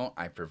 why don't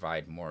I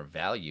provide more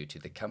value to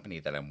the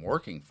company that I'm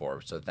working for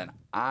so then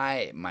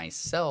I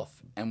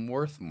myself am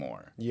worth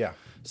more? Yeah.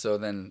 So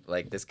then,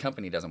 like, this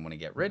company doesn't want to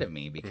get rid of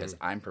me because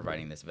I'm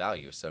providing this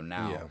value. So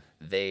now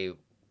they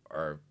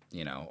are,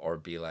 you know, or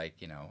be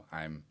like, you know,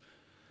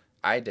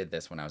 I did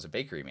this when I was a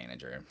bakery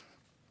manager.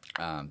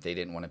 They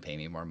didn't want to pay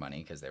me more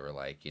money because they were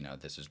like, you know,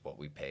 this is what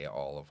we pay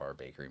all of our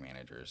bakery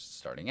managers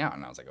starting out.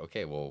 And I was like,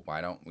 okay, well,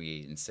 why don't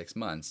we in 6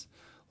 months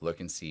look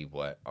and see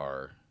what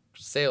our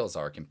sales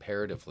are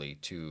comparatively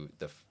to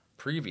the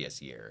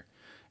previous year,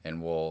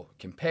 and we'll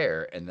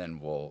compare, and then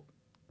we'll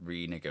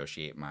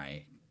renegotiate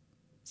my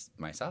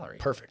salary.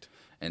 Perfect.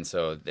 And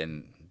so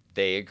then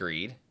they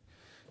agreed.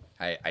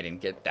 I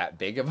didn't get that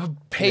big of a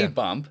pay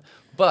bump,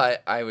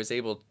 but I was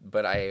able.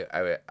 But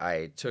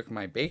I took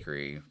my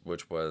bakery,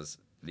 which was,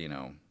 you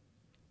know,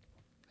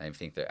 I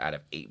think that out of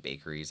 8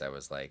 bakeries, I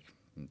was like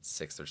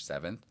 6th or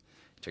 7th.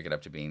 Took it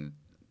up to being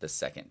the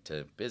second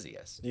to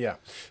busiest. Yeah.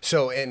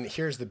 So, and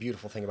here's the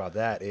beautiful thing about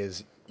that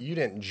is you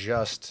didn't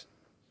just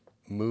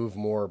move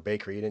more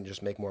bakery. You didn't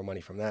just make more money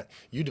from that.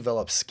 You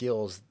develop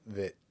skills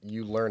that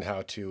you learn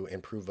how to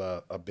improve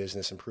a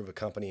business, improve a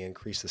company,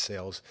 increase the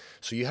sales.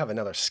 So you have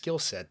another skill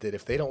set that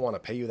if they don't want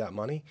to pay you that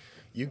money,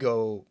 you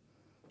go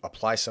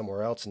apply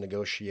somewhere else and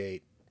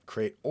negotiate,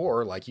 create,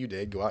 or like you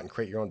did, go out and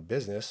create your own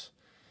business,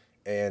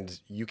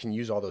 and you can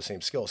use all those same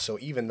skills. So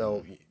even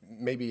though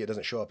maybe it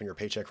doesn't show up in your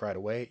paycheck right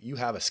away, you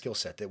have a skill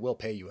set that will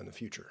pay you in the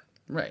future.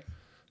 Right.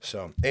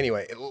 So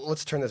anyway,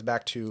 let's turn this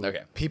back to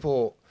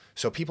people.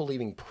 So people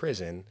leaving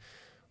prison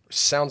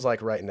sounds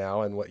like right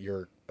now, and what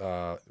your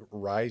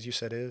Rise you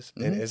said is,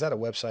 and is that a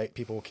website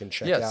people can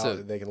check out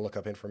that they can look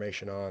up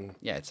information on?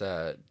 Yeah, it's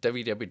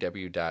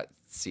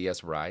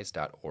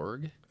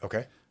www.csrise.org.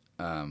 Okay.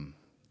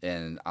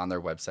 And on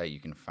their website, you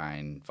can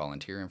find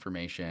volunteer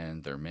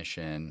information, their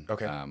mission,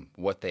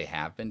 what they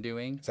have been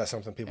doing. Is that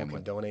something people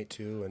can donate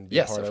to and be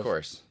part of? Yes, of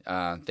course.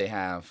 They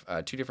have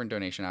 2 different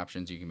donation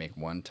options. You can make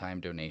one-time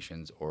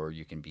donations, or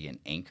you can be an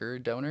anchor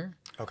donor,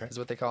 is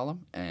what they call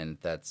them. And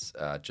that's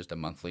just a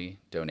monthly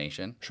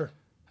donation. Sure.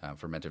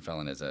 Fermented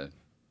Felon is a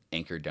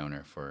anchor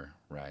donor for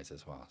Rise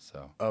as well.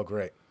 So. Oh,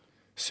 great.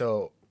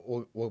 So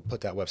we'll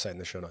put that website in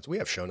the show notes. We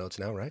have show notes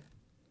now, right?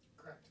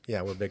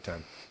 Yeah, we're big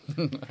time.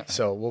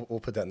 So we'll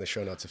put that in the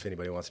show notes if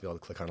anybody wants to be able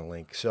to click on a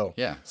link. So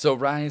yeah, so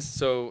Rise,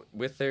 so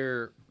with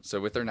their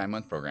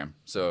 9-month program,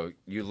 so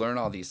you learn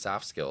all these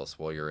soft skills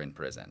while you're in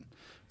prison.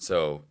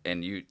 So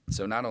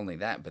not only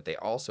that, but they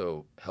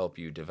also help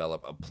you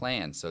develop a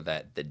plan so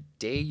that the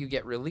day you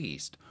get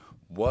released,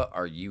 what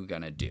are you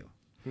gonna do?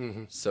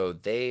 Mm-hmm. So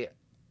they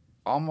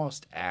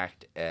almost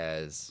act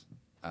as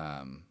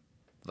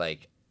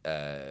like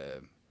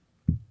a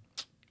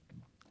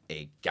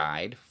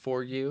guide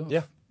for you.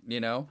 Yeah. You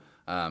know,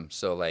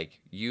 so like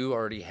you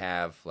already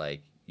have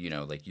like, you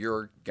know, like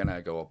you're going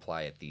to go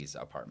apply at these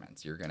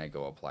apartments. You're going to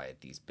go apply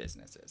at these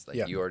businesses.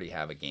 Like you already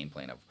have a game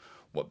plan of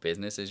what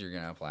businesses you're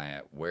going to apply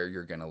at, where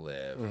you're going to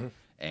live,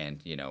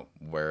 and, you know,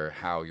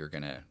 how you're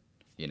going to,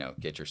 you know,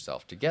 get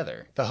yourself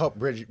together. To help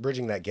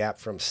bridging that gap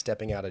from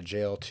stepping out of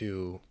jail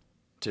to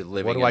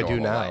living what do I do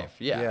now? Life.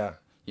 Yeah.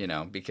 You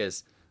know,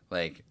 because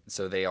like,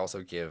 so they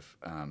also give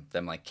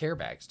them like care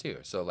bags too.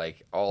 So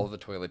like all the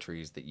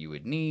toiletries that you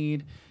would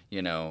need,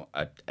 you know,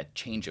 a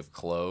change of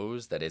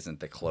clothes that isn't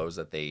the clothes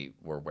that they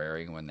were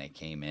wearing when they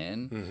came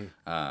in.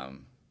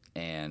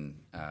 And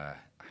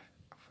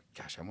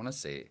gosh, I want to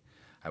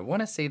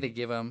say they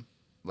give them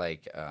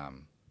like a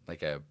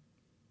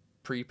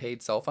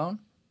prepaid cell phone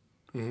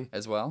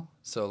as well.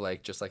 So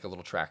like just like a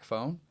little track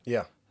phone.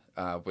 Yeah.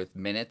 With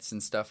minutes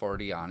and stuff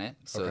already on it.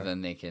 So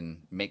then they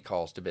can make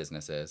calls to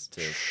businesses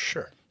to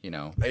you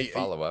know,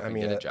 follow up and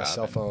get a job. A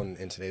cell phone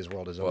in today's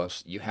world is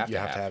almost you have to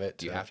have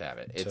it. You have to have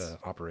it to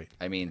operate.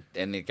 I mean,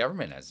 and the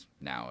government has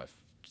now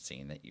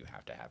seen that you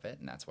have to have it,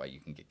 and that's why you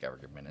can get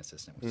government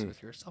assistance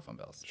with your cell phone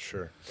bills.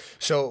 Sure.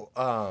 So,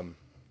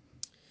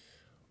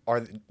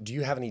 Do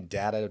you have any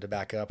data to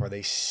back up? Are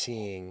they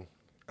seeing?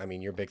 I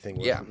mean, your big thing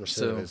was Yeah.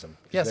 recidivism.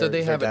 So they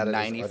Is there have a data? Are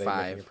they making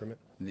 95. improvement?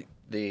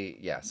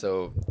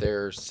 So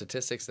their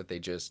statistics that they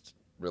just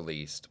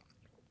released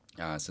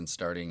since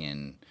starting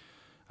in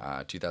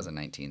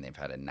 2019, they've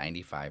had a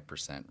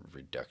 95%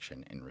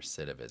 reduction in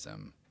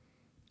recidivism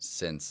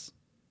since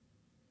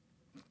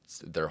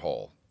their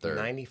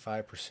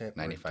 95%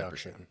 95%.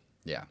 reduction.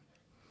 Yeah.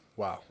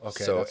 Wow.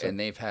 Okay. So and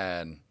they've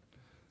had,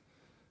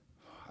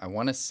 I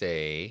want to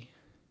say,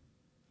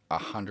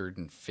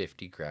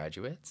 150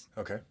 graduates.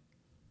 Okay.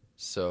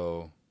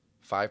 So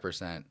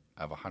 5%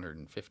 of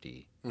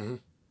 150 Mm-hmm.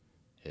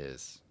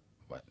 is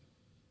what?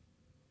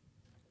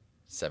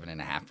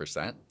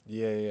 7.5%.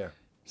 Yeah.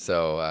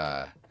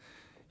 So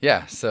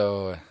yeah.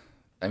 So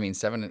I mean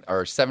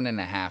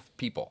 7.5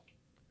 people.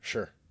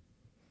 Sure.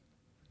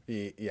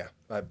 Yeah.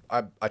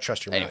 I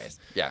trust your math. Anyways,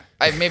 yeah.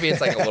 Maybe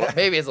it's like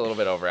maybe it's a little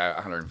bit over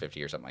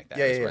 150 or something like that.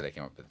 Yeah, That's yeah, where yeah. they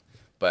came up with.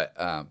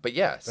 But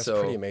yeah. That's So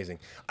pretty amazing.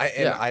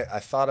 I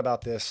thought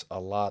about this a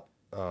lot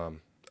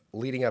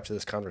leading up to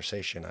this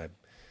conversation. I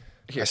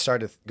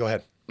started. Go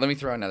ahead. let me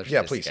throw another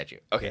Yeah, statistic please. at you.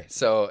 Okay.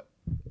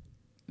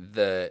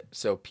 Yeah.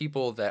 So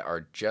people that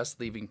are just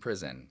leaving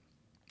prison,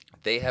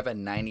 they have a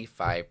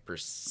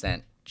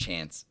 95%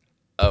 chance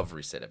of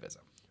recidivism.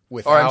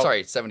 Or I'm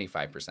sorry,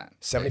 75%.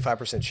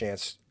 75%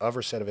 chance of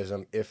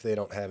recidivism if they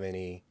don't have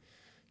any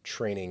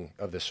training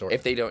of this sort.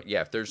 If they don't,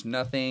 if there's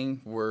nothing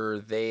where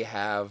they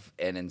have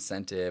an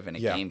incentive and a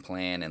Yeah. game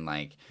plan and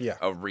like Yeah.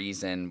 a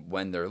reason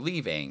when they're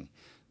leaving,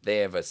 they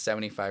have a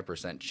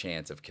 75%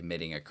 chance of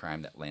committing a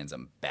crime that lands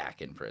them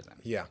back in prison.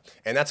 Yeah,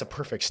 and that's a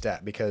perfect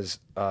stat because,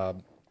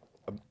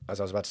 as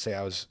I was about to say,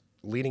 I was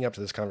leading up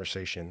to this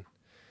conversation.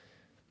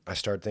 I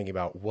started thinking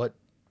about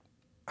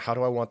how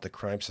do I want the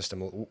crime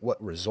system?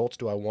 What results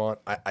do I want?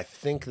 I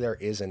think there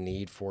is a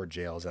need for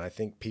jails, and I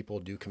think people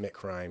do commit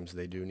crimes.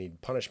 They do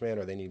need punishment,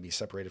 or they need to be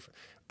separated.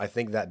 I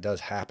think that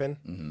does happen.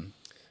 Mm-hmm.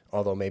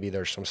 Although maybe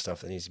there's some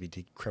stuff that needs to be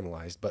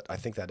decriminalized, but I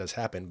think that does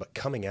happen. But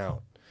coming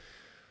out,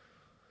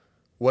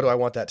 what do I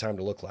want that time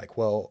to look like?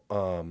 Well,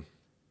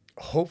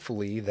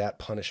 hopefully that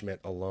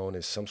punishment alone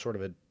is some sort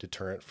of a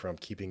deterrent from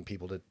keeping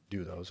people to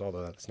do those,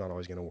 although that's not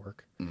always going to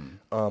work.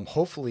 Mm-hmm.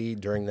 Hopefully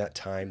during that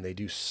time they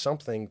do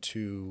something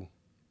to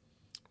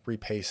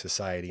repay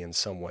society in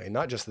some way.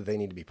 Not just that they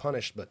need to be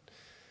punished, but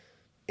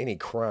any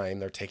crime,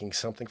 they're taking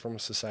something from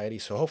society.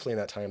 So hopefully in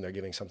that time they're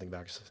giving something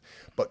back.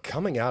 But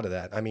coming out of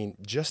that, I mean,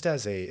 just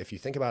if you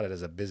think about it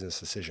as a business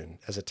decision,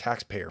 as a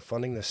taxpayer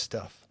funding this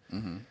stuff,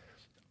 Mm-hmm.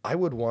 I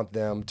would want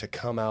them to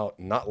come out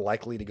not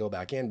likely to go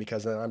back in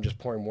because then I'm just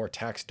pouring more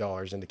tax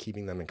dollars into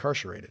keeping them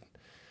incarcerated.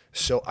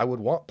 So I would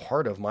want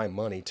part of my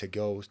money to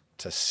go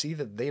to see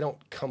that they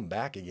don't come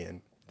back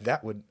again.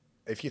 That would,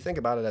 if you think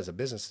about it as a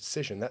business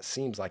decision, that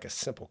seems like a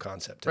simple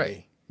concept to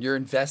me. You're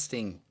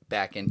investing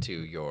back into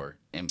your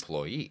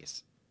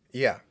employees.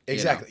 Yeah,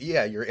 exactly.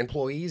 Yeah, your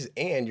employees,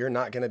 and you're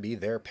not going to be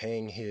there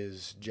paying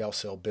his jail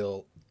cell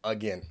bill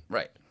again.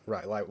 Right.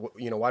 Right. Like,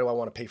 why do I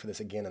want to pay for this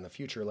again in the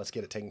future? Let's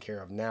get it taken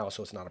care of now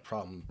so it's not a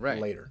problem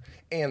later.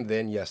 And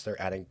then, yes, they're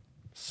adding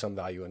some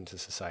value into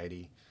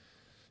society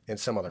in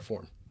some other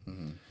form.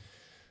 Mm-hmm.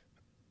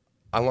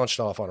 I launched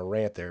off on a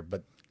rant there,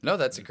 but no,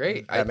 that's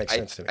great. That makes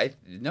sense to me.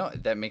 No,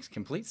 that makes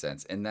complete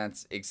sense. And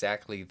that's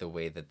exactly the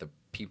way that the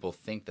people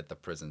think that the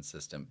prison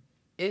system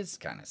is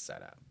kind of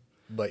set up.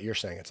 But you're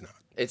saying it's not.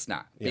 It's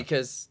not. Yeah.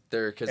 Because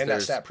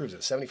that stat proves it.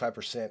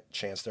 75%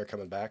 chance they're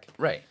coming back.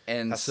 Right.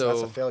 And that's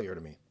a failure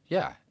to me.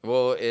 Yeah.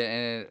 Well,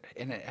 and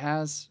it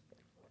has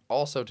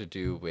also to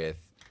do with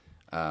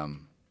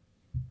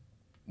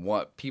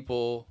what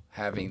people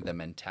having the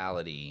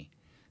mentality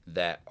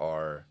that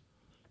are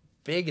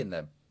big in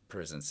the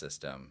prison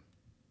system,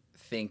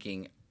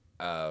 thinking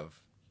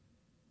of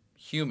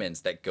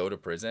humans that go to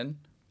prison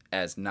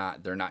as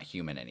they're not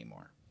human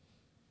anymore.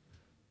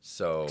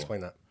 So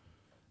explain that.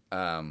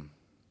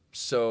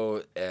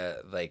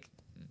 Like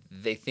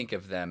they think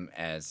of them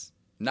as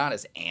not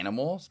as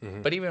animals,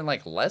 Mm-hmm. but even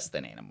like less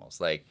than animals.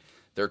 Like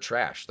they're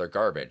trash, they're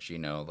garbage.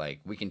 Like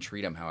we can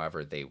treat them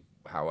however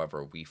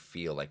we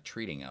feel like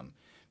treating them,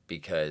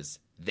 because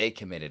they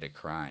committed a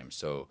crime.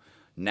 So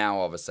now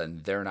all of a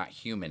sudden they're not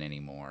human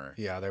anymore.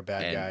 Yeah, they're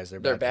bad guys. They're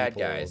bad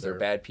people. guys. They're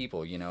bad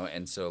people.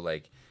 And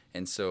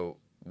so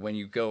when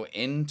you go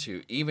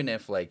into, even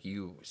if like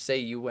you say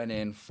you went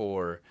in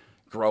for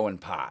growing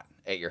pot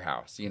at your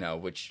house,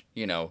 which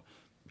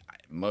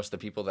most of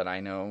the people that I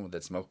know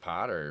that smoke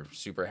pot are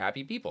super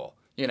happy people,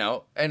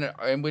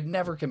 and would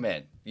never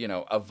commit,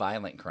 a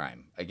violent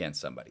crime against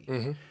somebody.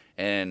 Mm-hmm.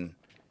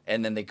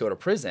 And then they go to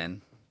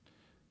prison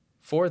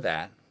for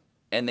that,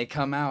 and they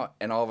come out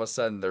and all of a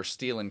sudden they're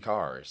stealing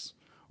cars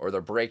or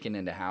they're breaking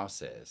into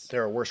houses.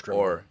 They're a worse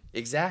criminal. Or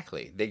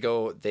exactly. They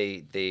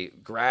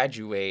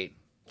graduate.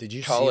 Did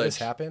you college, see this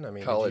happen? I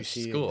mean, college did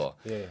you see school.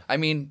 Yeah. I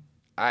mean,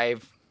 I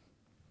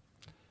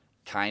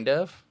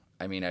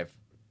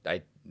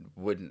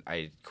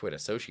quit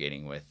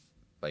associating with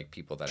like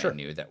people that Sure. I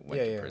knew that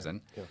went to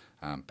prison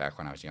back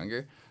when I was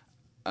younger.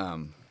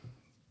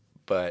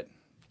 But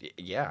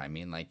yeah, I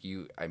mean,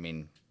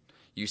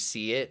 you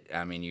see it.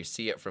 I mean, you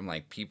see it from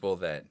like people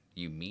that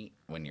you meet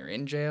when you're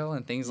in jail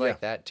and things like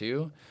that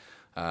too.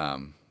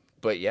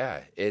 But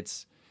yeah,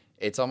 it's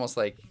almost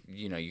like,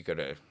 you know, you go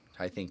to,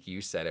 I think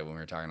you said it when we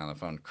were talking on the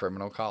phone,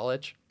 criminal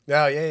college.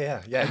 Oh,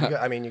 yeah.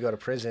 You go to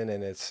prison,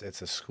 and it's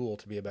a school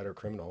to be a better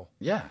criminal.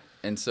 Yeah.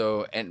 And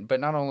so, but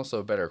not also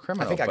a better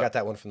criminal. I think I got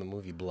that one from the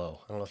movie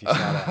Blow. I don't know if you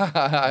saw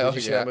that. Did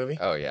you see that movie?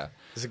 Oh, yeah.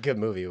 It's a good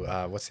movie.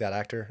 What's that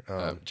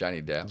actor?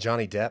 Johnny Depp.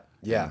 Johnny Depp.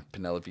 Yeah. And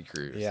Penelope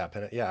Cruz. Yeah.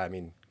 I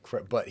mean,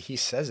 but he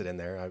says it in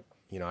there.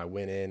 I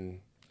went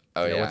in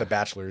Oh, with a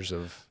bachelor's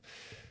of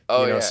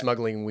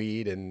smuggling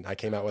weed, and I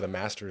came out with a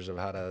master's of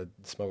how to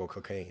smuggle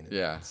cocaine. And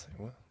Yeah. it's like,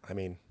 well, I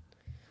mean,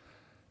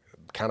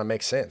 kind of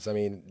makes sense. I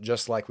mean,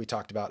 just like we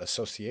talked about,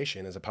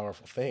 association is a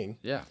powerful thing.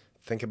 Yeah.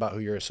 Think about who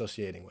you're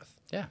associating with.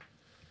 Yeah.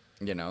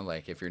 You know,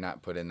 like if you're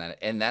not put in that,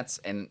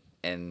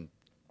 and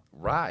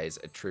Rise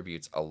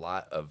attributes a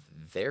lot of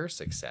their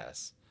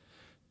success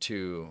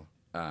to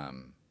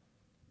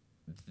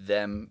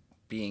them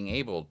being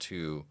able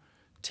to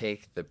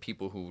take the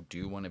people who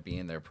do want to be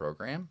in their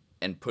program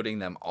and putting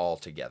them all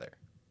together.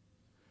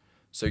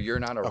 So you're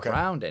not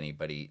around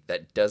anybody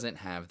that doesn't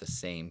have the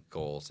same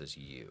goals as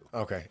you.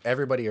 Okay.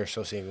 Everybody you're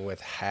associating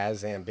with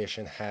has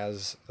ambition,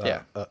 has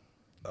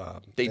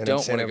they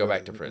don't want to go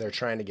back to prison. They're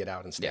trying to get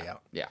out and stay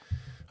out. Yeah.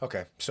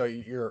 Okay. So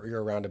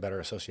you're around a better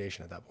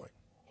association at that point.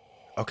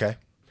 Okay.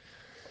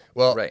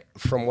 Well,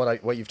 from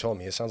what you've told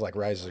me, it sounds like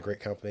Rise is a great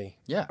company.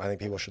 Yeah. I think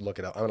people should look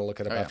it up. I'm going to look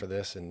it up after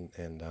this, and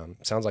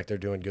it sounds like they're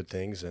doing good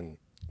things and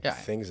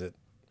things that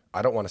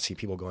I don't want to see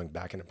people going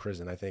back into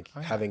prison. I think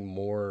having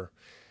more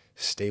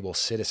stable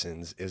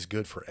citizens is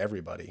good for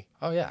everybody.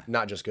 Oh, yeah.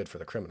 Not just good for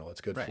the criminal.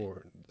 It's good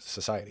for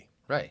society.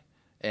 Right.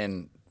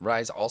 And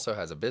Rise also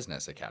has a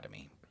business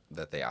academy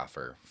that they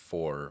offer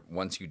for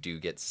once you do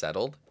get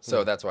settled.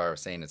 So that's why I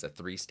was saying it's a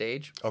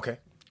 3-stage. Okay.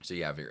 So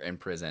you have your in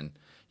prison,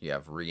 you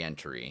have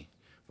re-entry,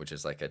 which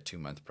is like a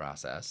 2-month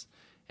process.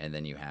 And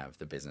then you have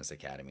the business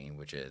academy,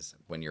 which is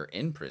when you're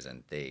in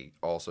prison, they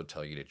also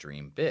tell you to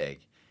dream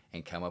big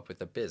and come up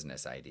with a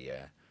business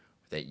idea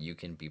that you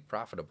can be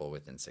profitable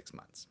within 6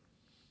 months.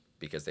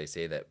 Because they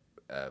say that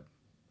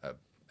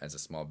as a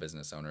small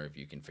business owner, if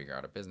you can figure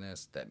out a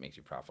business that makes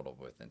you profitable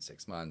within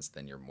 6 months,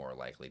 then you're more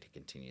likely to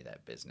continue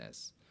that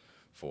business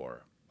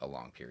for a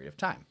long period of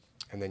time.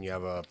 And then you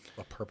have a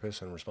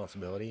purpose and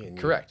responsibility. And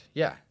Correct.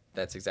 Yeah,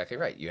 that's exactly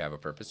right. You have a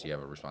purpose, you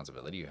have a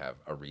responsibility, you have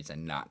a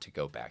reason not to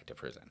go back to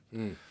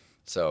prison.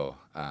 So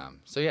I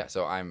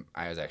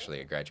was actually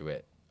a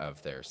graduate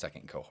of their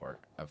second cohort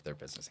of their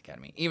business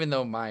academy. Even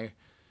though my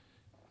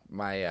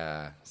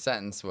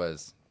sentence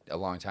was a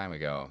long time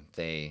ago,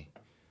 they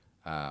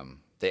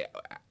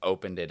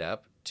opened it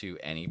up to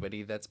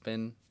anybody that's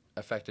been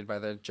affected by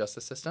the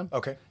justice system.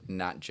 Okay.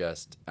 Not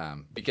just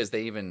because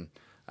they even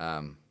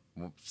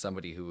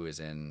somebody who was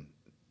in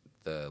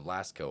the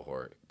last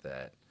cohort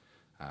that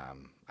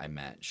I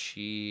met,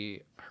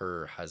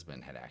 her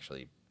husband had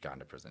actually gone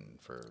to prison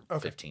for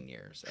 15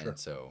 years. Sure. And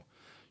so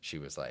she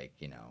was like,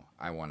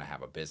 I want to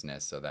have a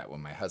business so that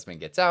when my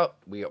husband gets out,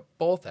 we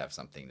both have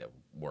something to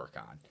work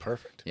on.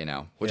 Perfect.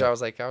 Which I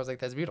was like,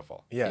 that's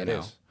beautiful. Yeah, it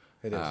is.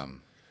 It is.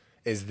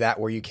 Is that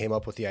where you came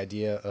up with the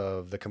idea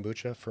of the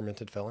kombucha,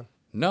 Fermented Felon?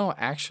 No,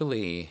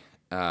 actually,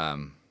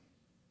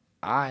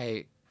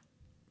 I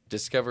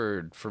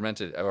discovered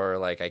Fermented,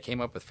 I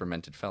came up with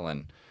Fermented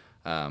Felon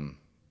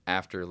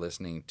after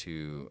listening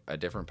to a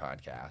different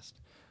podcast.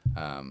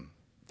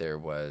 There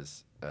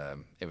was,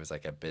 it was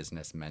like a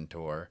business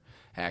mentor.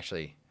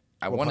 Actually,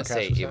 I want to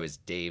say it was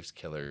Dave's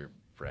Killer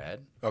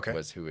Bread. Okay.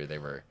 Was who they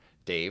were.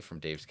 Dave from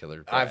Dave's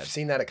Killer Bread. I've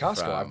seen that at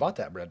Costco. I've bought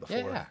that bread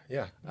before.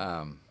 Yeah.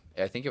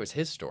 I think it was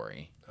his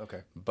story.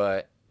 Okay.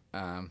 But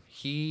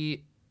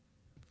he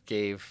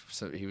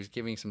was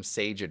giving some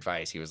sage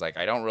advice. He was like,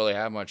 I don't really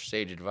have much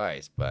sage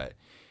advice, but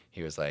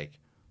he was like,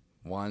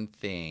 one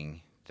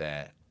thing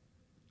that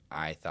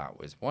I thought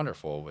was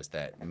wonderful was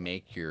that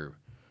make your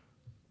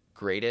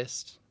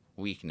greatest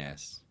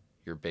weakness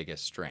your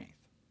biggest strength.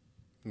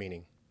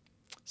 Meaning?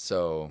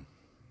 So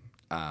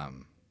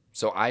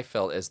I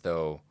felt as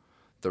though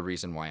the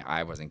reason why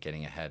I wasn't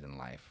getting ahead in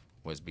life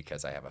was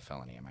because I have a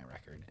felony on my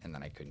record, and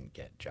then I couldn't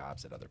get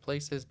jobs at other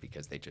places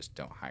because they just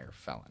don't hire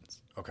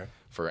felons. Okay.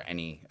 For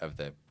any of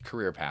the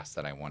career paths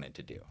that I wanted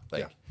to do.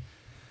 Like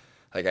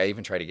I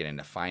even tried to get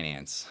into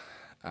finance,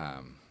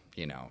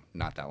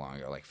 not that long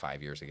ago, like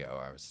 5 years ago.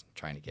 I was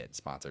trying to get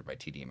sponsored by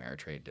TD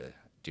Ameritrade to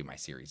do my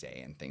Series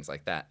A and things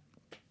like that.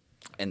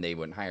 And they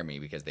wouldn't hire me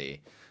because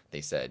they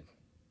said,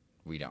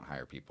 we don't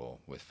hire people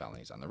with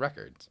felonies on the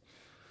records.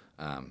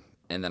 And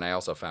then I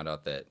also found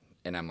out that,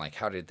 and I'm like,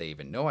 how did they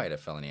even know I had a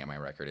felony on my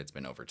record? It's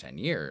been over 10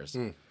 years.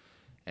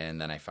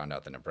 And then I found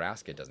out that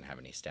Nebraska doesn't have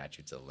any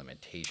statutes of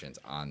limitations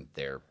on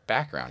their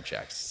background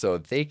checks. So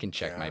they can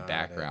check my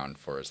background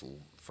for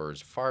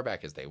as far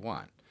back as they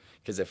want.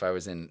 Because if I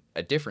was in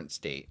a different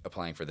state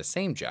applying for the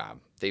same job,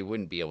 they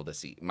wouldn't be able to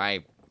see.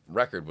 My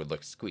record would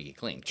look squeaky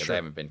clean because I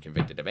haven't been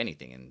convicted of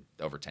anything in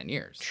over 10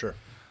 years. Sure.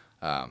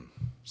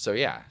 So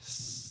it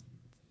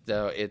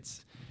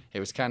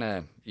was kind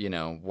of,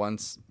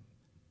 once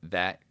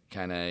that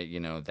kind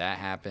of, that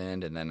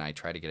happened. And then I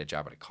tried to get a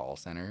job at a call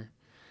center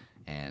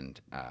and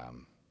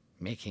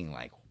making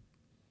like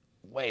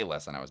way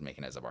less than I was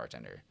making as a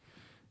bartender.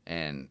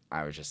 And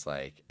I was just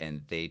like,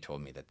 and they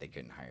told me that they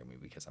couldn't hire me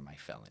because of my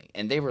felony.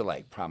 And they were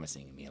like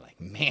promising me like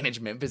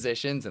management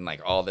positions and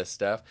like all this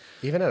stuff.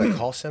 Even at a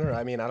call center,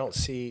 I mean, I don't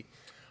see.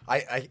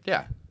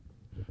 Yeah.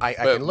 I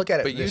can look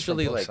at it. But this from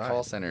usually, both like sides.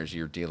 call centers,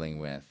 you're dealing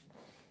with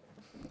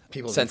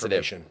People's sensitive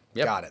information.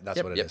 Yep. Got it. That's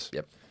Yep. what it Yep. is.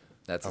 Yep.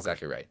 That's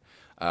exactly right.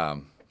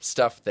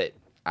 Stuff that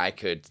I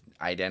could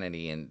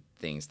identity and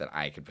things that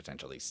I could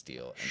potentially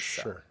steal and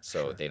sell. Sure,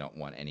 So sure. they don't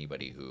want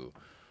anybody who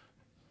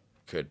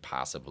could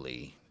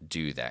possibly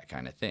do that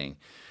kind of thing.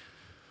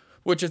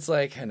 Which it's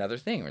like another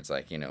thing where it's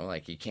like,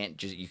 like you can't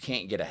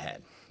get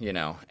ahead,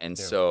 And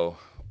so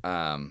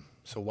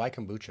So why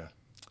kombucha?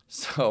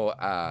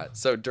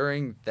 So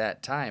during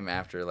that time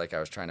after like I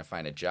was trying to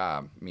find a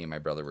job, me and my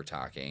brother were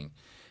talking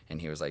and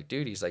he was like,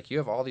 dude, he's like, you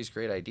have all these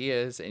great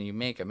ideas and you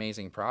make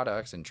amazing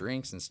products and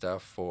drinks and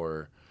stuff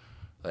for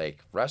like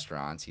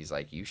restaurants. He's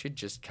like, you should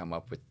just come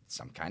up with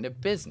some kind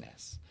of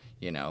business,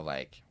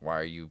 like why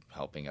are you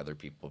helping other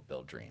people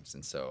build dreams?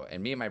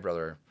 And me and my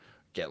brother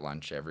get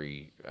lunch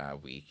every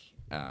week.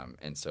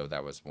 And so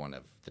that was one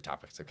of the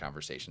topics of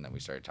conversation that we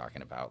started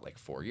talking about like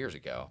 4 years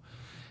ago.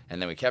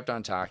 And then we kept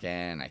on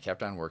talking. I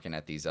kept on working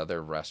at these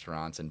other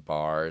restaurants and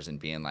bars and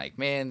being like,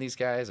 man, these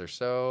guys are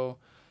so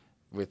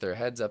with their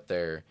heads up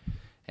there.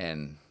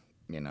 And,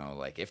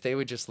 like if they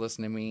would just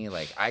listen to me,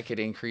 like I could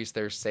increase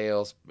their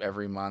sales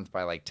every month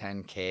by like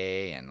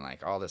 10K and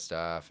like all this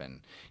stuff. And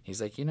he's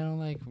like,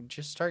 like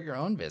just start your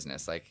own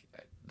business. Like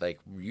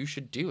you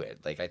should do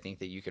it. Like, I think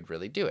that you could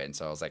really do it. And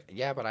so I was like,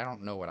 yeah, but I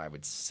don't know what I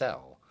would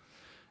sell.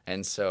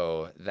 And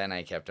so then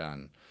I kept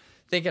on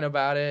thinking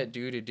about it,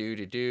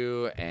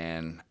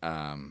 and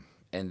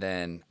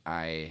then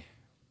I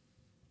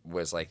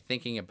was like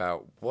thinking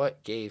about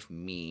what gave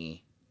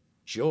me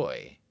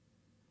joy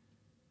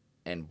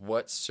and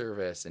what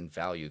service and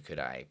value could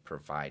I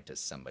provide to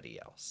somebody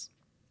else.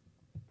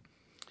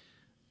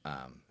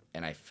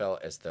 And I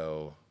felt as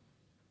though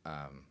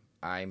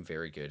I'm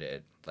very good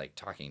at like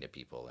talking to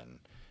people and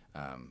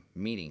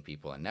meeting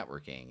people and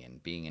networking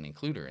and being an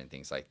includer and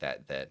things like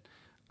that, that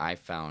I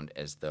found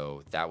as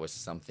though that was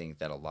something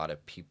that a lot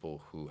of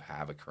people who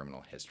have a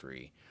criminal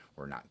history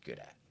were not good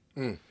at.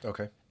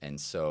 Okay.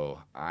 And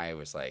so I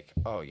was like,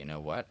 oh, you know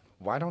what?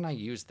 Why don't I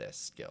use this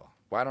skill?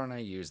 Why don't I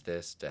use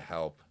this to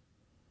help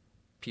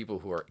people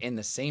who are in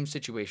the same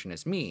situation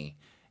as me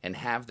and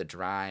have the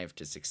drive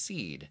to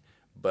succeed,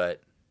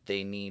 but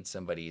they need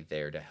somebody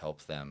there to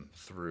help them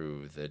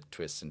through the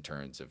twists and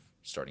turns of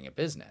starting a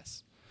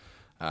business.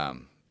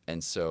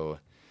 And so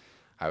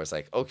I was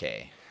like,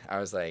 okay.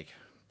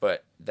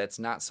 But that's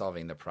not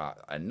solving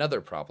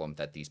another problem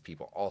that these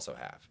people also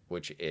have,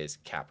 which is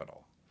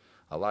capital.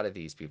 A lot of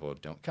these people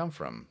don't come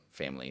from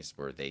families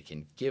where they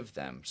can give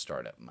them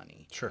startup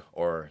money. Sure.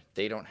 Or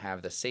they don't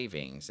have the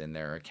savings in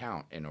their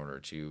account in order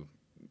to,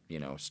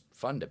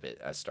 fund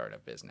a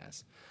startup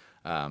business.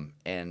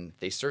 And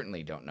they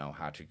certainly don't know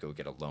how to go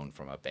get a loan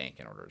from a bank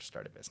in order to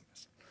start a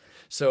business.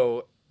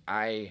 So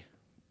I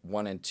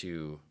wanted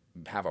to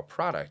have a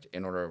product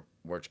in order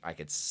which I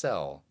could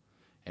sell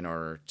in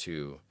order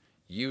to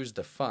use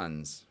the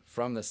funds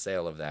from the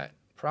sale of that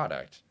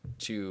product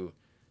to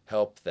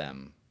help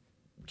them.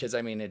 Because,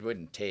 I mean, it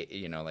wouldn't take,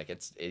 you don't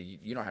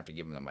have to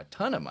give them a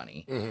ton of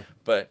money,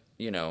 but,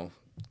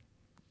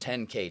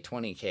 10K,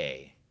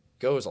 20K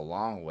goes a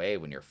long way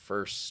when you're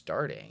first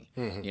starting.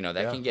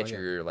 That can get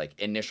your, like,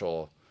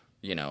 initial,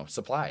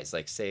 supplies.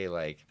 Like, say,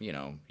 like,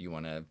 you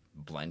want to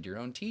blend your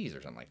own teas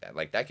or something like that.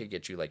 Like, that could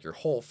get you, like, your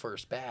whole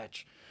first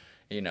batch.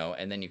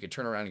 And then you could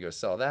turn around and go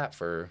sell that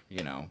for,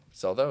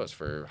 sell those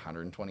for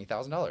 $120,000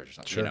 or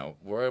something, Sure.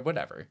 Or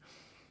whatever.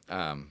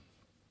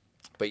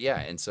 But yeah,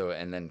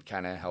 and then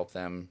kind of help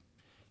them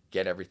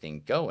get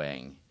everything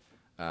going,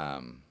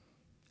 and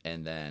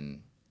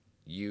then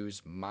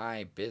use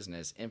my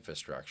business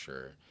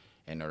infrastructure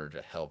in order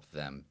to help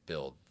them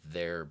build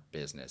their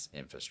business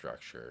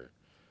infrastructure,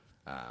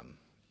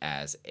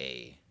 as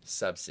a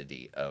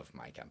subsidy of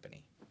my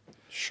company.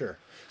 Sure.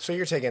 So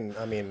you're taking,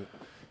 I mean,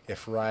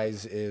 if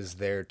Rise is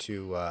there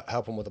to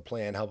help them with a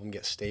plan, help them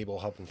get stable,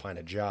 help them find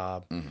a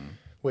job,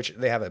 which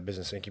they have a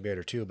business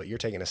incubator too, but you're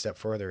taking a step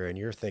further and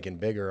you're thinking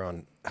bigger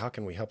on how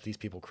can we help these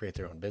people create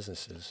their own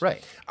businesses.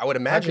 Right. I would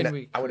imagine How can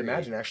we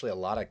create- actually a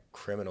lot of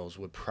criminals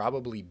would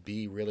probably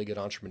be really good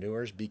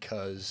entrepreneurs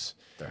because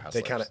They're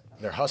they hustlers.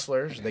 they're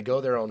hustlers. They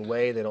go their own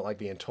way. They don't like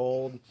being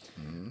told.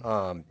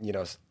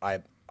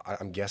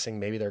 I'm guessing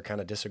maybe they're kind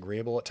of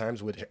disagreeable at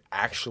times, which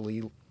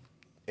actually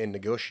in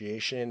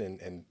negotiation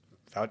and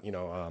without,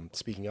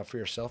 speaking up for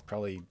yourself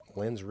probably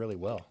wins really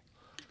well.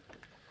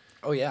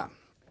 Oh yeah.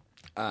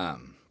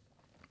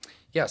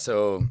 Yeah,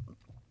 so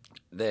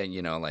then,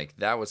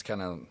 that was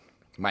kind of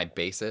my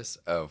basis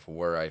of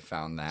where I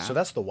found that. So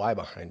that's the why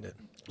behind it.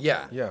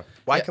 yeah. Yeah.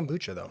 Why Yeah.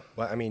 kombucha though?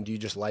 I mean, do you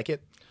just like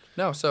it?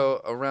 No,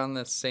 so around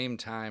the same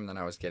time that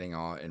I was getting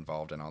all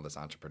involved in all this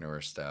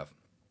entrepreneur stuff,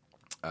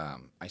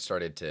 I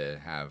started to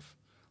have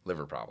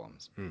liver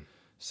problems.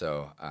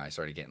 So I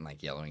started getting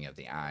like yellowing of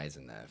the eyes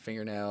and the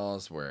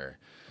fingernails,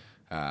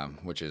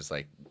 which is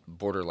like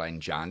borderline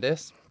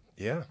jaundice.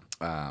 Yeah.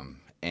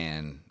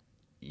 And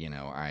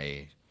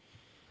I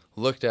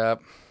looked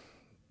up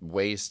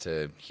ways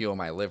to heal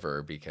my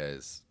liver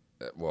because,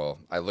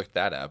 I looked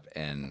that up,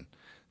 and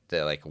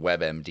the like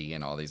WebMD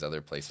and all these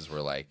other places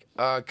were like,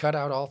 cut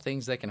out all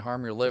things that can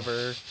harm your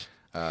liver,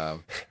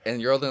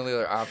 and your only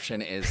other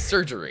option is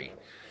surgery.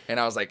 And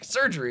I was like,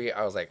 surgery?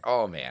 I was like,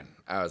 oh man.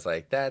 I was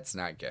like, that's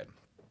not good.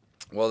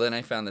 Well, then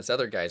I found this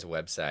other guy's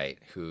website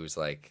who's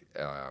like,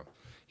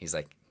 he's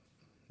like,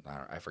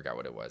 I forgot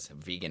what it was, a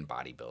vegan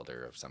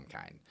bodybuilder of some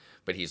kind.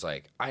 But he's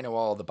like, I know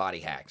all the body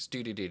hacks,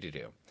 do.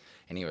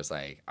 And he was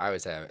like, I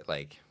was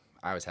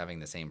having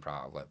the same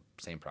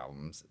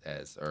problems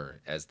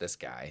as this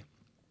guy.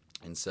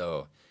 And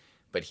so,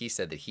 but he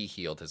said that he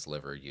healed his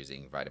liver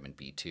using vitamin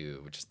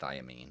B2, which is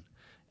thiamine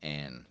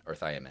and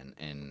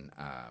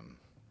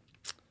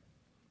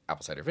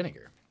apple cider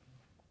vinegar.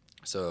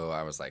 So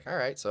I was like, all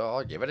right, so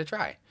I'll give it a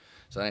try.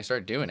 So then I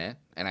started doing it,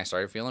 and I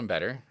started feeling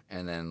better.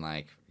 And then,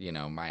 my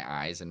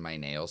eyes and my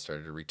nails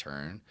started to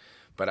return,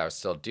 but I was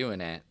still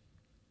doing it,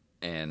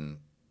 and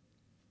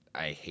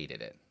I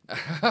hated it.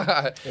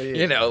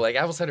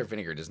 Apple cider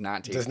vinegar does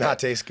not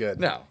taste good.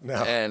 No.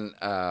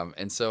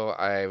 And so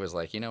I was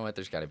like, you know what?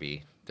 There's got to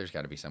be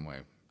some way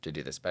to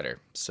do this better.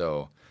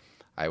 So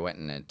I went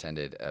and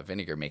attended a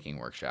vinegar making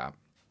workshop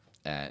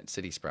at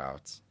City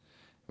Sprouts,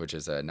 which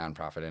is a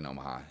nonprofit in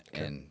Omaha.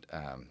 Okay. And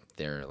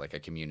they're like a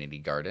community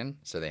garden.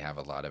 So they have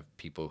a lot of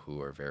people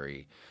who are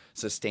very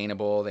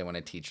sustainable. They want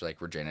to teach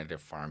like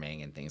regenerative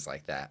farming and things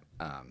like that.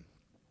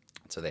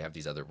 So they have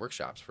these other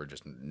workshops for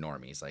just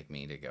normies like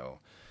me to go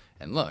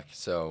and look.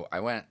 So I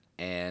went,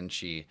 and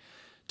she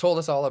told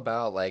us all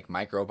about like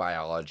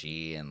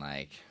microbiology and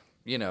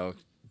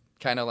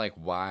kind of like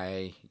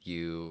why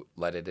you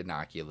let it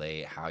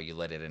inoculate, how you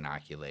let it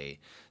inoculate,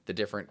 the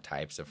different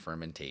types of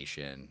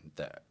fermentation,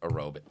 the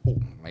aerobic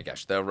and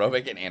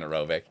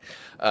anaerobic.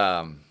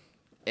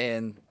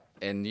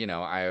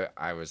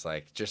 I was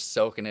like just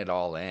soaking it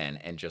all in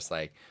and just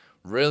like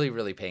really,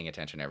 really paying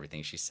attention to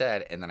everything she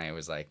said. And then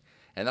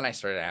I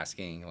started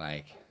asking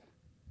like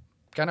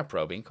kind of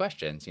probing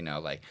questions,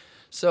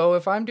 so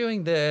if I'm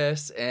doing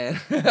this and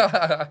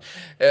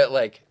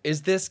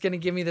is this going to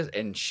give me this?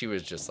 And she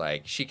was just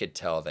like, she could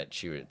tell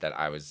that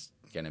I was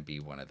going to be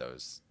one of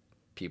those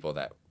people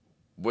that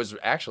was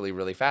actually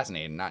really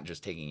fascinated, not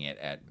just taking it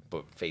at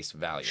face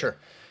value. Sure.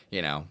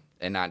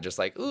 And not just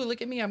like, ooh,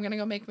 look at me, I'm going to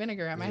go make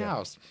vinegar at my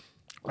house.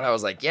 But I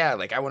was like, yeah,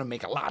 like I want to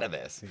make a lot of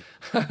this.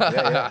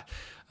 Yeah.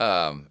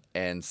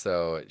 And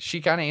so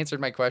she kind of answered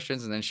my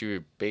questions, and then she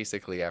would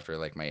basically, after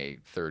like my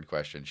third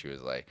question, she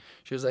was like,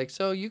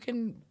 so you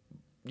can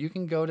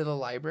go to the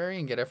library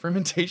and get a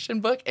fermentation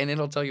book, and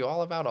it'll tell you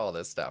all about all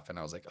this stuff. And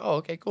I was like, oh,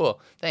 okay,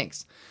 cool,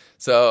 thanks.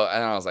 So,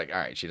 and I was like, all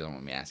right, she doesn't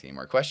want me asking any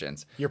more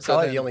questions. You're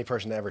probably the only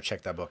person to ever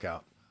check that book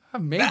out.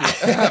 Maybe.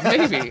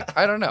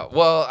 I don't know.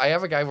 Well, I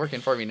have a guy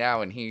working for me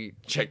now, and he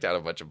checked out a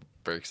bunch of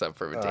books on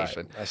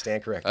fermentation. Right. I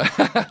stand corrected.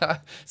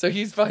 So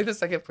he's probably the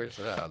second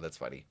person. Oh, that's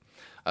funny.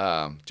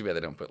 Too bad they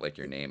don't put like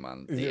your name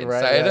on the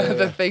inside of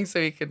the thing, so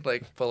you can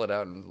like pull it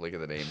out and look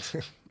at the names.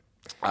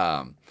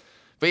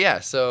 But yeah,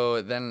 so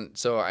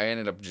I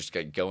ended up just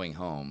going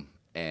home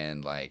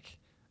and like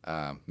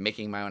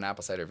making my own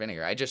apple cider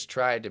vinegar. I just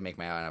tried to make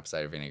my own apple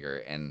cider vinegar,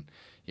 and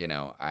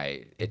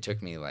it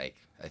took me like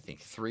I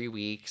think 3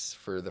 weeks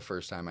for the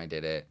first time I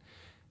did it,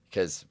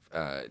 because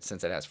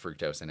since it has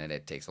fructose in it,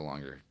 it takes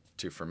longer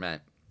to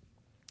ferment.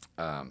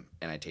 And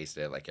I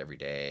tasted it like every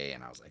day,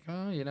 and I was like,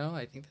 oh,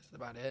 I think this is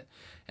about it.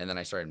 And then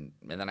after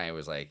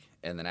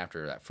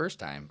that first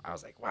time, I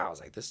was like, wow,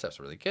 this stuff's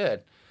really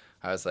good.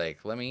 I was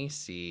like, let me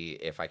see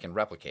if I can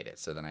replicate it.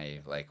 So then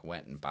I like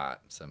went and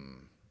bought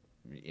some,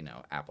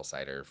 apple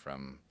cider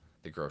from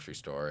the grocery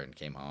store and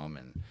came home,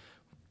 and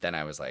then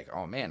I was like,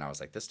 oh man,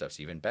 this stuff's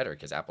even better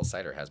because apple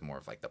cider has more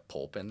of like the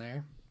pulp in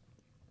there.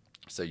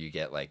 So you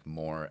get like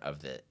more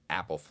of the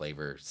apple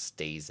flavor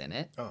stays in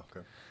it. Oh,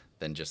 okay.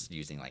 Than just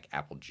using like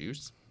apple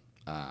juice.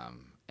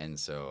 And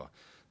so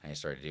I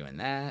started doing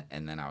that,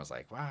 and then I was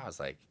like, wow,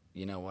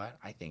 you know what?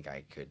 I think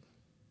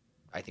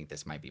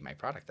this might be my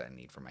product that I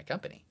need for my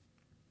company.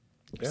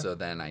 Yeah. So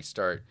then I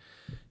start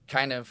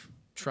kind of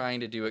trying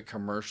to do it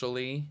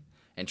commercially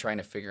and trying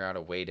to figure out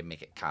a way to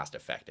make it cost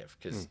effective,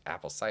 because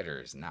apple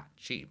cider is not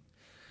cheap.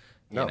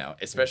 No.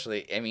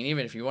 Especially, I mean,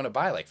 even if you want to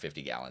buy like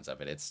 50 gallons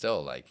of it, it's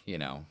still like,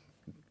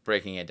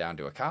 breaking it down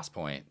to a cost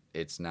point,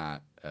 it's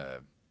not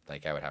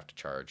like I would have to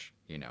charge,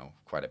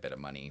 quite a bit of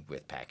money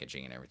with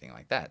packaging and everything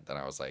like that. Then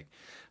I was like,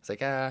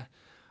 I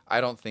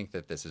don't think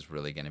that this is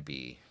really going to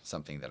be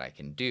something that I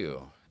can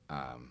do.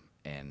 I'm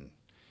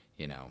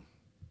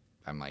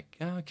like,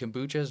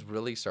 kombucha is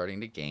really starting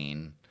to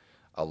gain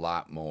a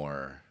lot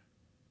more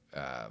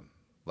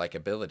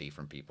likability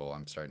from people,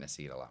 I'm starting to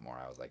see it a lot more.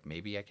 I was like,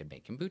 maybe I could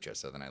make kombucha.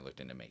 So then I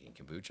looked into making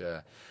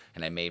kombucha,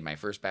 and I made my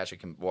first batch of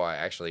well, I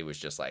actually was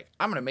just like,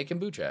 I'm gonna make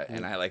kombucha,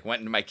 and I like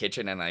went into my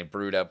kitchen and I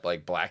brewed up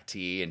like black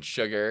tea and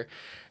sugar,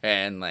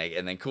 and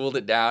then cooled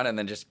it down, and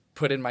then just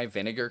put in my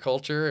vinegar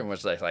culture and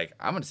was like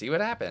I'm gonna see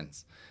what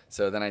happens.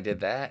 So then I did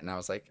that, and I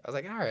was like, all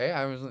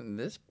right,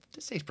 this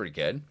tastes pretty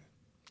good.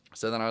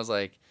 So then I was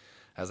like,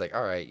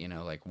 all right,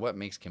 like what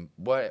makes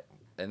what?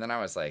 And then I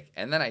was like,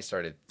 and then I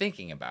started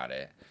thinking about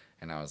it.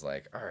 And I was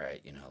like, all right,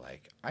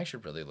 like I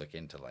should really look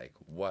into like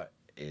what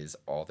is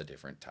all the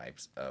different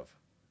types of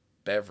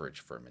beverage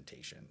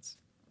fermentations.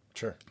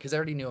 Sure. Because I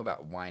already knew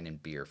about wine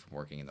and beer from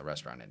working in the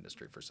restaurant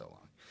industry for so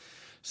long.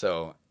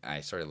 So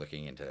I started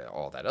looking into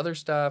all that other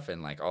stuff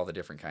and like all the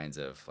different kinds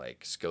of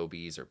like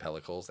scobies or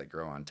pellicles that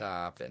grow on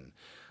top. And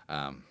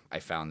I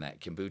found that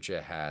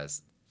kombucha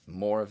has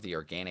more of the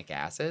organic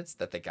acids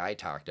that the guy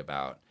talked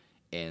about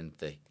in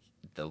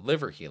the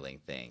liver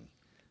healing thing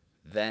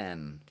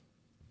than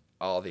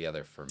all the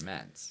other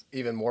ferments.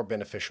 Even more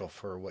beneficial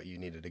for what you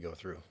needed to go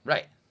through.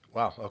 Right.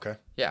 Wow. Okay.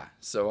 Yeah.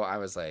 So I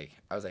was like,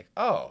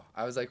 well,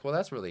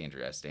 that's really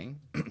interesting.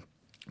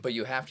 But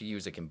you have to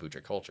use a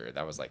kombucha culture.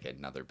 That was like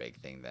another big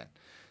thing that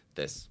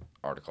this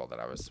article that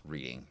I was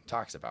reading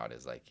talks about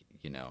is like,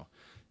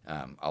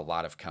 a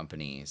lot of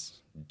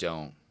companies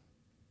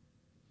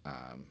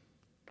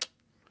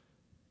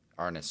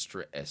aren't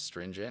as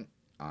stringent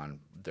on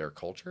their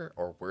culture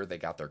or where they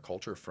got their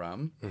culture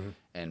from. Mm-hmm.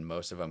 And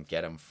most of them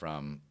get them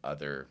from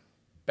other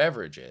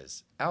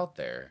beverages out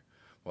there.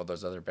 Well,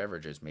 those other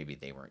beverages, maybe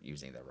they weren't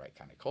using the right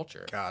kind of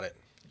culture. Got it.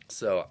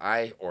 So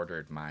I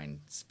ordered mine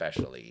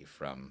specially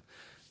from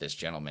this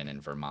gentleman in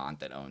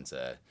Vermont that owns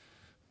a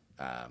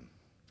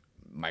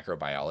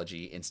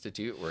microbiology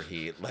institute where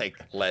he like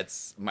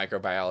lets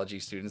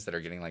microbiology students that are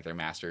getting like their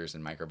masters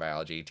in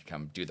microbiology to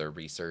come do their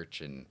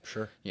research and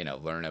Sure.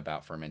 Learn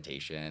about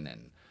fermentation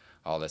and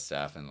all this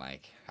stuff. And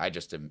like I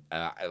just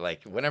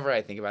like whenever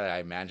I think about it, I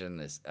imagine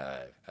this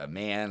a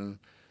man,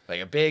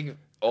 like a big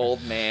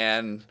old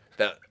man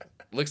that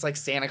looks like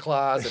Santa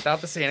Claus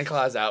without the Santa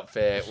Claus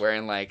outfit,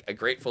 wearing like a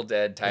Grateful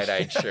Dead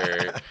tie-dyed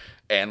shirt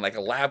and like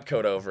a lab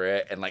coat over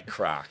it and like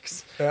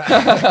Crocs.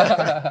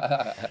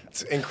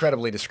 It's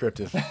incredibly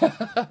descriptive.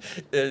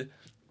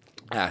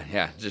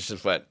 Yeah,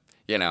 just what,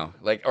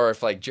 like, or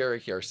if like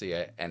Jerry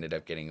Garcia ended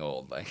up getting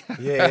old, like.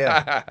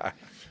 Yeah.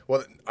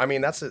 Well, I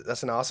mean, that's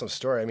an awesome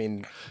story. I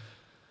mean,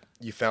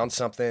 you found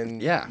something.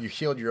 Yeah. You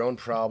healed your own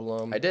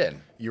problem. I did.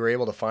 You were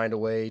able to find a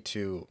way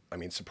to,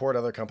 support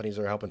other companies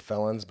that are helping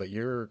felons, but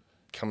you're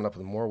coming up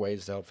with more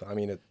ways to help. I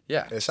mean,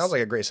 it sounds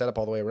like a great setup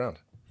all the way around.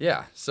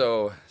 Yeah.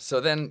 So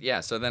then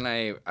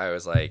I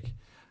was like,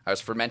 I was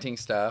fermenting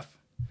stuff,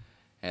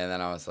 and then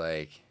I was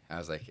like,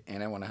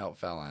 and I want to help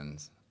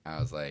felons.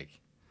 I was like,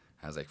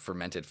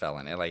 Fermented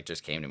Felon. It like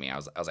just came to me. I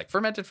was like,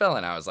 Fermented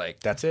Felon. I was like,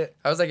 that's it.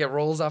 I was like, it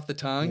rolls off the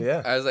tongue.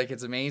 Yeah. I was like,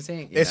 it's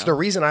amazing. It's the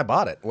reason I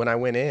bought it. When I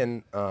went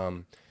in,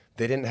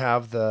 they didn't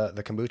have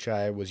the kombucha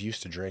I was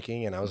used to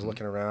drinking, and I was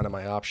looking around at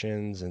my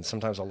options, and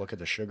sometimes I'll look at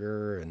the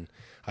sugar, and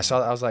I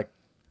was like,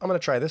 I'm going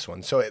to try this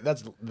one. So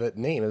that's the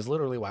name is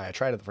literally why I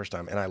tried it the first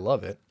time, and I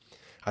love it.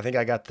 I think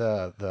I got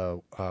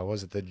the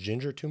was it the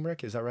ginger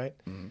turmeric? Is that right?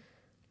 Mm-hmm.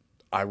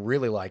 I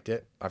really liked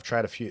it. I've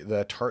tried a few.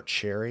 The tart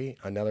cherry,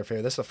 another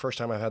favorite. This is the first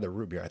time I've had the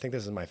root beer. I think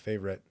this is my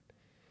favorite.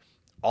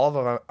 All of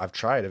them I've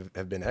tried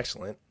have been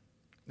excellent.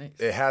 Nice.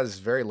 It has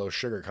very low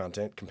sugar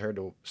content compared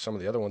to some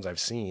of the other ones I've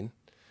seen.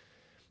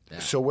 Yeah.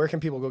 So where can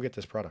people go get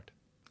this product?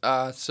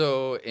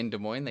 So in Des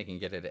Moines, they can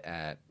get it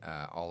at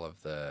all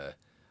of the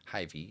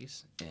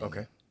Hy-Vees.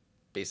 Okay.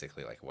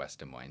 Basically like West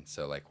Des Moines.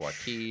 So like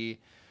Waukee,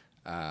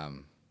 oh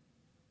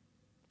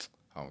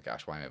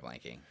gosh, why am I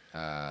blanking?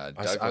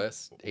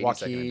 Douglas,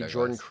 Waukee,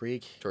 Jordan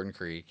Creek,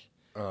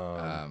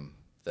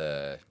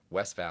 the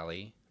West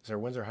Valley. Is there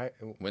Windsor Heights?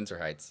 Windsor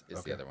Heights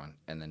is the other one,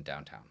 and then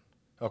downtown.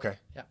 Okay.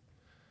 Yeah.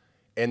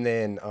 And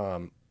then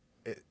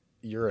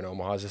you're in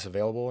Omaha. Is this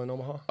available in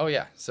Omaha? Oh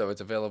yeah, so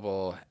it's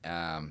available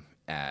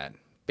at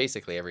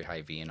basically every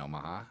Hy-Vee in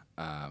Omaha,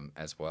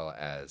 as well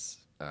as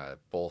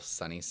both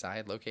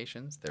Sunnyside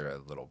locations. They're a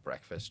little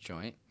breakfast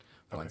joint.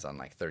 One's on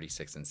like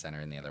 36th and Center,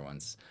 and the other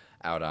one's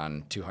out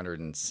on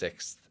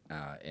 206th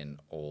in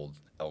Old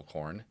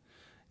Elkhorn.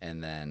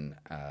 And then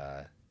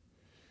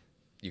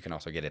you can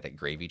also get it at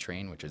Gravy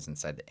Train, which is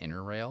inside the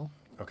Inner Rail,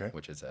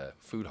 which is a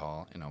food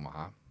hall in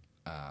Omaha.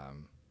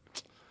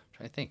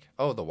 Trying to think.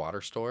 Oh, the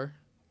Water Store,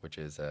 which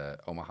is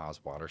Omaha's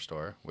Water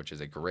Store, which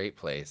is a great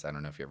place. I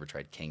don't know if you ever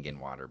tried Kangen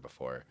water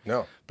before.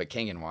 No. But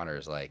Kangen water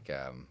is like,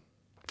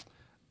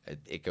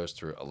 it goes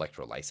through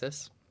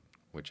electrolysis,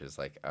 which is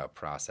like a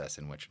process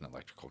in which an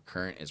electrical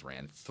current is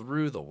ran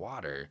through the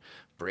water,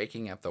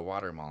 breaking up the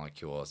water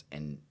molecules,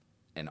 and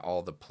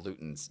all the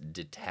pollutants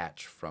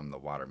detach from the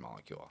water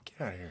molecule.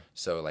 Get out of here.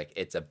 So like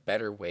it's a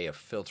better way of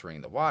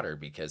filtering the water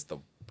because the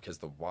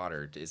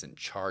water isn't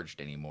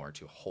charged anymore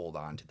to hold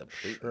on to the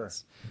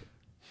pollutants.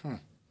 Sure.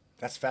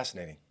 That's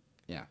fascinating.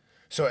 Yeah.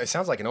 So it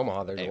sounds like in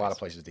Omaha, there's a lot Anyways. of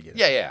places to get it.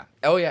 Yeah.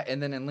 Oh, yeah.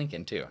 And then in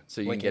Lincoln, too.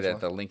 So you Lincoln can get as it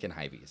at the Lincoln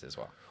Hy-Vees as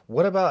well.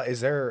 What about,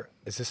 is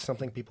this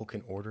something people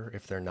can order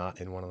if they're not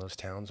in one of those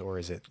towns, or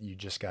is it you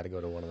just got to go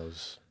to one of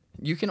those?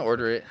 You can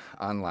order it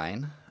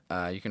online.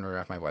 You can order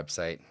off my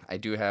website. I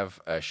do have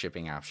a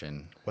shipping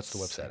option. What's the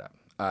website? set up?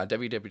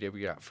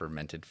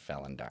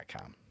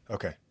 www.fermentedfelon.com.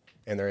 Okay.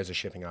 And there is a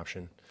shipping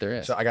option. There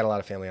is. So I got a lot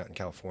of family out in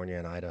California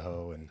and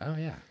Idaho, and Oh,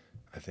 yeah.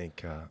 I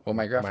think. Well,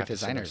 my I might graphic have to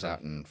send them designer's some.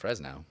 out in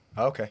Fresno.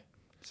 Oh, okay.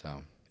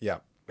 So, Yeah.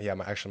 Yeah.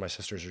 My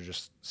sisters are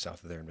just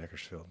south of there in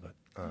Bakersfield, but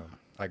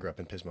I grew up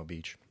in Pismo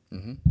Beach.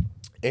 mm-hmm.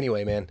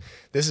 Anyway, man,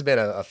 this has been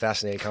a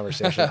fascinating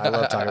conversation. I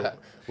love talking.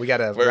 We got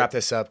to wrap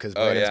this up because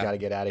Brandon's yeah. got to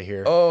get out of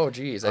here. Oh,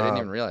 geez. I didn't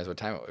even realize what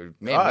time.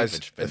 Man, It's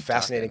we've a been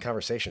fascinating talking.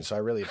 conversation. So I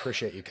really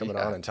appreciate you coming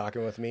Yeah. on and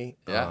talking with me.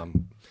 Yeah.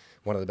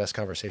 One of the best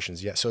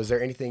conversations yet. So is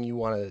there anything you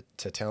wanted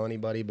to tell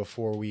anybody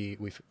before we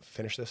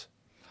finish this?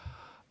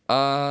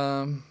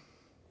 Yeah.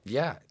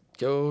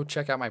 Go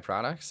check out my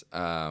products.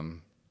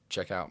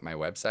 Check out my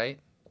website.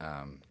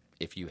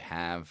 If you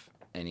have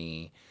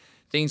any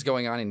things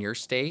going on in your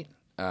state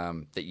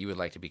that you would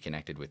like to be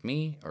connected with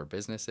me or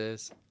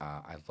businesses,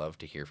 I'd love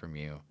to hear from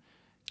you.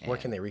 Where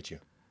can they reach you?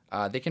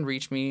 They can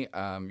reach me.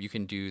 You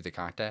can do the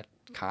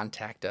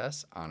contact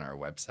us on our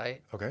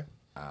website, Okay.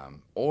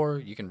 or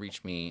you can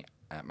reach me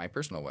at my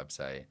personal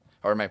website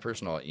or my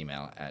personal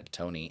email at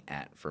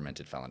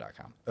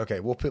tony@fermentedfelon.com. Okay.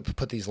 We'll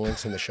put these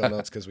links in the show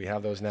notes because we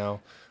have those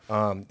now.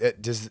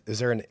 Is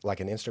there an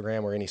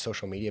Instagram or any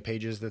social media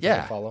pages that they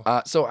can follow?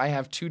 So I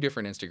have 2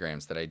 different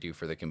Instagrams that I do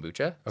for the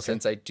kombucha.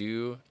 Since my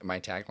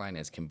tagline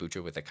is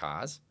kombucha with a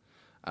cause,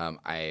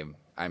 I'm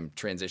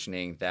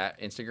transitioning that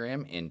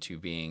Instagram into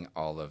being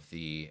all of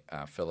the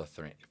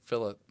Philanthropic.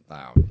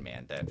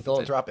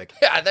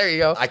 Yeah, there you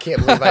go. I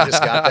can't believe I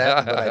just got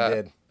that, but I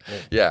did.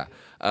 Yeah.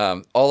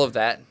 All of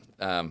that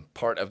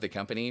part of the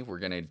company we're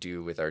going to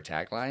do with our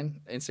tagline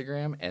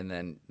Instagram, and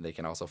then they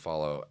can also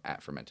follow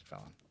at Fermented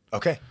Felon.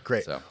 Okay,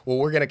 great. So- Well,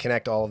 we're going to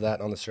connect all of that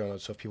on the show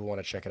notes, so if people want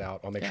to check it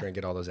out, I'll make sure and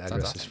get all those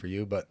addresses awesome. for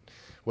you. But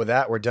with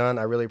that, we're done.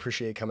 I really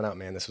appreciate you coming out,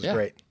 man. This was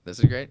great. This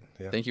is great.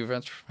 Yeah. Thank you very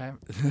much.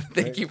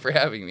 Thank you for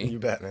having me. You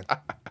bet,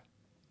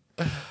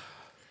 man.